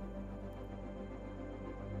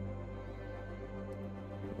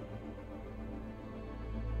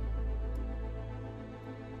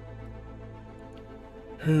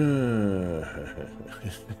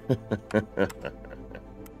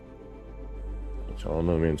 It's all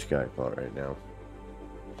No Man's Sky fault right now.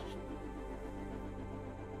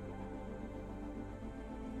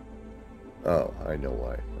 Oh, I know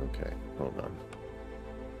why. Okay, hold on.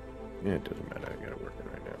 Yeah, it doesn't matter. I got it working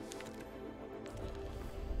right now.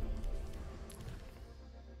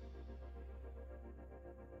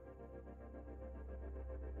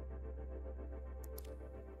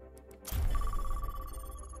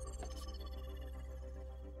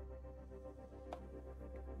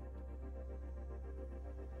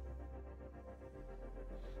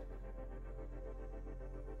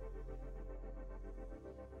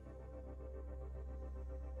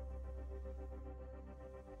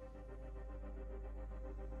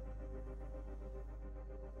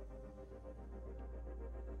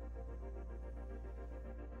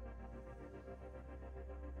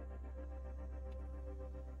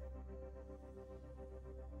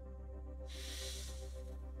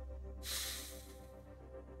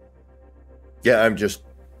 Yeah, I'm just...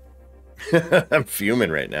 I'm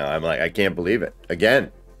fuming right now. I'm like, I can't believe it.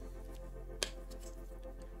 Again.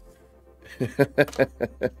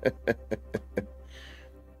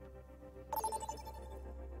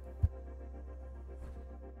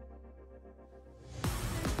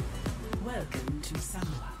 Welcome to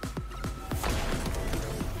Samoa.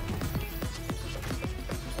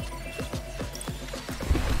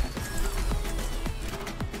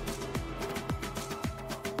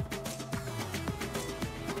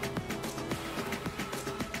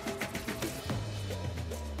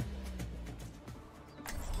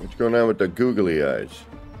 going on with the googly eyes?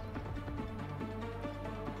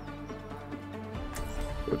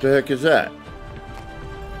 What the heck is that?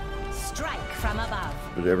 Strike from above.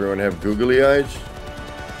 Does everyone have googly eyes?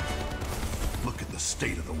 Look at the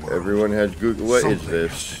state of the world. Everyone has googly. What is Something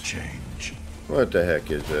this? has to change. What the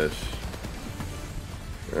heck is this?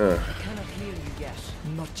 I cannot hear you yet.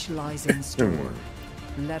 Much lies in store.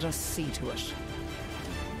 Let us see to it.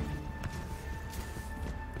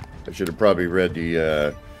 I should have probably read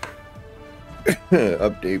the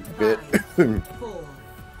update bit. 5, 4,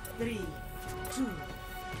 3, 2,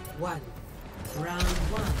 1. Round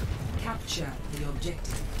 1. Capture the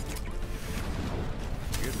objective.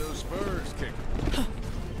 Get those spurs kicking.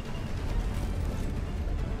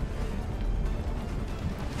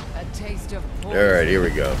 A taste of All right, here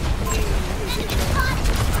we go. I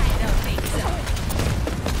don't think so.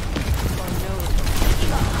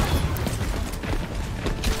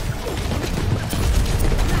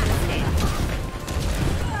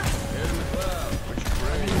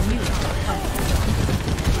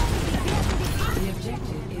 The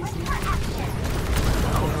objective is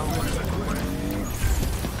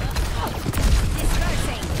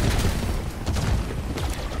Dispersing.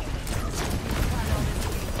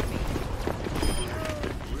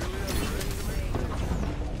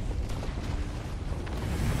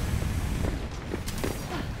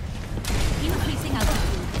 Increasing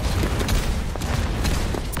altitude.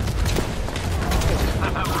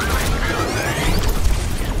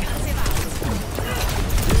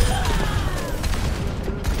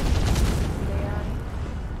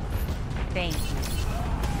 Thank you.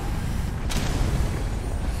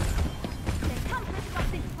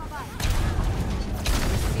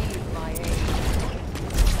 receive my aid.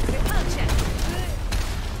 Repulsion.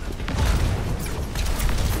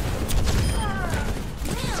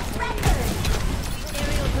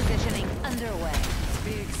 Aerial positioning underway.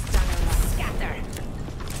 Big stamina. Scatter.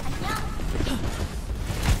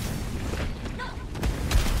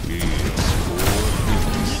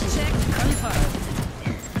 Check confirmed.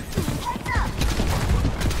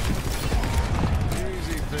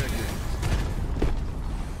 Easy picking.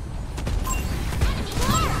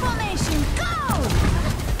 Formation, go!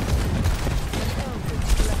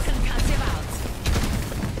 Concussive out.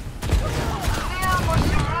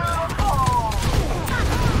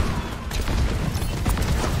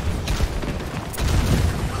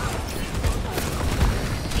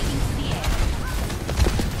 Taking to the air.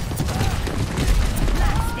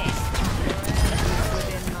 Blast it.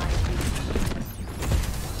 Within my reach.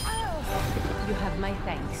 You have my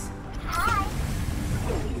thanks.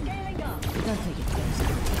 Don't take it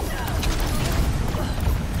personally.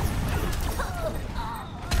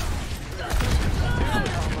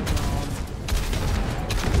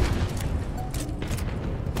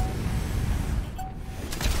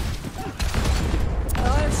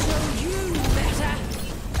 I'll show you better.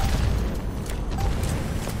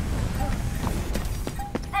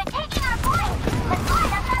 They're taking our point. The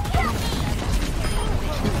point of the guilty.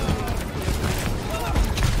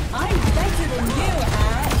 I'm better than you,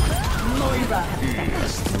 Moira.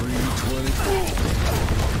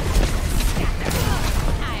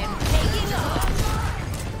 I am taking off.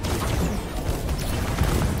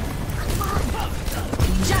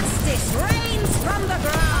 Justice reigns from the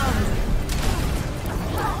ground.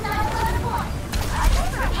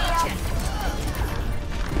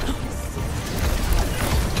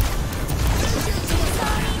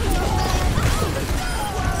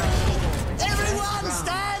 Everyone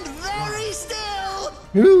stand very still!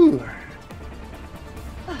 Whew.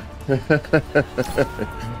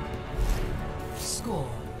 Score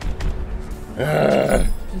Ah,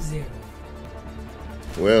 0.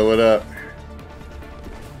 well, what up?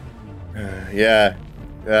 Yeah.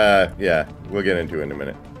 Yeah. We'll get into it in a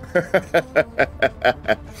minute.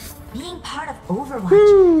 Being part of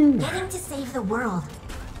Overwatch, getting to save the world.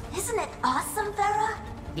 Isn't it awesome, Farah?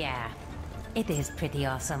 Yeah, it is pretty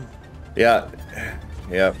awesome. Yeah.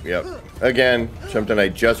 Yep. Again, something I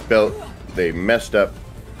just built. They messed up.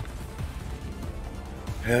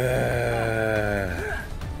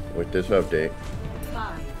 With this update.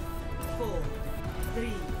 5, 4, 3,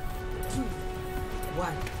 2,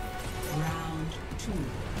 1. Round 2.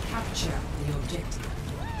 Capture the objective.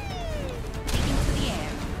 Taking to the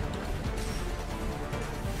air.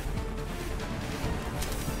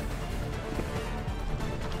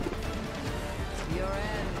 Your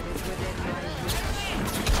end is within my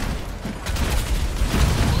reach.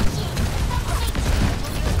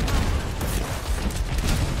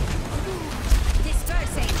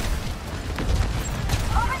 Dispersing.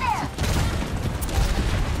 Over there.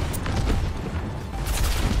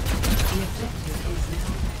 The objective is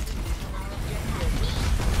now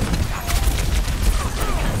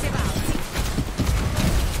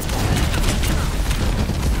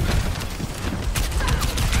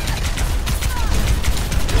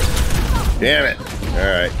Damn it.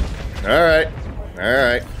 Alright. Alright.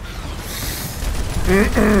 Alright.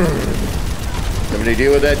 Somebody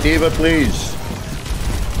deal with that diva, please.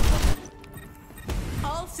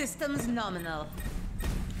 All systems nominal.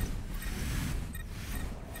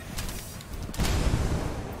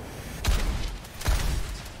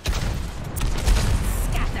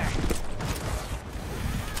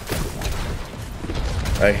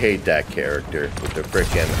 I hate that character with the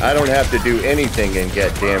frickin'. I don't have to do anything and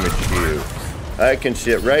get damage to you. I can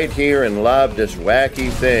sit right here and lob this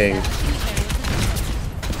wacky thing.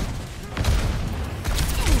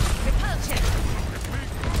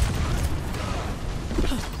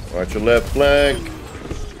 Watch your left flank.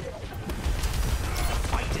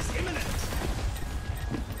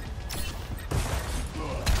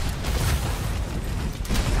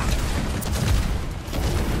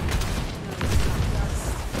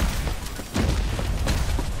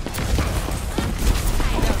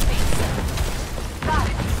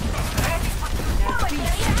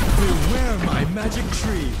 Beware my magic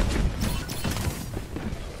tree.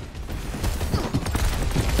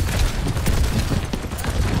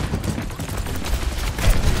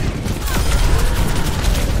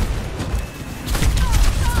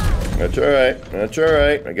 That's alright. That's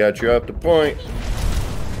alright. I got you up the point.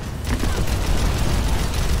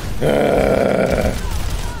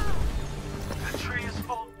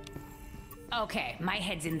 Okay, my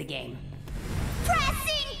head's in the game.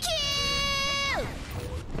 Pressing kill!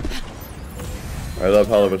 I love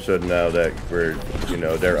how all of a sudden now that we're, you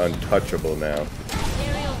know, they're untouchable now.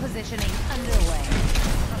 Aerial positioning underway.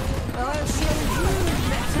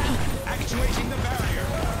 Actuating the barrier.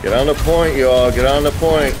 Get on the point, y'all. Get on the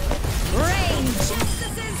point. Range!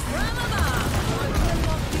 Justices from above!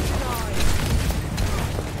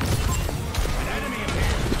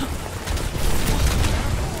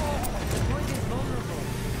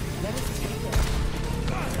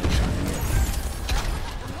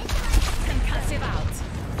 Concussive out.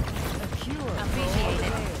 Appreciate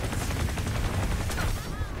it.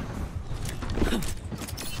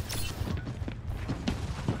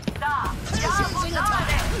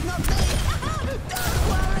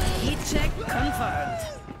 Heat check confirmed.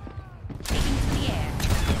 Taking to the air.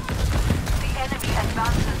 The enemy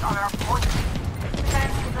advances on our point.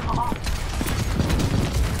 Send them off.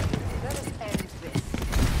 Let us end this.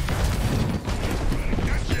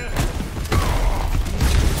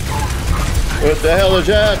 What the hell is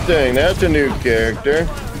that thing? That's a new character.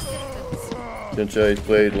 Since I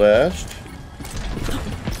played last.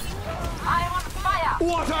 I'm on fire.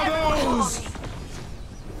 What are those?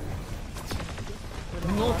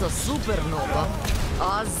 Not a supernova,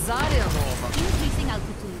 a Zaryanova. Increasing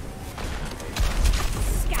altitude.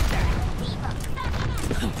 Scatter.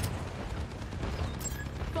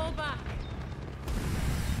 Fall back.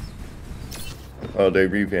 Oh, they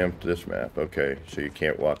revamped this map. Okay, so you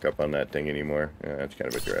can't walk up on that thing anymore. Yeah, that's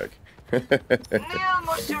kind of a drag.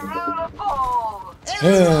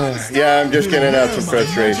 Yeah, I'm just getting out some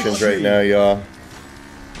frustrations right now, y'all.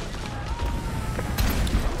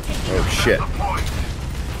 Oh, shit.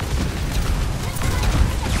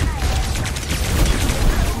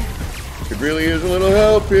 Could really use a little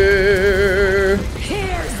help here.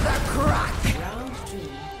 Here's the crack.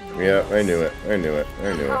 Yeah, I knew it. I knew it.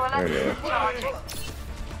 I knew it. I knew it.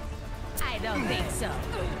 I don't think so.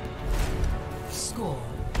 Score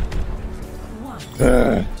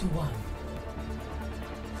 1-1.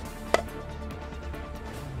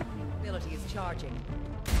 Ability is charging.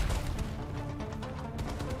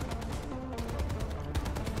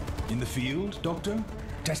 In the field, Doctor?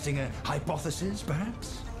 Testing a hypothesis,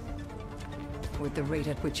 perhaps? With the rate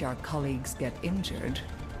at which our colleagues get injured,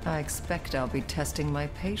 I expect I'll be testing my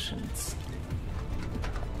patience.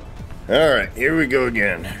 All right, here we go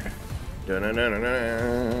again.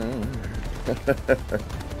 Da-na-na-na-na. 5,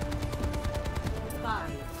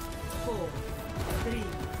 4, 3, 2,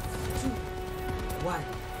 1.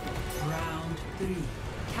 Round 3.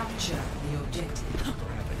 Capture the objective.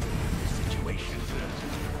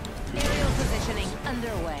 Aerial positioning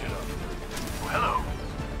underway. Hello.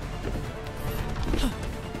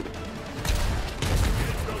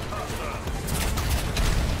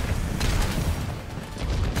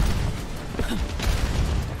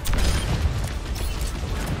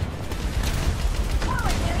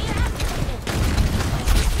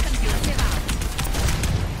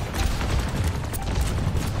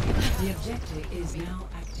 The objective is now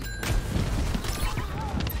active.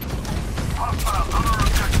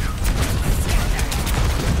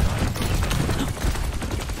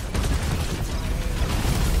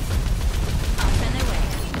 Up and away.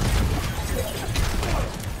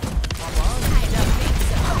 I don't think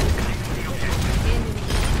so.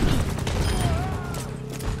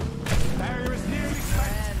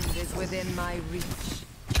 within my reach.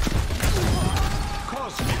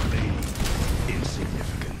 Cosmically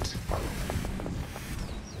insignificant.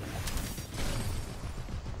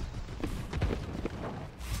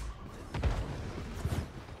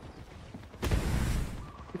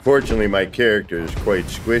 Fortunately, my character is quite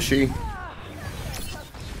squishy.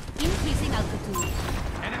 Increasing altitude.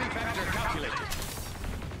 Enemy factor calculated.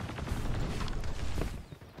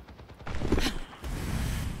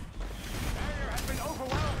 Barrier has been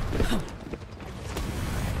overwhelmed.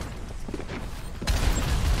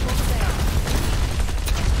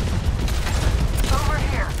 Over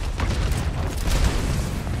here.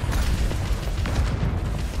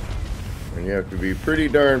 And you have to be pretty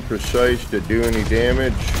darn precise to do any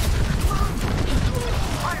damage.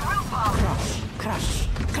 Crush,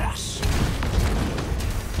 crush.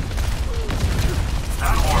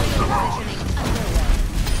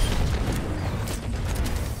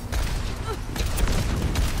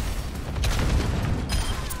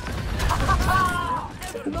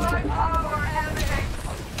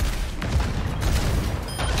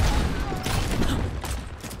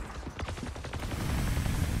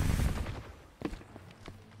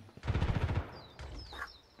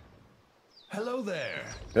 Hello there.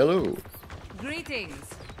 Hello. Greetings.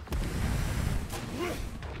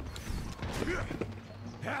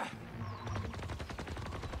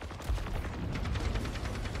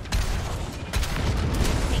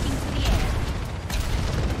 Taking to the air.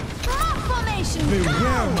 Frog formation.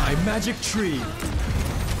 Beware my magic tree.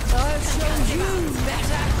 I'll show you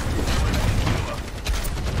better.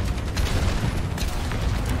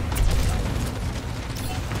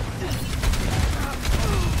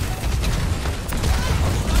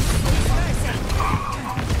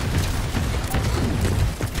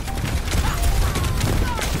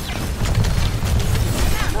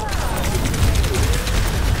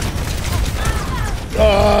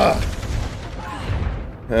 Ah!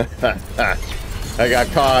 I got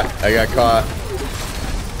caught. I got caught.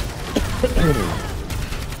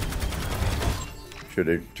 Should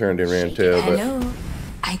have turned and ran tail, but Hello.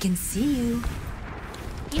 I can see you.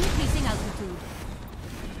 Increasing altitude.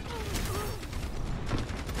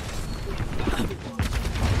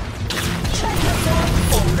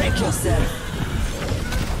 Break yourself.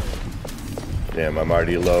 damn, I'm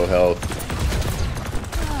already low health.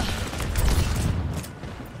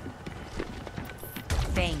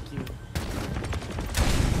 Thank you.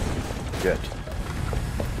 Shit.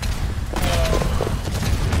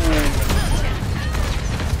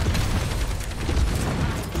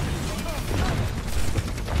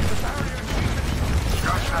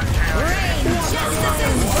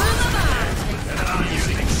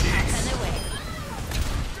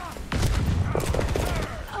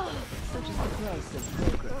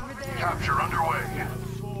 Capture underway.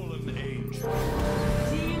 Fallen angel.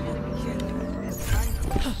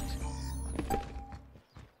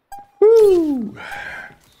 Woo!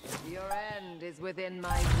 Your end is within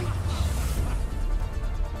my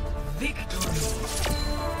reach.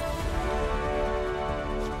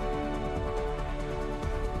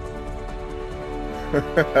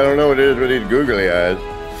 I don't know what it is with these googly eyes.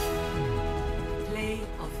 Play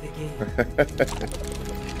of the game.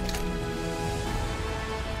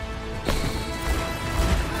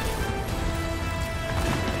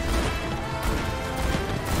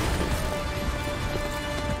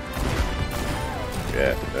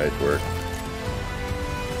 Yeah, nice work.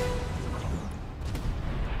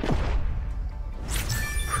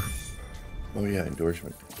 Oh yeah,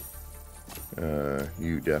 endorsement.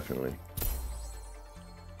 You definitely.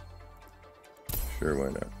 Sure, why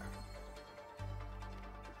not?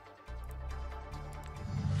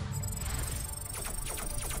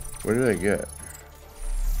 What did I get?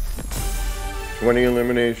 20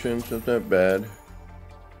 eliminations, that's not bad.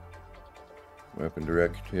 Weapon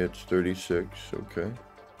direct hits, 36, okay.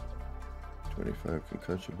 25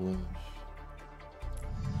 concussive blows.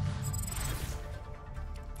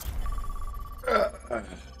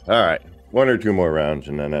 Alright, one or two more rounds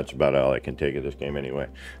and then that's about all I can take of this game anyway.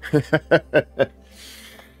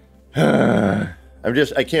 I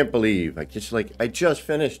can't believe, I just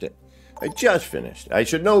finished it. I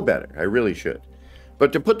should know better, I really should.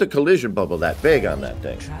 But to put the collision bubble that big on that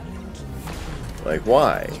thing, like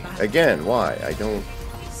why? Again, why?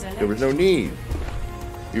 There was no need.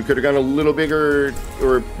 You could have gone a little bigger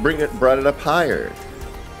or brought it up higher.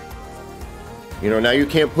 You know, now you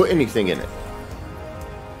can't put anything in it.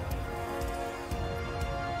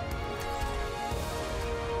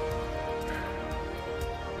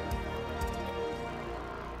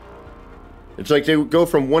 It's like they go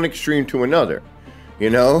from one extreme to another, you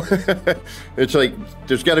know? It's like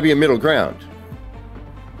there's got to be a middle ground.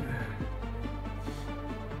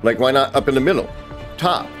 Like, why not up in the middle,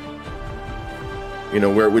 top? You know,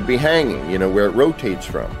 where it would be hanging, you know, where it rotates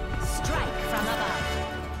from. Strike from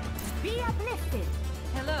above. Be uplifted.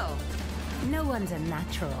 Hello. No one's a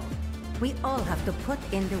natural. We all have to put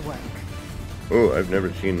in the work. Oh, I've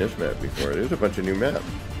never seen this map before. There's a bunch of new maps.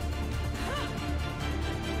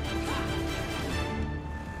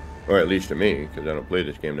 Or at least to me, because I don't play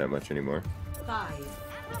this game that much anymore. 5,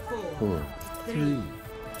 4, 4, 3,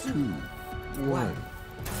 2, 1.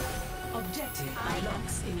 Objective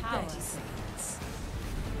unlocks in 30 seconds.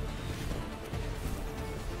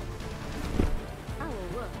 Our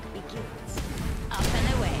work begins. Up and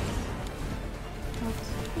away.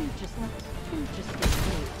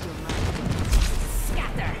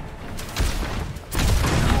 Scatter.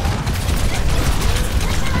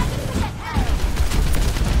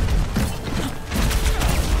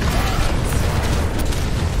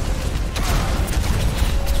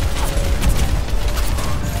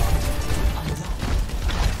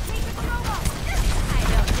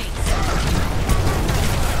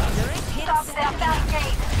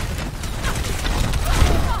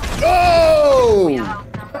 Oh!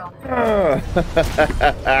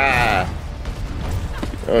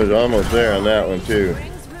 I was almost there on that one too.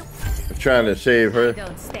 I'm trying to save her.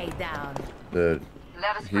 Don't stay down. The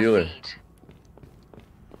healer.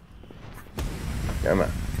 Come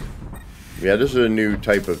on. Yeah, this is a new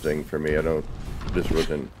type of thing for me. This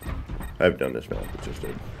wasn't, I've done this map, it's just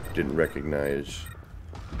I didn't recognize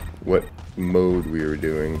what mode we were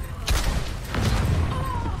doing.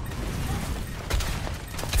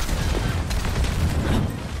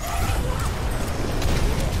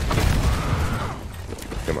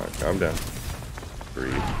 Come on, calm down.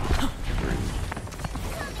 Breathe. Breathe.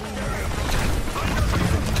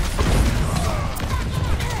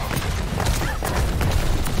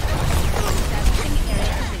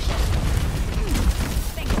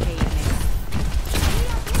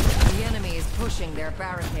 The enemy is pushing their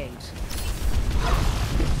barricade.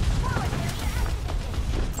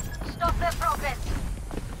 Stop their progress.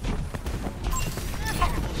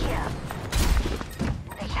 Enemy here.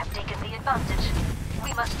 They have taken the advantage.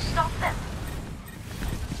 We must stop them.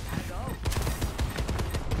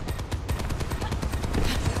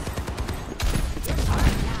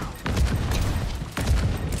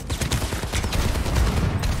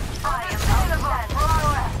 I am Overwatch.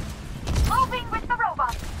 Moving with the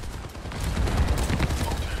robot.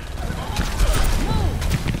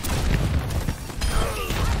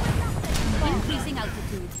 Increasing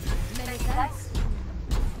altitude. Many thanks.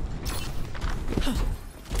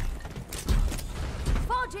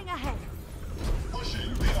 Forging ahead.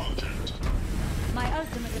 My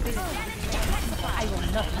ultimate ability. I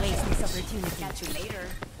will not waste this opportunity. Catch you later.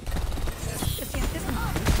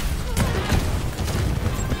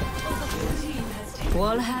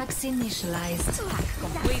 Wall hacks initialized.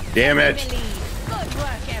 Damn it! Good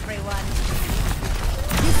work, everyone.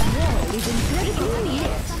 This wall is incredibly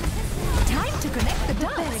unhit. Time to connect the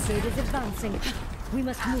dots. The barricade is advancing. We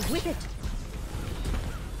must move with it.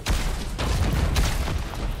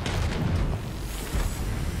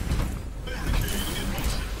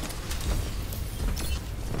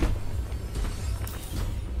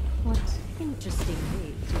 What interesting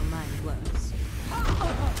ways your mind works.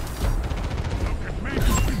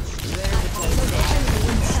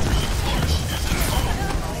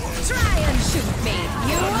 Try and shoot me.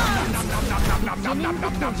 You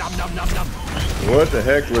What the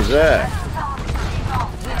heck was that?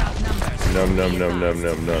 Num num num num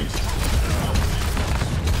num num.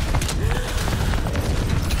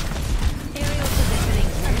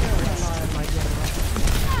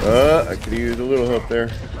 I could use a little help there.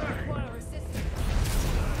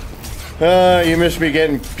 You missed me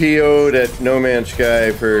getting PO'd at No Man's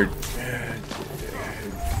Sky for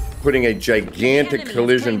putting a gigantic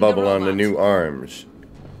collision bubble on the new arms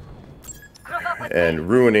and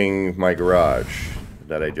ruining my garage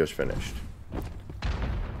that I just finished.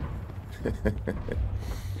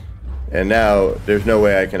 And now there's no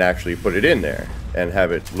way I can actually put it in there and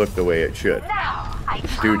have it look the way it should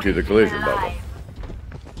due to the collision bubble.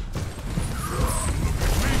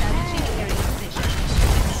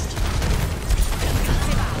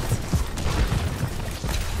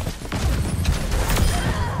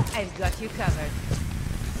 I've got you covered.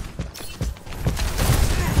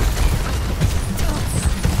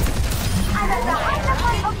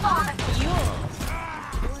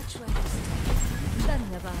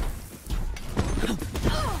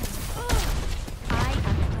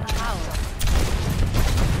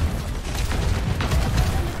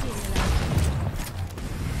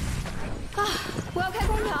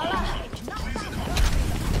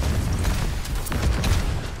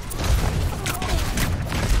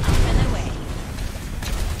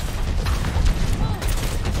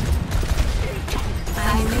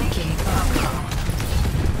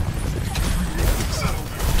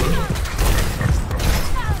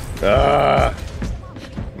 Ah!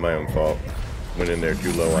 My own fault. Went in there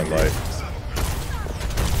too low on life.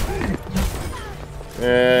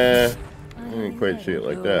 I didn't quite see it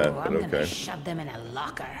like that, but okay. Shove them in a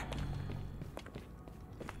locker.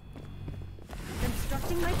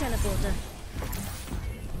 Constructing my teleporter.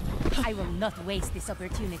 I will not waste this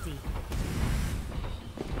opportunity.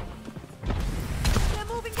 They're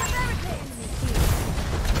moving the barricades.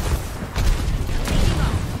 Taking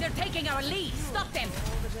off. They're taking our lead. Stop them.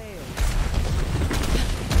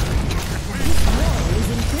 This wall is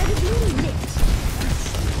incredibly lit.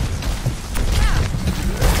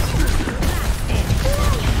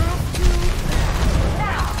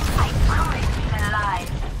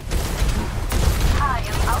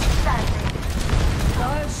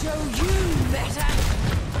 I'll show you better.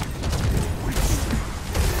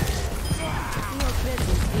 Your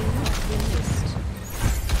presence will not be missed.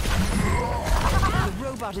 The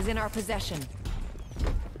robot is in our possession.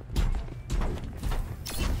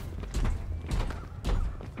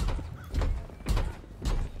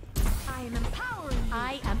 I am empowering you.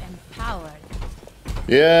 I am empowered.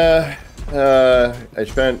 Yeah, I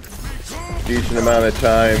spent a decent amount of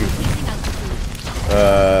time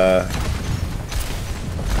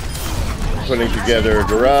putting together a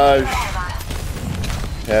garage.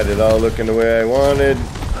 Had it all looking the way I wanted.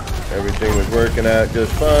 Everything was working out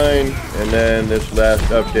just fine. And then this last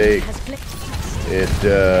update,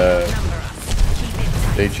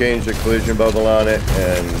 they changed the collision bubble on it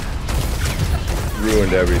and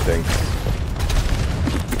ruined everything.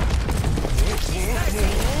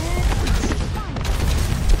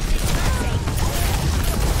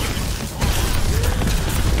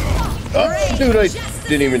 Oh, dude, I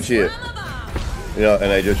didn't even see it. You know,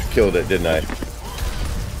 and I just killed it, didn't I?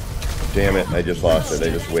 Damn it, I just lost it. I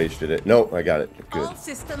just wasted it. Nope, I got it. Good. All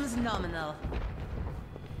systems nominal.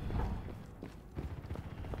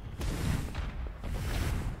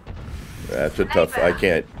 That's a tough... I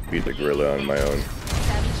can't beat the gorilla on my own.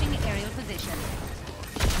 Establishing aerial position.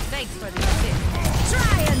 Thanks for the assist.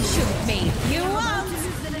 Try and shoot me. You won't.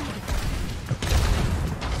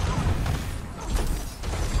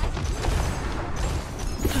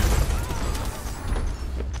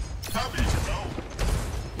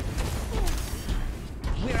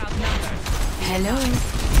 We're outnumbered. Hello.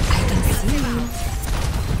 I can see you.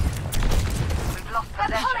 We've lost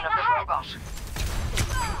possession of the robot.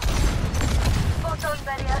 Photon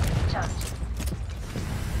barrier charged.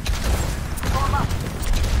 Form up.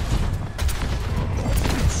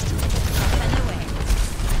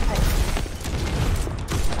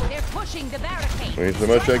 They're pushing the barricade. There's so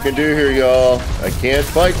much I can do here, y'all. I can't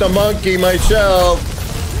fight the monkey myself.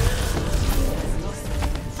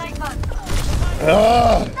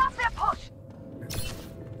 Ah!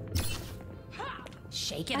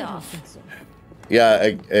 Shake it off. Yeah,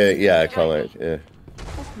 I call it.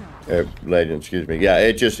 Legend, excuse me. Yeah,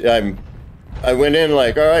 it just I went in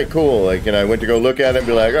like, all right, cool. Like, and I went to go look at it and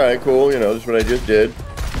be like, all right, cool. You know, this is what I just did.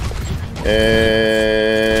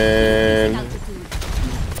 And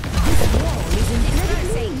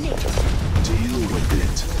Deal with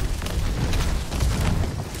it.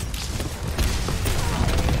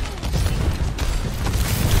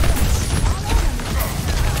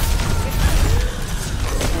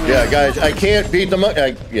 yeah, guys, I can't beat the monkey.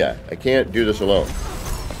 I can't do this alone.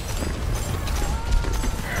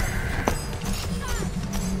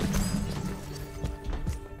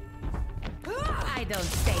 I don't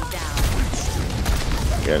stay down.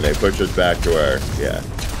 Yeah, and they push us back to our, yeah.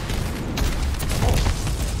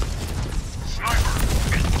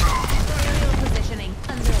 Aerial positioning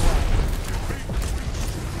underway.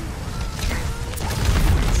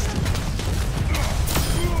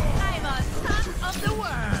 I'm a son of the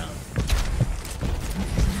world.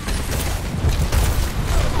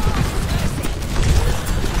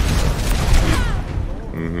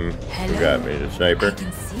 You got me, the sniper. I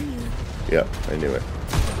can see you. Yep, I knew it.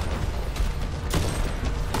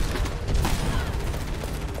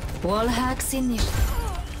 Wall hacks in you.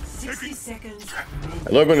 60 seconds.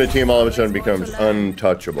 I love when the team all of a sudden becomes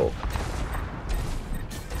untouchable.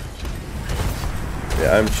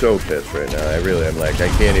 Yeah, I'm so pissed right now. I really am. Like, I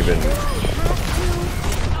can't even...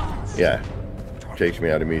 Yeah. Takes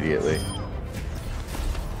me out immediately.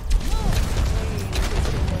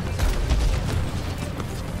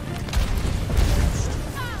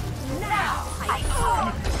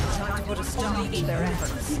 Time to put a stop to their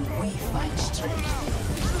efforts. We fight straight.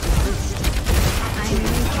 I'm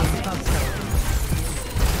making bubble.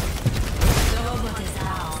 The robot is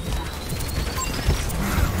down.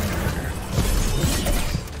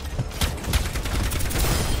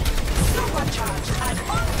 Supercharged and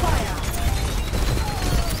on fire.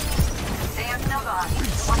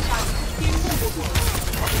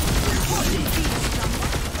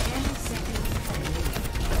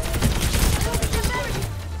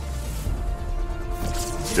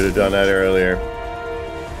 Should have done that earlier.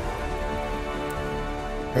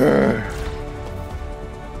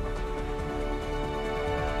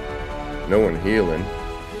 No one healing.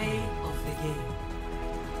 Play of the game.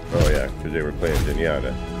 Oh yeah, because they were playing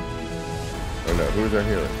Zenyatta. Oh no, who's our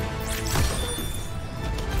healer?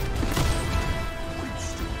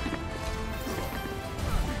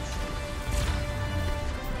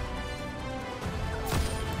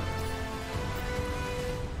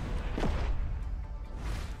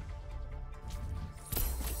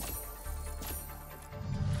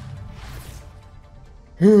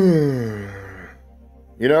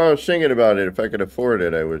 You know, I was thinking about it. If I could afford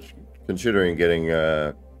it, I was considering getting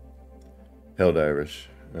Helldivers.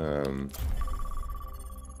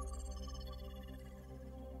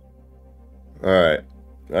 All right,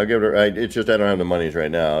 I'll give it. It's just I don't have the monies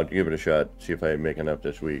right now. I'll give it a shot. See if I make enough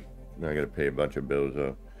this week. I got to pay a bunch of bills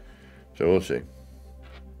though, so we'll see.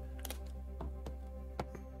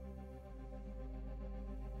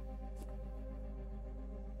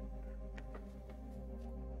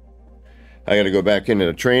 I got to go back into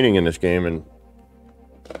the training in this game and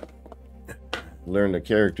learn the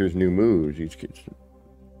characters' new moves. A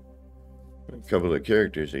couple of the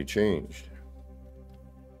characters they changed.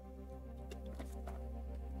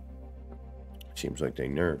 Seems like they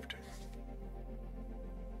nerfed.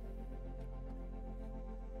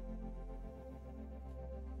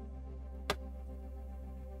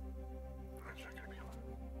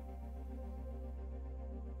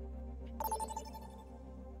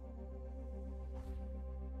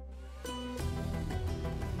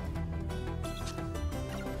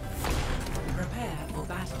 Prepare for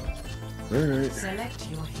battle. All right. Select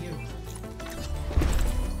your hero.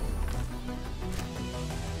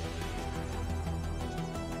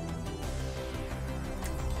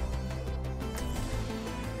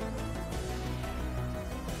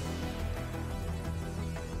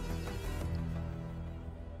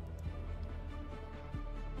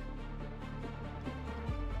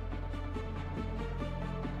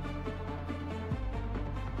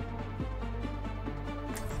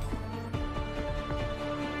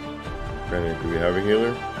 Do we have a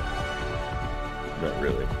healer? Not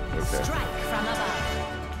really. Okay. Strike from above.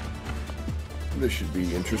 This should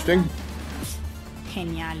be interesting.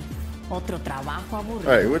 Genial. Otro trabajo aburrido.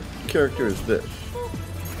 Alright, what character is this?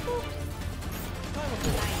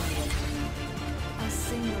 A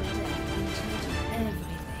single death can change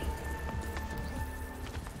everything.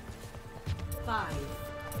 5,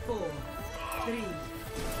 4, 3,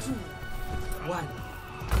 2, 1.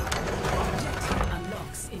 Objective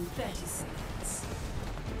unlocks in 30 seconds.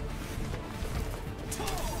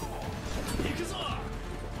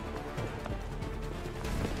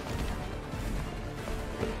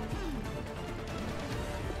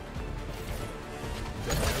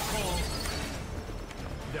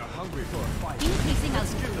 They're hungry for a fight. Increasing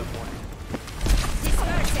altitude.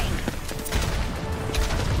 Dispersing.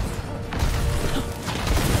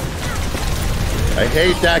 I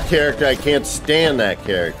hate that character. I can't stand that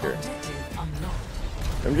character.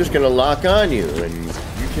 I'm just gonna lock on you and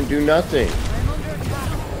you can do nothing.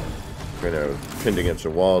 Kind of pinned against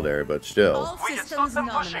the wall there, but still. All systems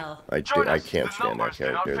nominal. I can't stand that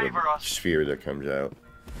character. The sphere that comes out.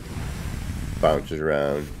 Bounces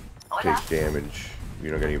around. Takes damage. You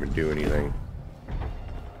don't gotta even do anything.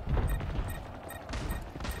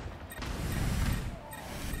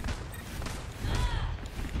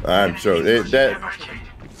 I'm so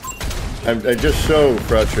I'm just so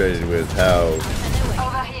frustrated with how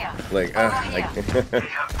like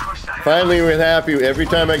finally with happy every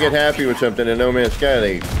time I get happy with something in No Man's Sky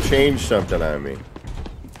they change something on me.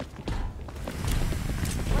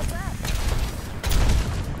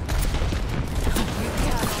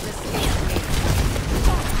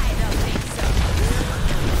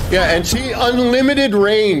 Yeah, and see, unlimited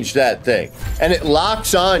range, that thing. And it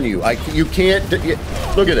locks on you. You can't...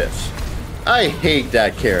 Look at this. I hate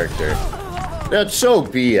that character. That's so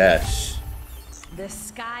BS. The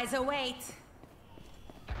skies await.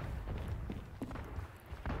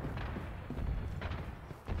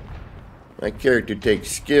 My character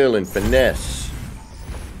takes skill and finesse.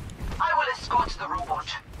 I will escort the robot.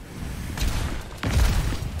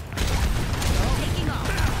 Taking off.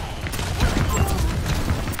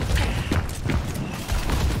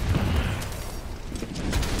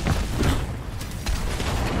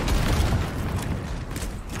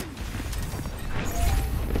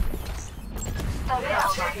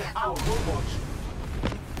 Our Overwatch.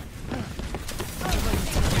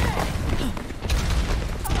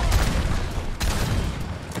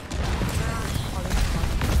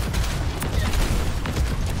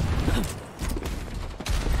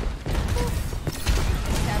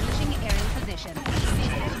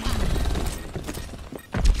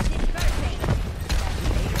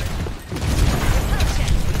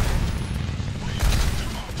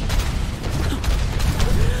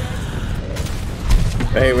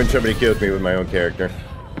 hate when somebody kills me with my own character.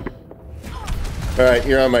 Alright,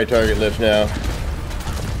 you're on my target list now.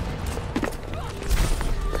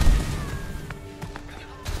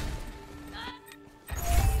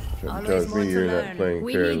 Something tells me you're not playing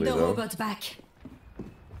fairly, though. Back.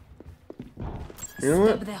 You know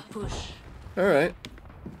what? Stop their push. Alright.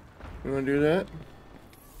 You wanna do that?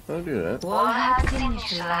 I'll do that. Wall hack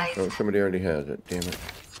initialized. Oh, somebody already has it. Damn it.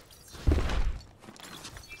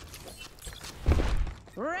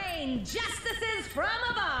 Rain justices from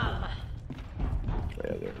above.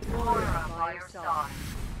 Yeah, there.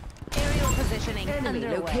 Aerial positioning Enemy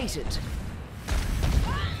underway. located.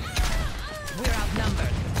 We're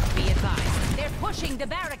outnumbered. Be advised. They're pushing the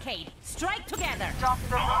barricade. Strike together. Stop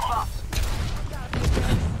the robot.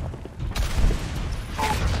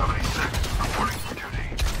 Soldier 76, reporting for duty.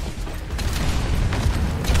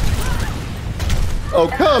 Oh,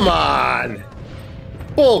 come on!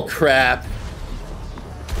 Bull crap!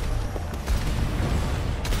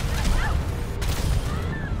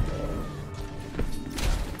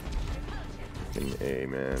 Hey,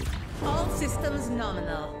 man. All systems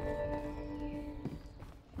nominal.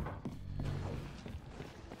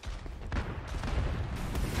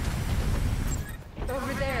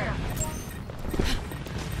 Over there.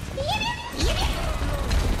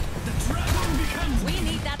 We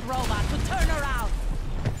need that robot to turn around.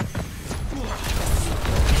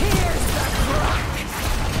 Here's the rock.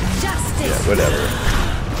 Justice. Yeah, whatever.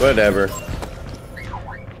 Whatever.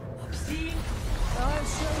 I'll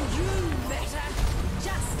show you better.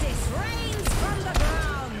 Justice reigns from the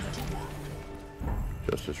ground.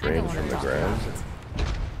 Justice reigns from the ground.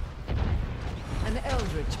 An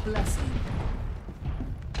eldritch blessing.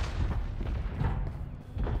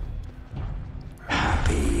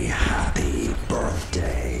 Happy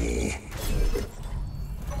birthday.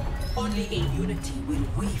 Only in unity will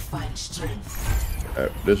we find strength.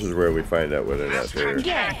 This is where we find out whether or not they're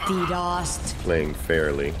Get the dust. playing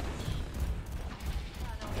fairly.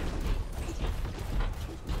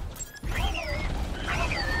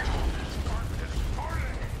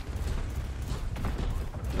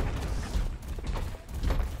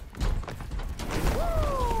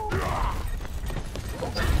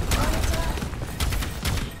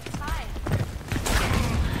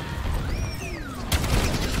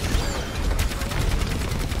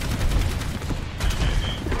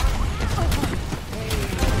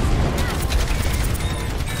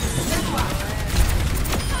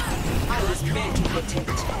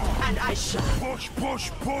 And I shall. Push,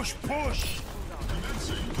 push, push, push!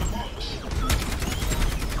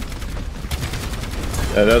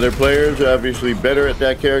 That other player's obviously better at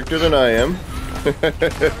that character than I am.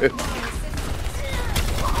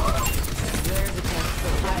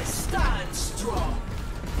 I stand strong.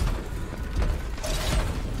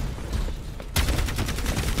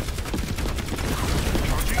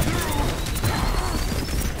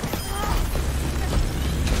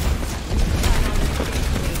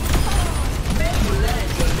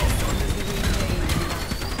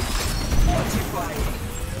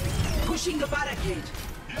 Pushing the barricade.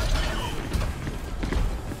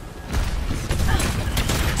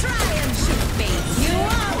 Try and shoot me. You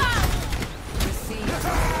are.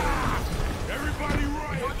 Everybody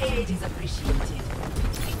right! Your aid is appreciated.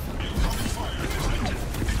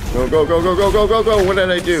 Go, go, go, go, go, go, go, go. What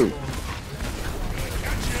did I do?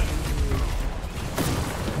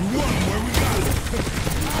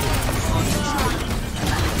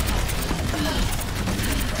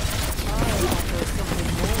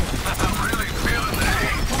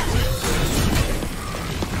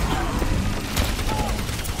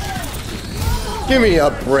 Give me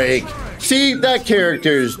a break. See, that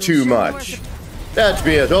character is too much. That's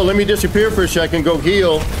BS. Oh, let me disappear for a second, go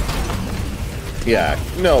heal. Yeah,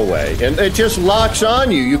 no way. And it just locks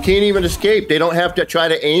on you. You can't even escape. They don't have to try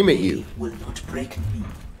to aim at you. Will not break me.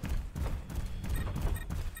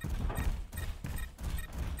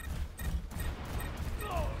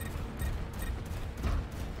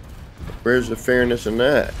 Where's the fairness in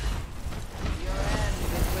that?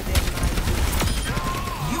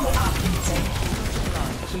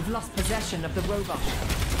 We've lost possession of the robot.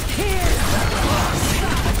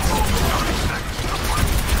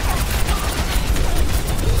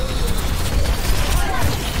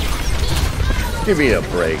 Give me a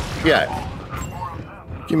break. Yeah.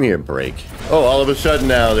 Give me a break. Oh, all of a sudden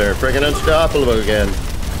now they're freaking unstoppable again.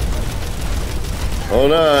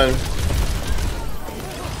 Hold on.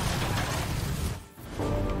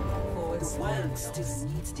 The world still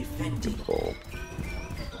needs defending. Oh.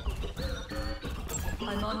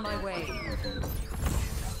 I'm on my way.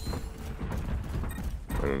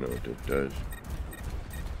 I don't know what that does.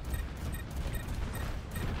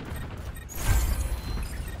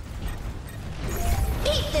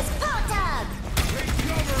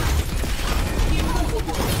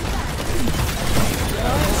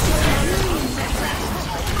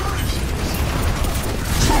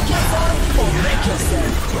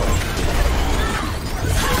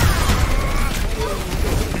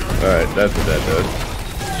 Alright, that's what that does.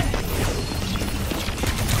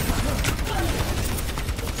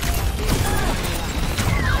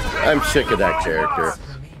 I'm sick of that character.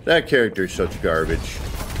 That character is such garbage.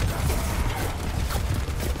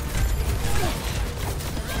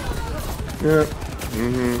 Yeah.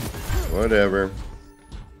 Whatever.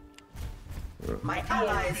 My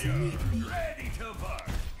allies need me. Ready to work.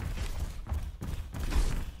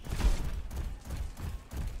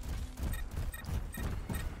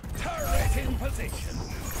 Turret in position.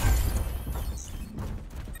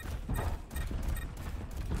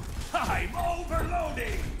 I'm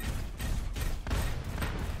overloading.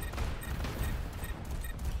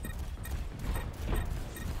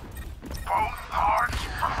 Both hearts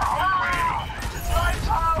My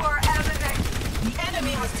power emanates. The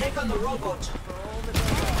enemy has taken the robot.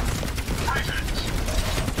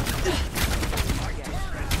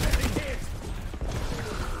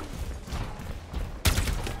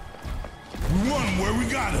 Run where we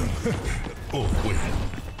got him. Oh, wait.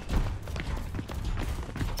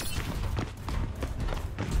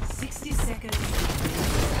 60 seconds.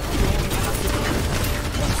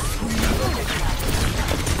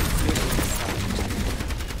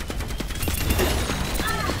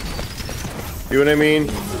 See what I mean?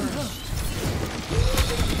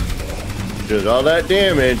 Because all that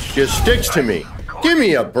damage just sticks to me. Give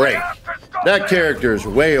me a break. That character is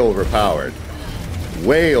way overpowered.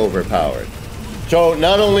 Way overpowered. So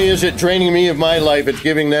not only is it draining me of my life, it's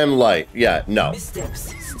giving them life. Yeah, no.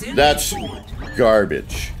 Missteps. Still That's forward.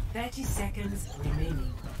 garbage. 30 seconds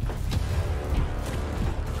remaining.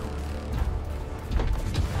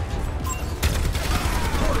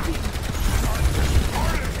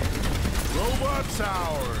 Robot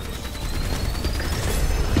towers.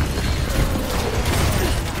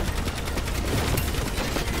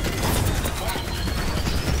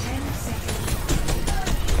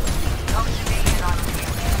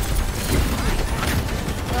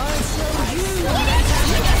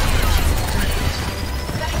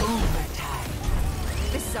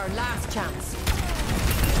 This is our last chance.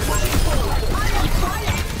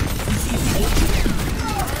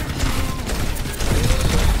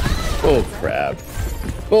 Bull crap.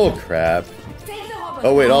 Bull crap.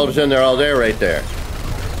 Oh wait, all of a sudden they're all there right there.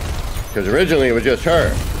 Because originally it was just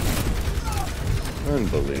her.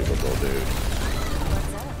 Unbelievable, dude.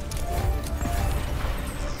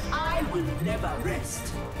 I will never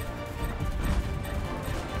rest.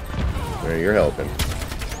 There, you're helping.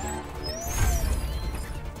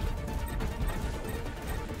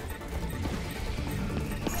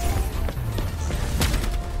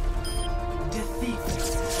 Defeat.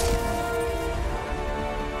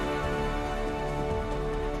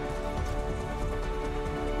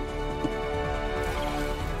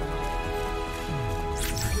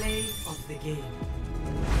 Play of the game.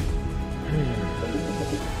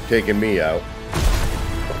 Taking me out.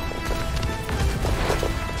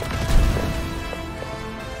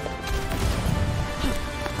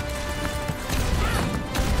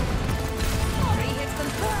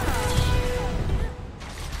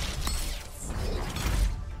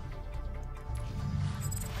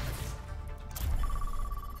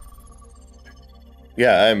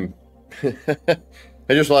 Yeah, I'm... I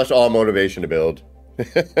just lost all motivation to build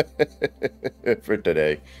for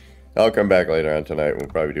today. I'll come back later on tonight. We'll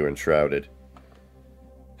probably do Enshrouded.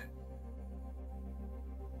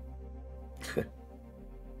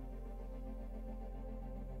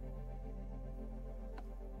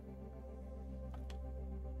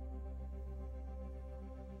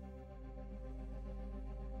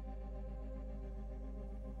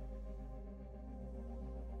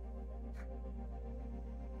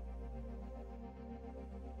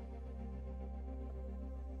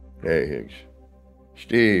 Hey, Higgs.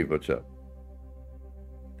 Steve, what's up?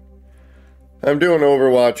 I'm doing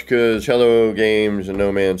Overwatch because Hello Games and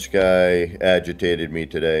No Man's Sky agitated me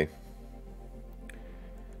today.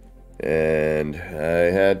 And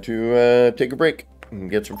I had to take a break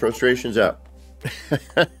and get some frustrations out.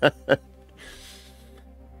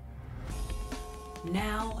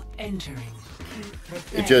 Now entering.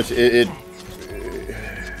 It just,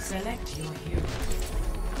 Select your hero.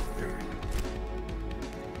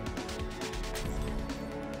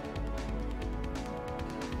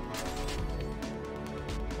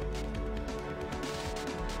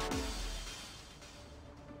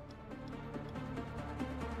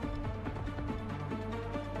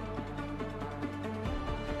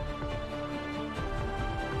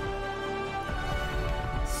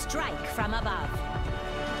 Strike from above.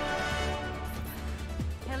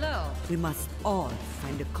 Hello. We must all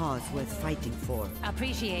find a cause worth fighting for.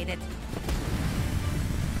 Appreciate it.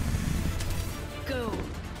 Go.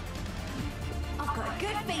 I've got a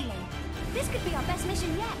good feeling. This could be our best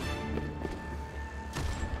mission yet.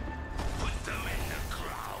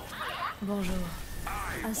 Bonjour.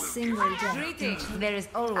 A single death. Greetings. There is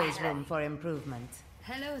always room for improvement.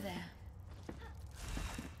 Hello there.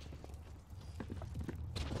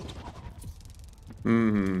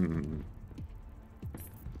 Hmm.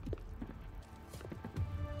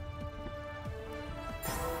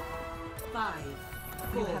 5,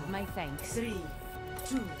 You 4, have my thanks. 3,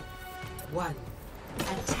 2, 1.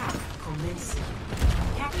 Attack commencing.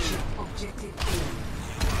 Capture objective A.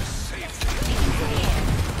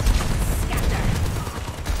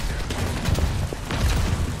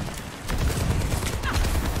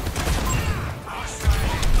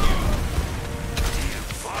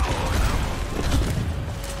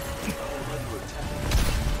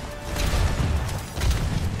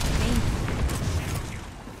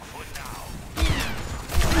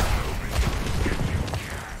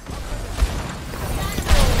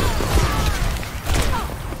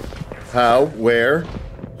 How? Where?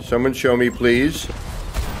 Someone show me, please.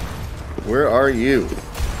 Where are you?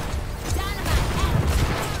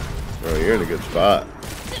 Oh, you're in a good spot.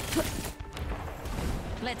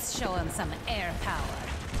 Let's show him some air power.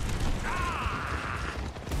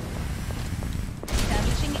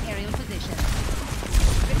 Establishing aerial position.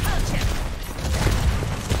 Repulsion.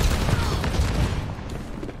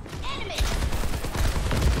 Enemy!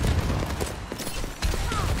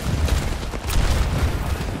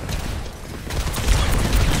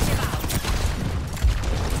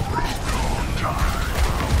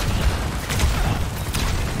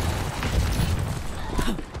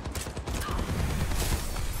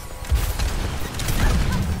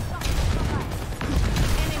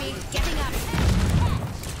 Enemy getting up.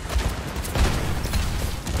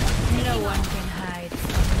 No one can hide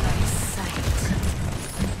from my sight.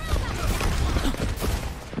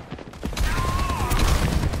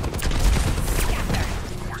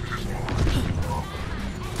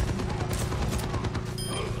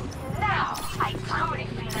 Now, I truly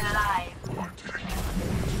feel alive.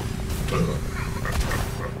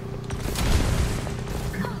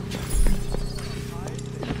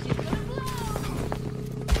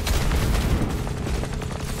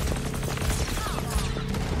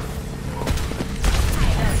 I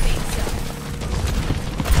don't think so.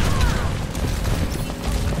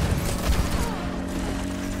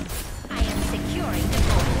 I am securing the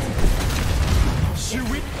gold.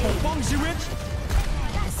 Ziwit, opvang Ziwit.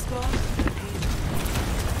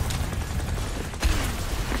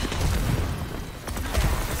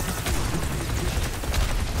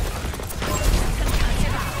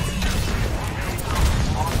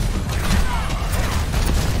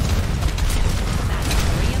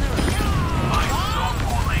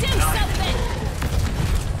 Do something!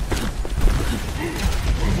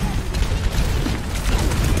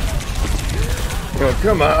 Oh,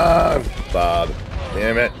 come on, Bob.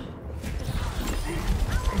 Damn it.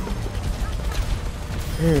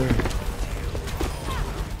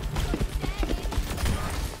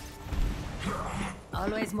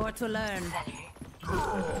 Always more to learn.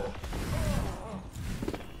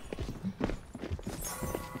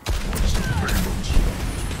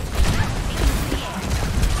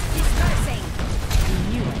 Dispersing.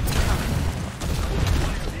 Knew it coming.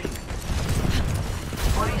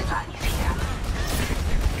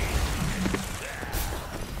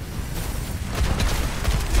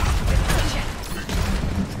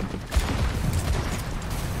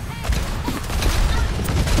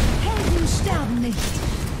 Helden sterben nicht.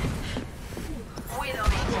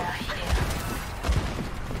 Widowmaker here.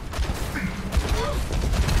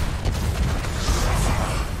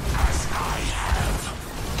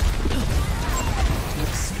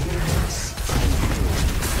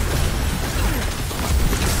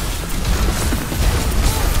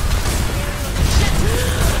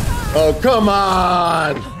 Oh, come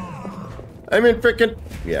on! I'm in frickin'.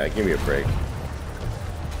 Yeah, give me a break.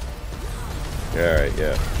 Alright,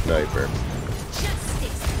 yeah. Sniper.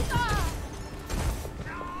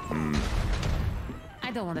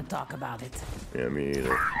 I don't want to talk about it. Yeah, me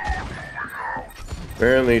either.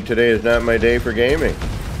 Apparently today is not my day for gaming.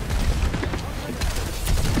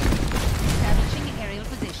 Establishing aerial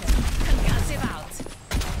position. Concussive out.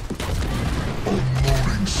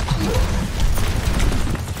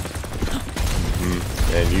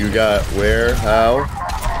 And you got where? How?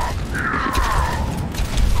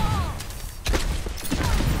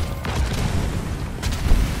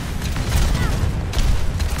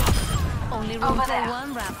 Only room for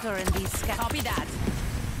one raptor in these sky. Copy that.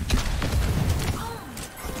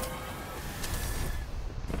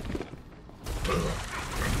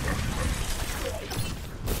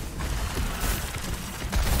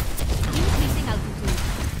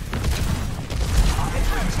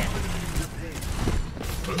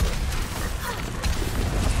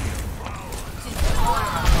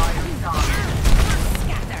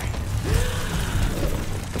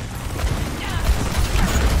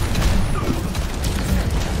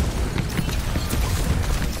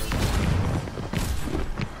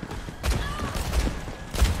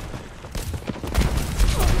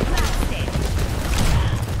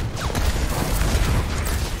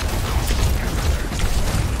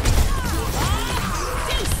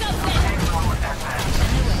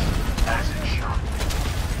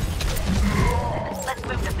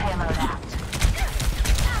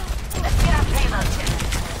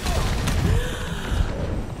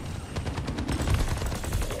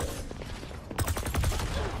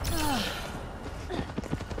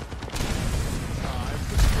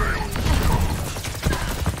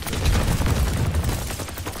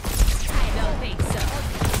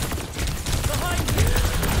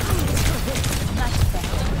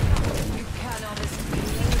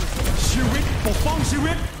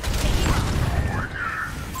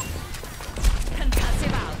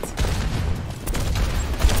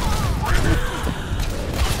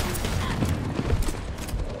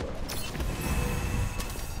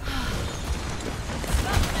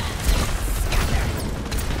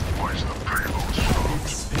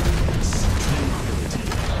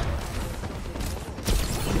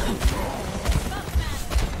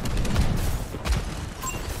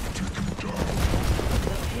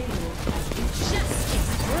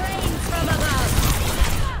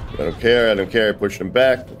 care. I don't care. I pushed him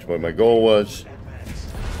back. That's what my goal was.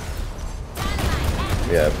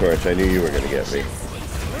 Yeah, of course. I knew you were going to get me.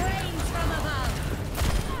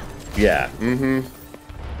 Yeah. Mm-hmm.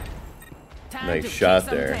 Nice shot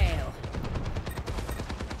there.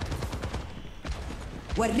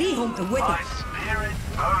 وريهم قوتك. Spirit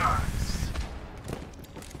burns.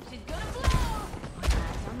 She's gonna blow.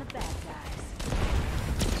 Eyes on the bad guys.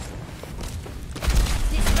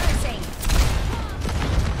 Dispersing.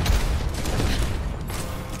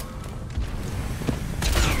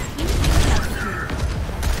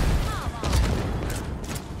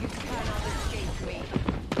 You cannot escape me.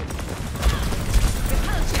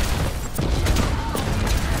 Repulsion.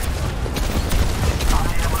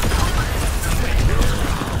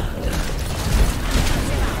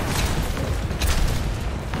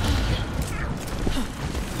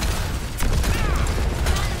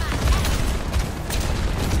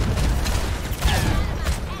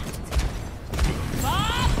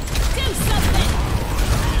 Bob, do something.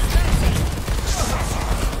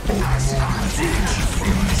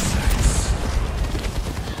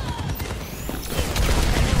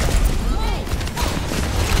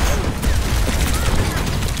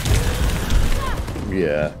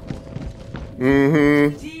 Yeah.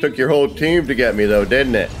 Mm-hmm. Took your whole team to get me, though,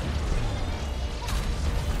 didn't it?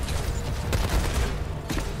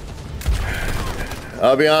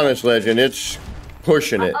 I'll be honest, Legend. It's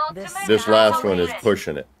pushing it. This last one is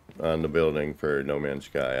pushing it on the building for No Man's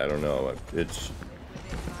Sky. I don't know. It's...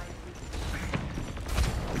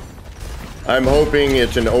 I'm hoping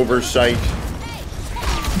it's an oversight.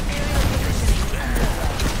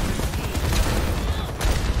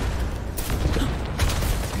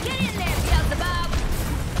 Get in there, Beelzebub.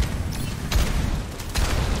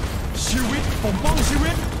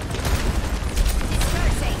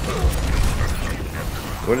 Dispersing.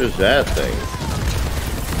 What is that thing?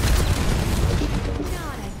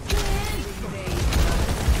 Not again.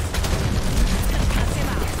 Cuss him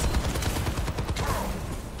out.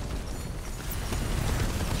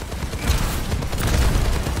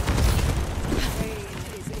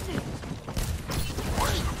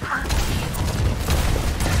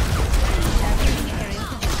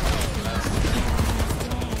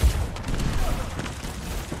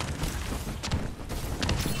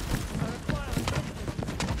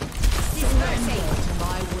 Dispersing.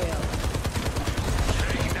 My will.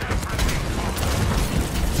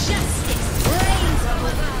 Justice reigns from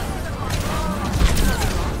above.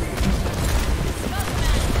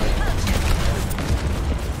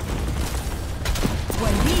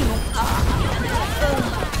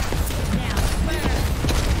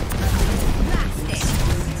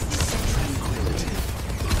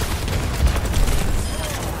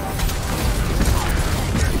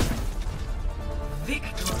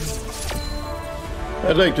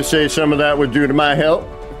 I'd like to say some of that was due to my help.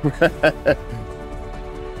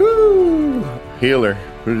 Woo. Healer.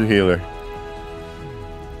 Who's the healer?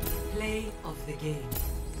 Play of the game.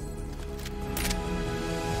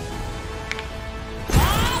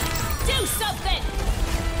 Do something!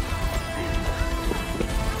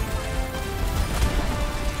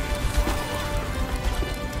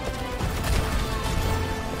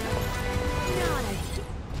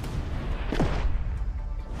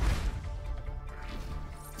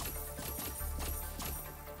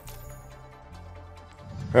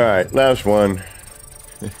 All right, last one.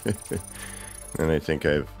 And I think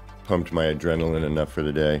I've pumped my adrenaline enough for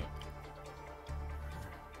the day.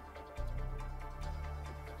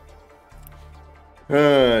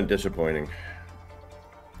 Disappointing.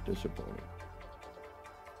 Disappointing.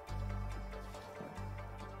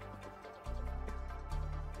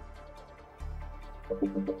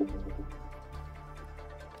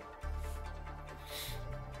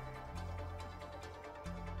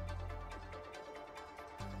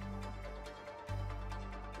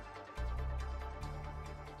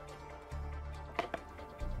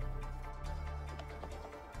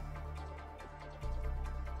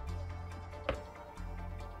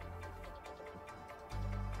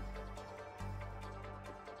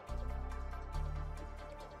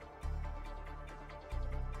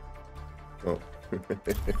 Oh.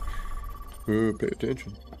 Ooh, pay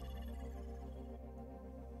attention.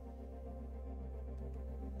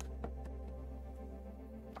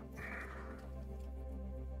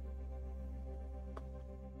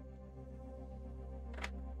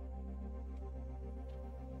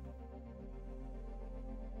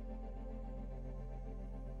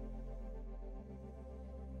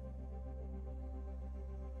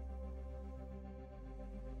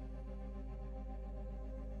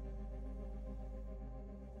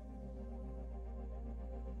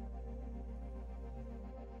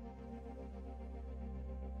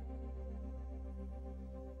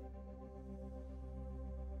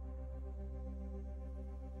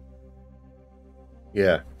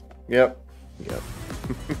 Yeah. Yep. Yep.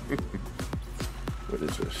 What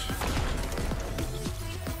is this?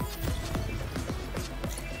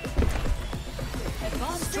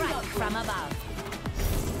 Strike from above.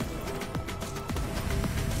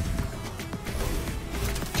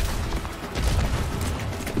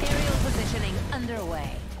 Aerial positioning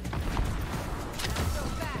underway.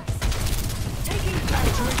 Taking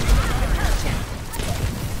repulsion.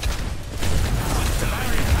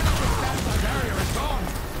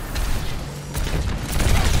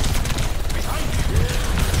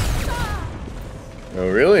 Oh,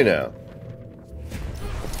 really now?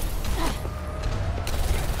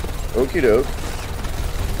 Okie doke.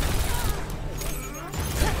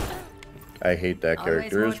 I hate that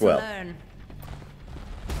character as well.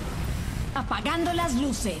 Apagando las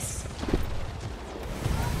luces.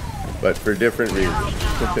 But for different reasons.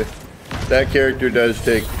 That character does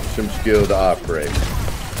take some skill to operate.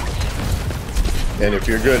 And if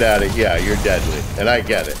you're good at it, yeah, you're deadly. And I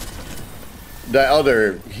get it. The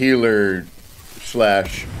other healer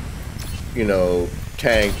slash, you know,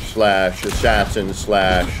 tank slash assassin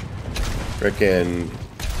slash frickin'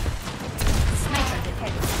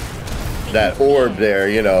 that orb there,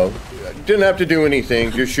 you know, didn't have to do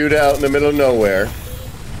anything. Just shoot out in the middle of nowhere.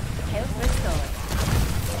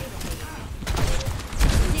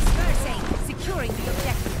 Dispersing, securing the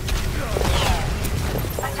objective.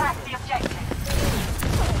 Attack the objective.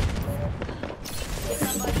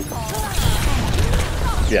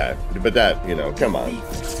 Yeah, but that, you know, come on.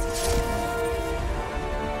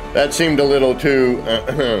 That seemed a little too...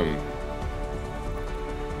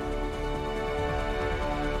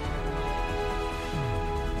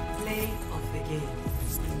 Play of the game.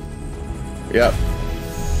 Yep.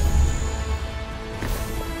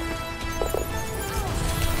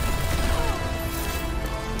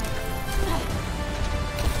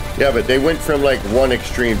 Yeah, but they went from like one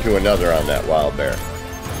extreme to another on that wild bear.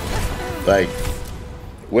 Like,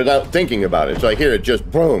 without thinking about it. It's like, here, it just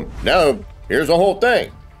boom. Now, here's the whole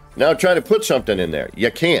thing. Now try to put something in there.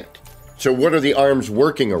 You can't. So what are the arms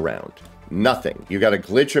working around? Nothing. You got to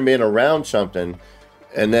glitch them in around something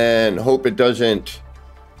and then hope it doesn't,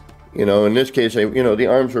 you know, in this case, you know, the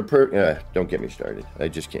arms were don't get me started. I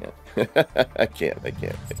just can't. I can't.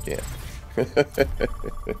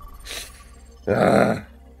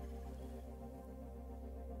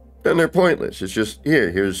 And they're pointless. It's just,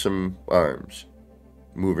 here's some arms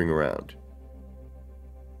moving around.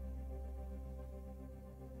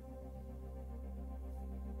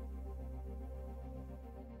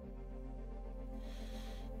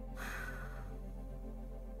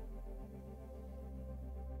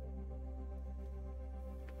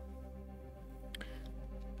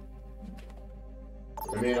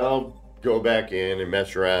 I mean, I'll go back in and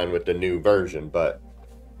mess around with the new version, but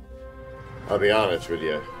I'll be honest with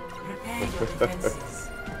you. Prepare your defenses.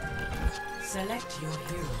 Select your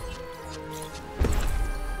hero.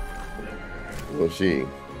 We'll see.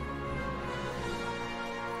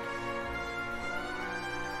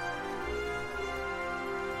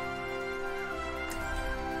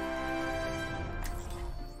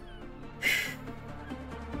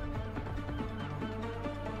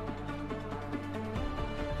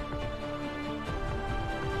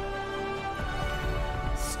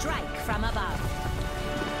 Strike from above.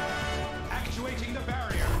 Actuating the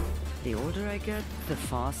barrier. The older I get, the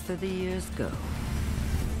faster the years go.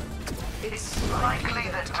 It's likely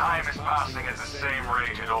that time is passing at the same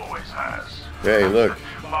rate it always has. Hey, look.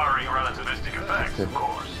 Barring relativistic effects, of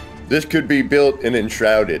course. This could be built in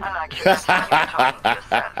Enshrouded. Except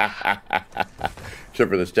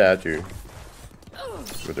for the statue.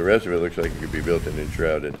 But the rest of it looks like it could be built in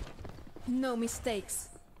Enshrouded. No mistakes.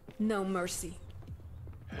 No mercy.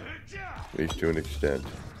 At least to an extent.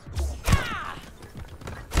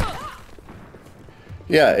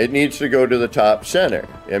 Yeah, it needs to go to the top center.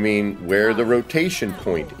 I mean, where the rotation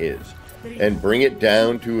point is. And bring it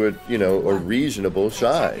down to a, you know, a reasonable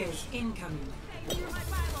size. Incoming.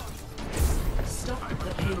 Stop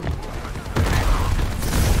the pain.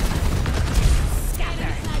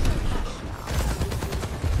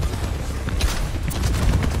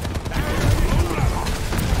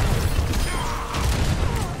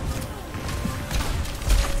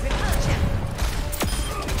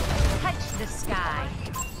 Touch the sky.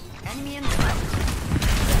 Enemy in sight.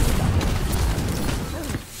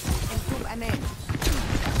 Improve amen.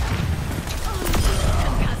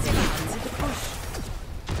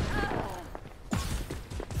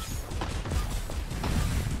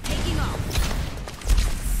 Taking off.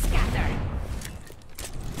 Scatter.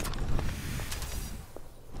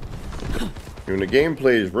 When the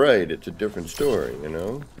gameplay is right, it's a different story, you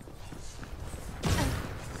know?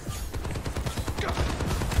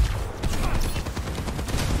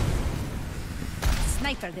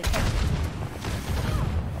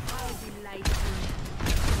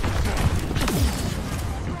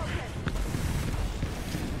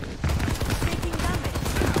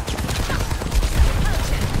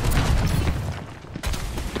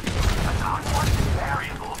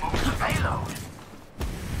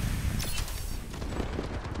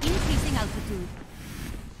 Increasing altitude.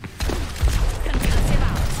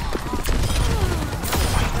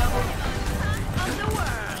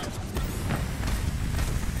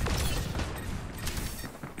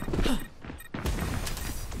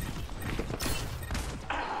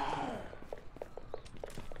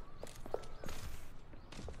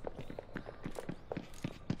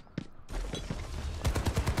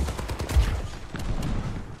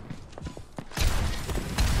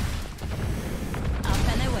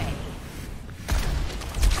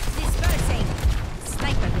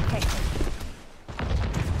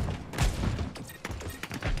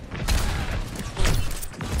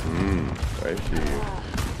 I see you.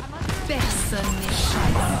 Personne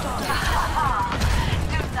n'échappe.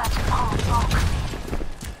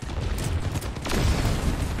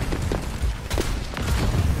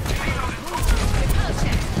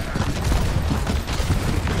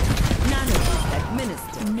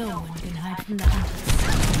 No one can hide from the hunters.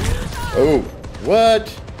 Oh, what?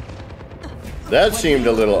 That seemed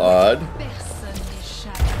a little odd.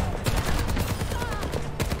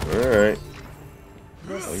 Alright.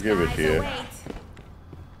 I'll give it to you.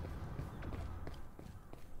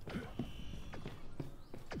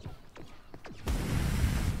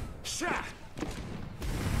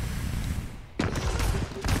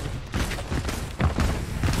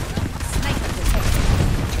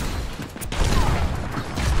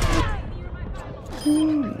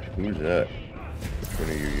 Who's that? Which one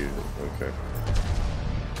are you using? Okay.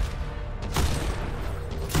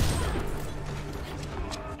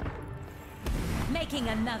 Making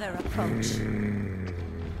another approach.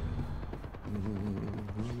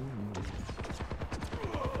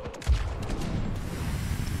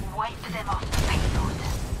 Wipe them off the payload.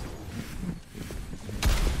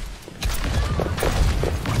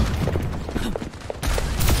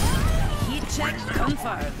 Heat check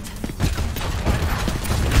confirmed.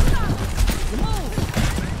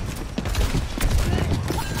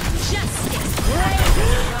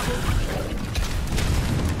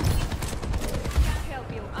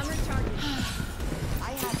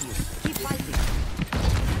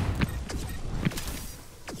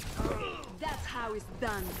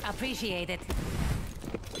 Done. Appreciate it.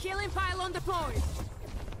 Killing pylon deployed.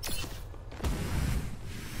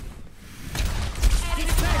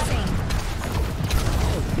 Dispersing.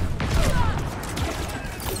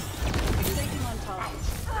 Taking on target.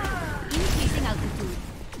 Increasing altitude.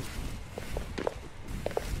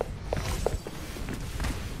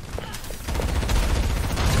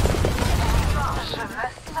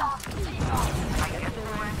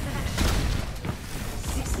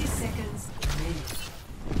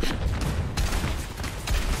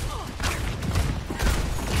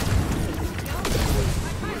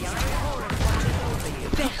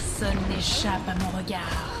 Personne n'échappe à mon regard.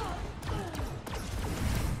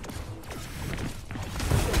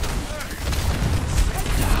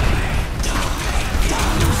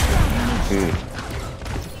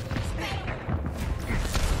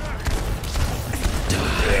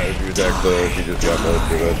 Yeah, if you're that close, you just got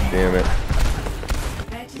most of us. Damn it.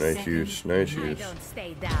 Nice use, nice use. Don't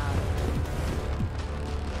stay down.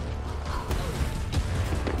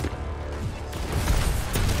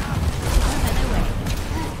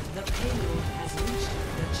 The payload has reached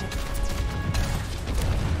the chip.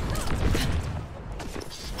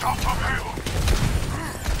 Stop the payload!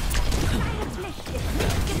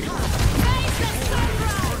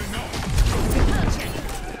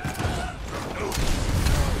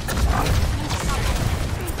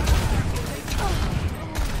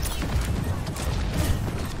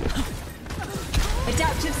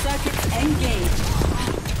 Adaptive circuits engaged.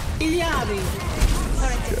 Iliari.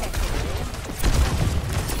 Current detected.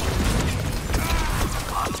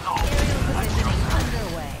 Aerial positioning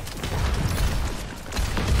underway.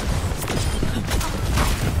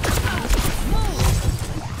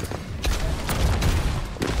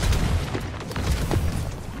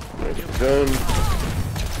 Nice done.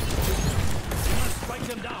 Strike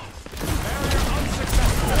them down. Barrier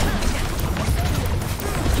unsuccessful.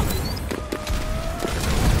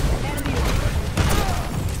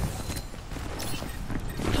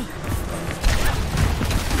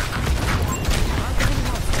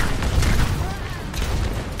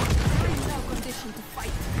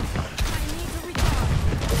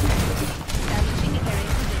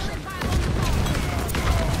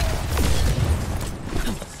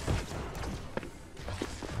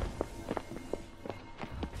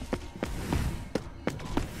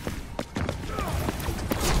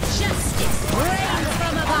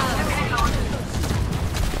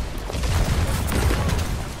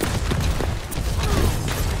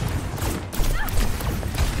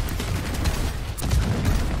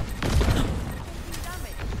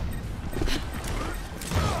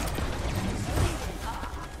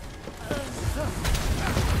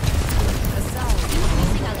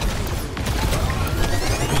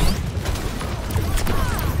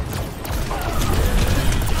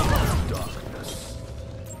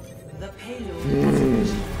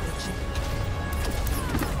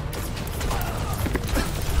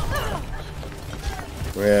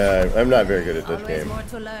 Yeah, I'm not very good at this Always game. more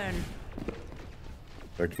to learn.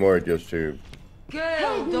 It's more just to...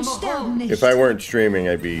 Heldenstern If I weren't streaming,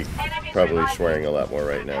 I'd be probably swearing a lot more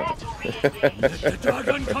right now. Let the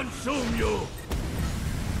dragon consume you!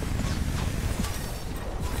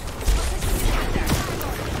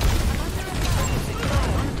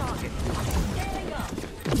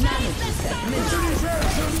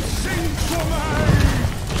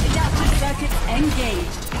 Adaptive circuits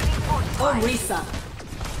engaged. Orisa.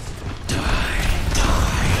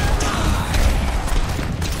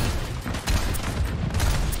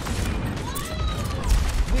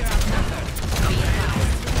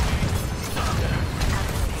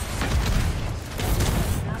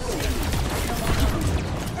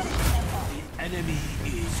 Enemy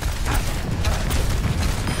is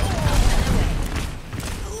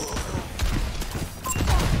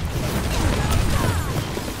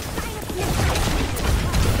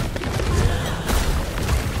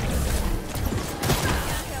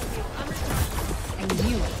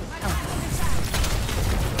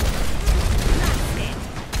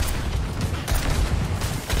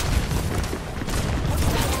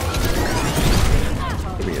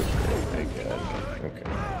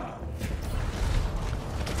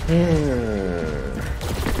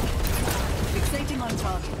Fixating on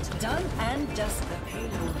target. Done and dusted. the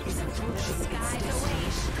payload is approaching.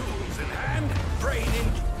 Tools in hand, brain in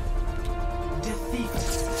defeat.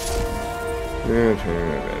 Play of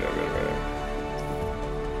the game.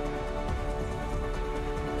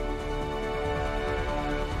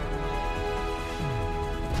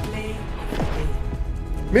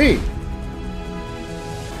 Me!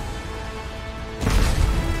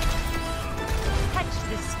 Touch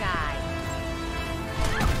the sky.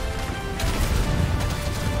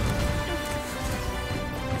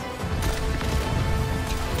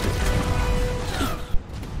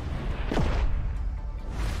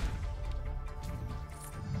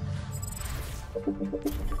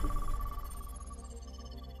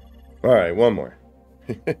 All right, one more.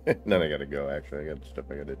 Then I gotta go, actually. I got stuff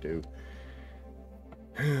I gotta do.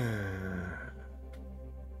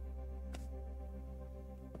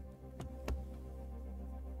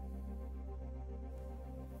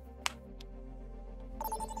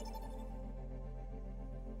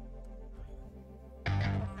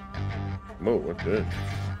 Whoa, what's this?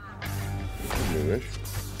 Newish.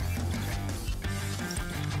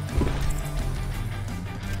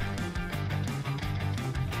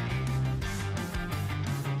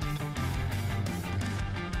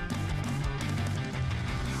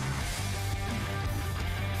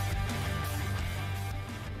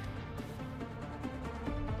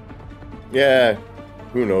 Yeah,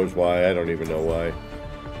 who knows why? I don't even know why.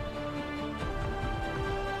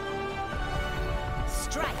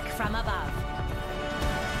 Strike from above.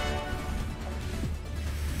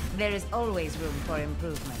 There is always room for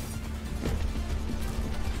improvement.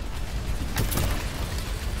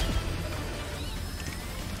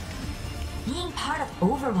 Being part of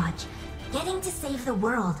Overwatch, getting to save the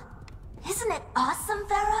world. Isn't it awesome,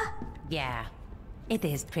 Vera? Yeah, it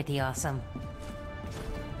is pretty awesome.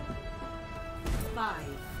 5,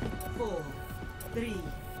 4, 3,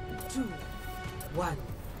 2, 1.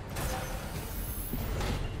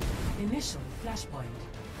 Initial flashpoint.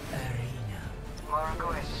 Arena.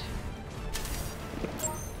 Margois.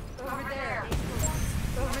 Over there.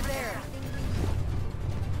 Over there.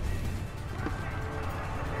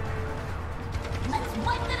 Let's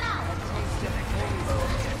wipe them out!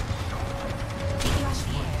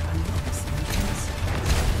 Flashpoint unlocks intensity.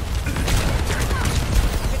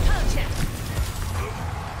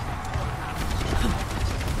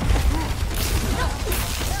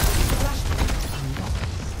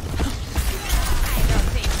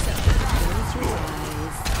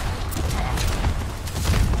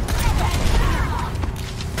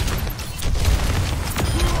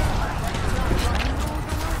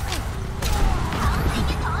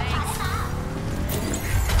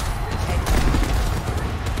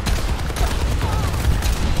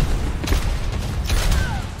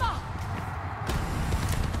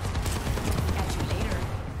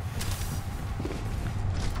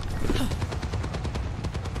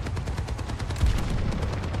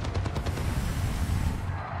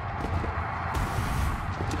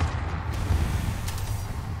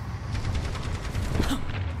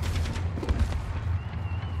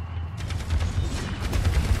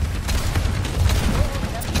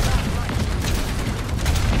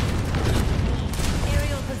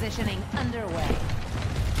 Positioning underway.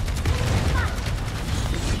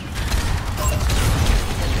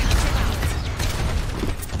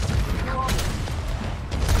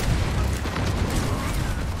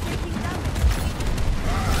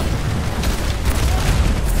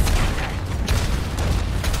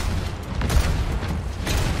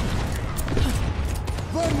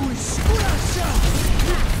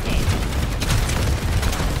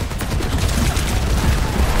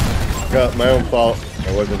 My own fault.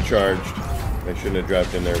 I wasn't charged. I shouldn't have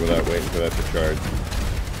dropped in there without waiting for that to charge.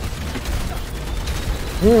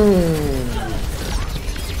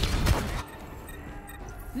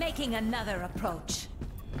 Making another approach.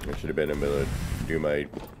 I should have been able to do my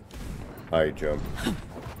high jump.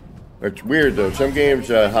 It's weird though. Some games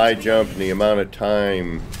high jump and the amount of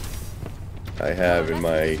time I have in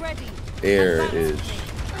my air is,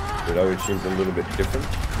 it always seems a little bit different.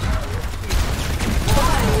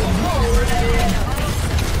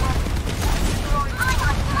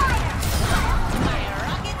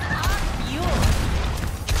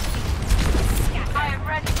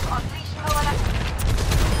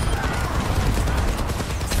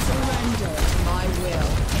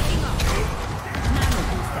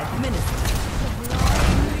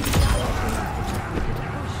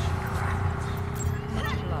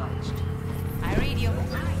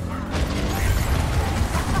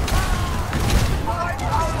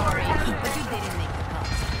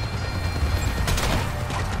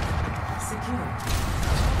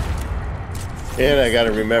 And I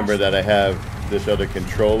gotta remember that I have this other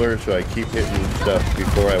controller, so I keep hitting stuff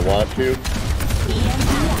before I want to.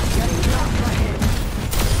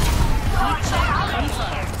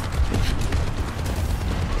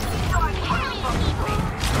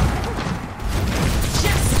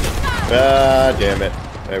 Ah, damn it.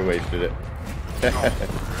 I wasted it.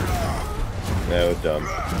 That was dumb.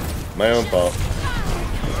 My own fault.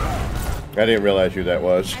 I didn't realize who that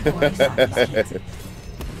was.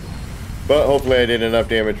 But hopefully I did enough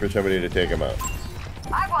damage for somebody to take him out.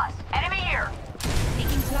 I was. Enemy here.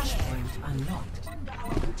 Taking flashpoint unlocked.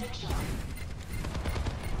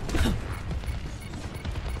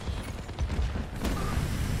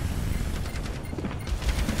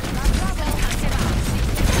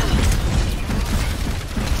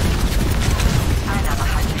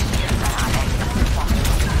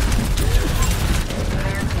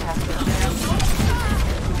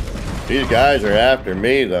 These guys are after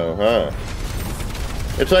me though, huh?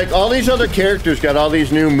 It's like all these other characters got all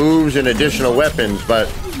these new moves and additional weapons, but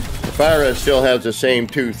Farah still has the same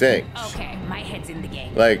two things. Okay, my head's in the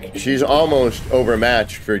game. Like, she's almost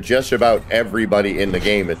overmatched for just about everybody in the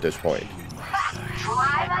game at this point.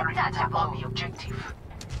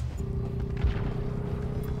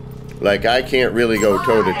 Like, I can't really go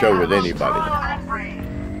toe-to-toe with anybody.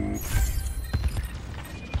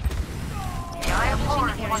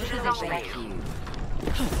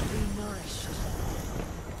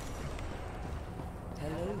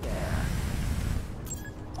 Hello there.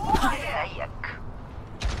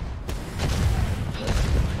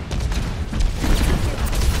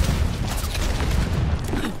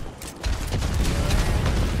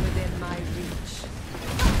 Within my reach.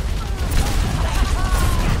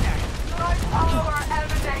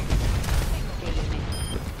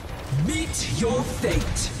 Meet your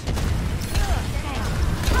fate.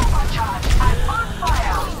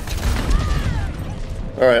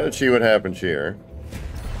 Alright, let's see what happens here.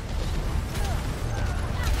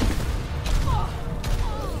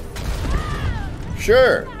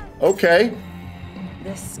 Sure. Okay.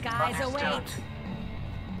 The skies await.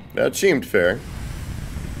 That seemed fair.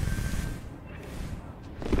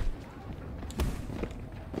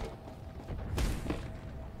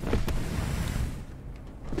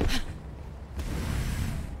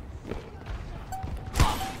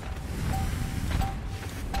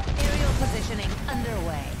 Aerial positioning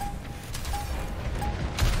underway.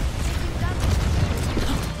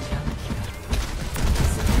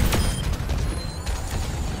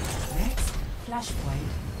 Next, flashpoint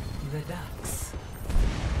redux.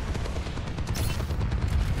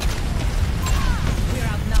 We're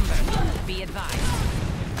outnumbered. Be advised.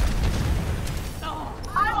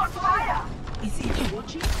 I'm on fire. Is he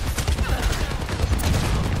watching?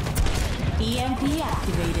 EMP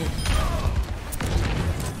activated.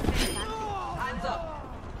 Hands up.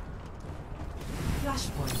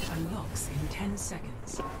 Flashpoint unlocks in 10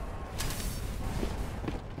 seconds.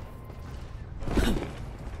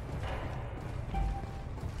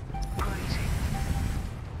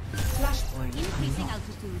 Flashpoint Increasing unlocked.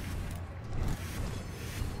 altitude.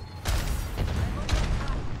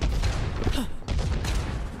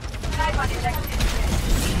 Sniper detected.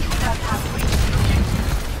 You do not have reached the objective.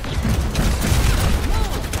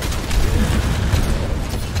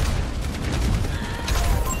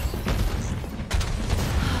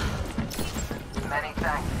 Many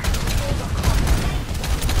thanks.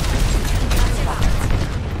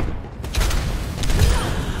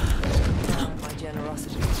 My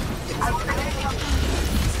generosity. I will claim your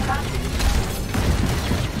key.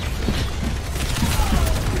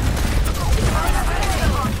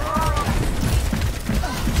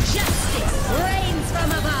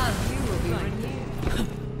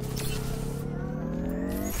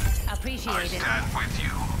 I stand with you.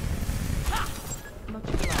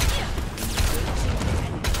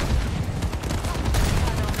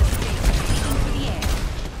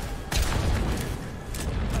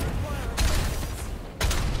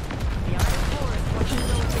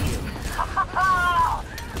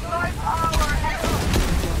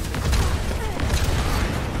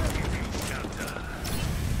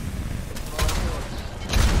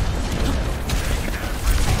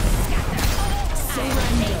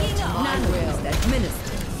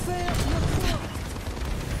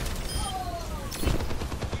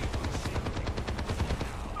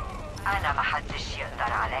 أنا محدش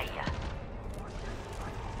يقدر عليا.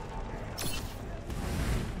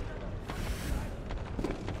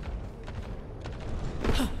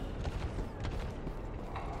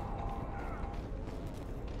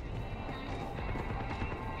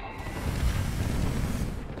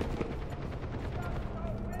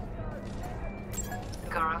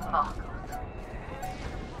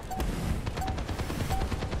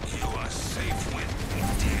 You are safe with me.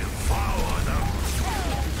 Devour them.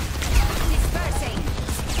 Dispersing.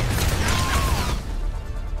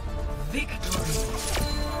 Victory.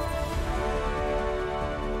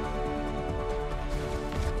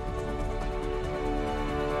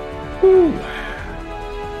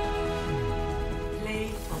 Play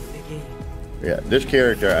of the game. Yeah, this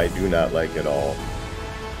character I do not like at all.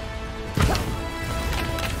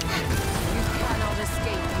 Cannot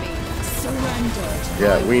escape me. Surrendered.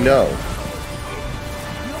 Yeah, we know.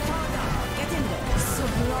 Get in there.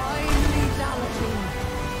 Sublime lethality.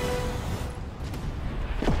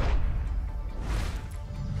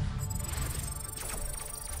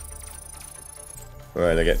 All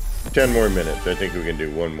right, I got 10 more minutes. I think we can do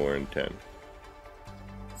one more in 10.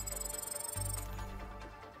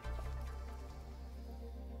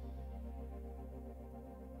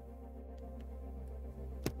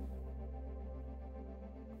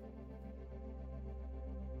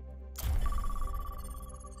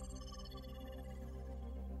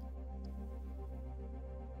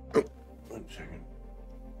 Oh, 1 second.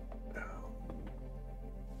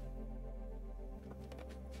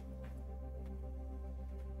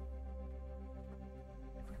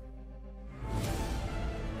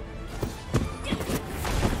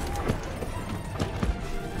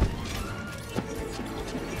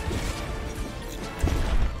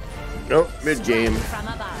 Oh, mid-game. From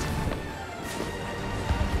above.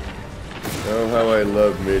 Oh, how I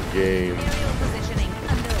love mid-game. Aerial positioning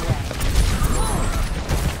underway.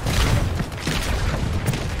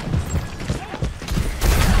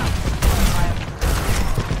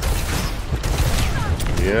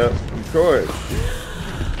 Yep, of course.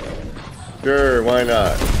 Sure, why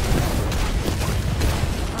not?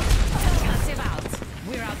 Passive out.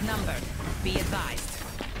 We're outnumbered. Be advised.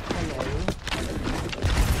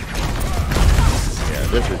 Yeah,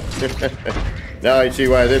 this is... Now I see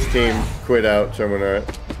why this team quit out someone.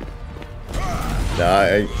 Nah,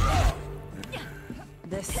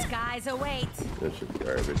 The skies await. this is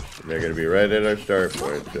garbage. They're going to be right at our start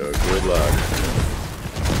point, so good luck.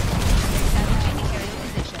 Establishing aerial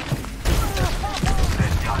position.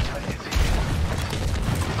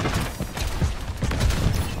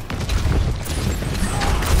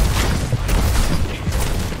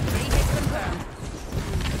 Retake confirmed.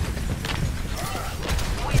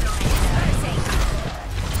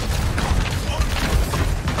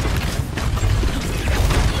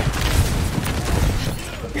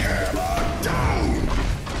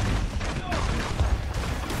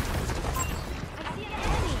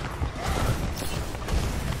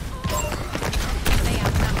 They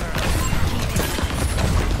outnumber us.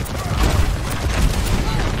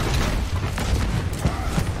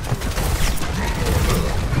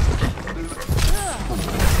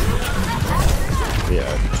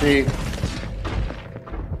 Yeah, see?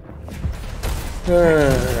 I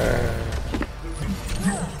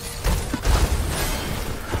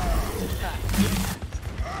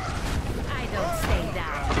don't stay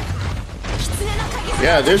down.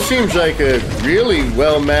 Yeah, this seems like a really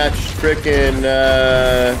well-matched frickin'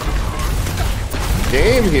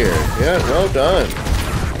 game here. Yeah, well done.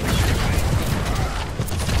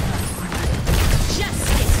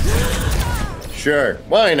 Sure,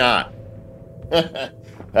 why not?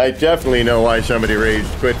 I definitely know why somebody rage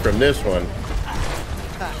quit from this one.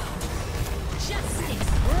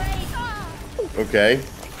 Okay.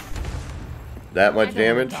 That much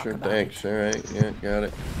damage? Sure, thanks. All right, yeah, got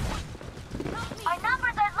it. Our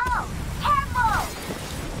numbers are low. Careful!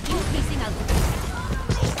 Increasing altitude.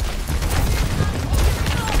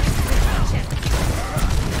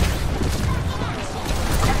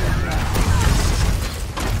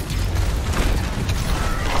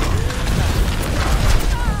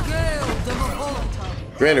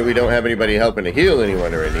 Granted, we don't have anybody helping to heal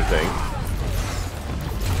anyone or anything.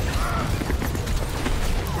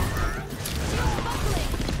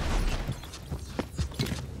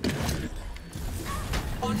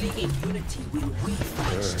 Only in unity will we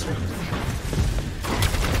fight strength.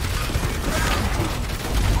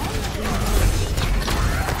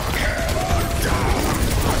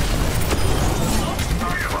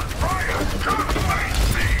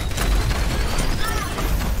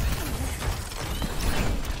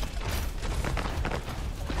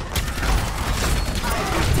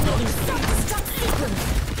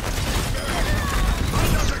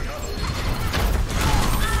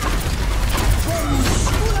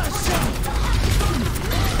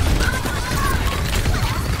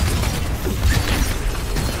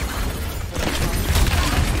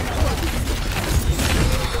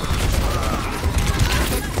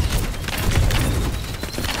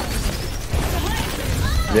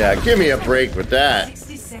 Yeah, give me a break with that.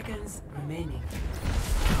 60 seconds remaining.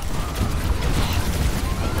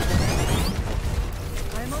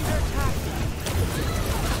 I'm under attack.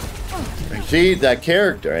 I see that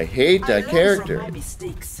character. I hate that character. From my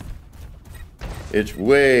mistakes. It's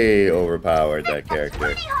way overpowered, that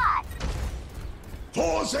character.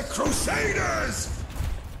 For the Crusaders!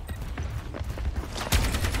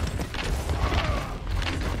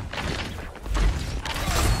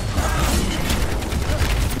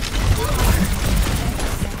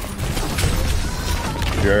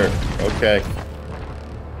 Sure. Okay.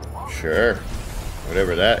 Sure.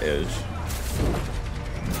 Whatever that is.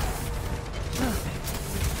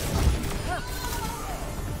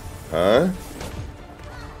 Huh?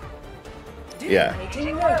 Yeah.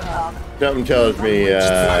 Something tells me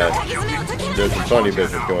there's some funny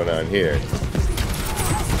business going on here.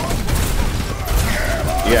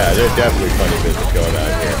 Yeah, there's definitely funny business going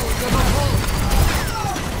on here.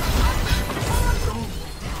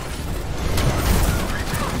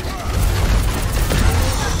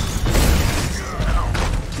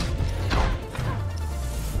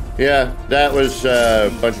 Yeah, that was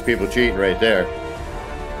a bunch of people cheating right there.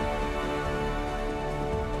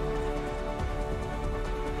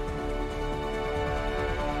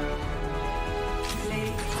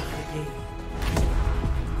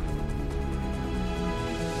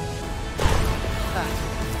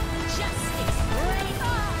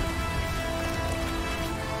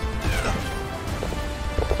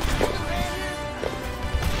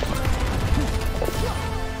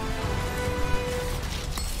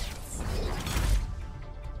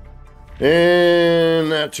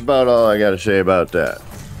 And that's about all I got to say about that.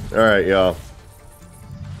 All right, y'all.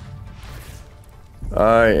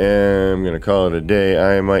 I am going to call it a day.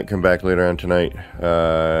 I might come back later on tonight,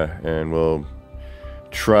 and we'll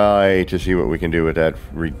try to see what we can do with that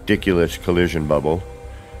ridiculous collision bubble.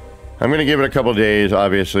 I'm going to give it a couple days,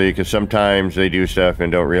 obviously, because sometimes they do stuff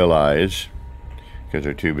and don't realize because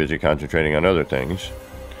they're too busy concentrating on other things.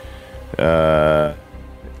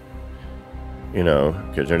 You know,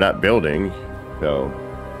 because they're not building, so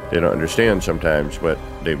they don't understand sometimes what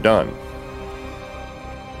they've done.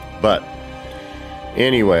 But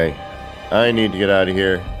anyway, I need to get out of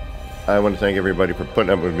here. I want to thank everybody for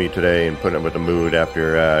putting up with me today and putting up with the mood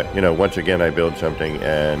after, you know, once again I build something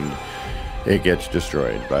and it gets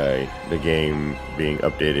destroyed by the game being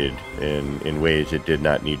updated in ways it did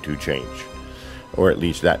not need to change, or at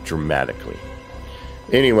least that dramatically.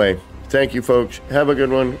 Anyway, thank you, folks. Have a good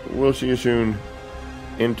one. We'll see you soon.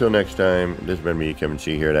 Until next time, this has been me, Kevin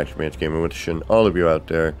C. here at Action Pants Gaming, wishing all of you out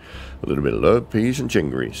there a little bit of love, peace, and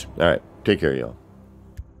chingeries. All right, take care, y'all.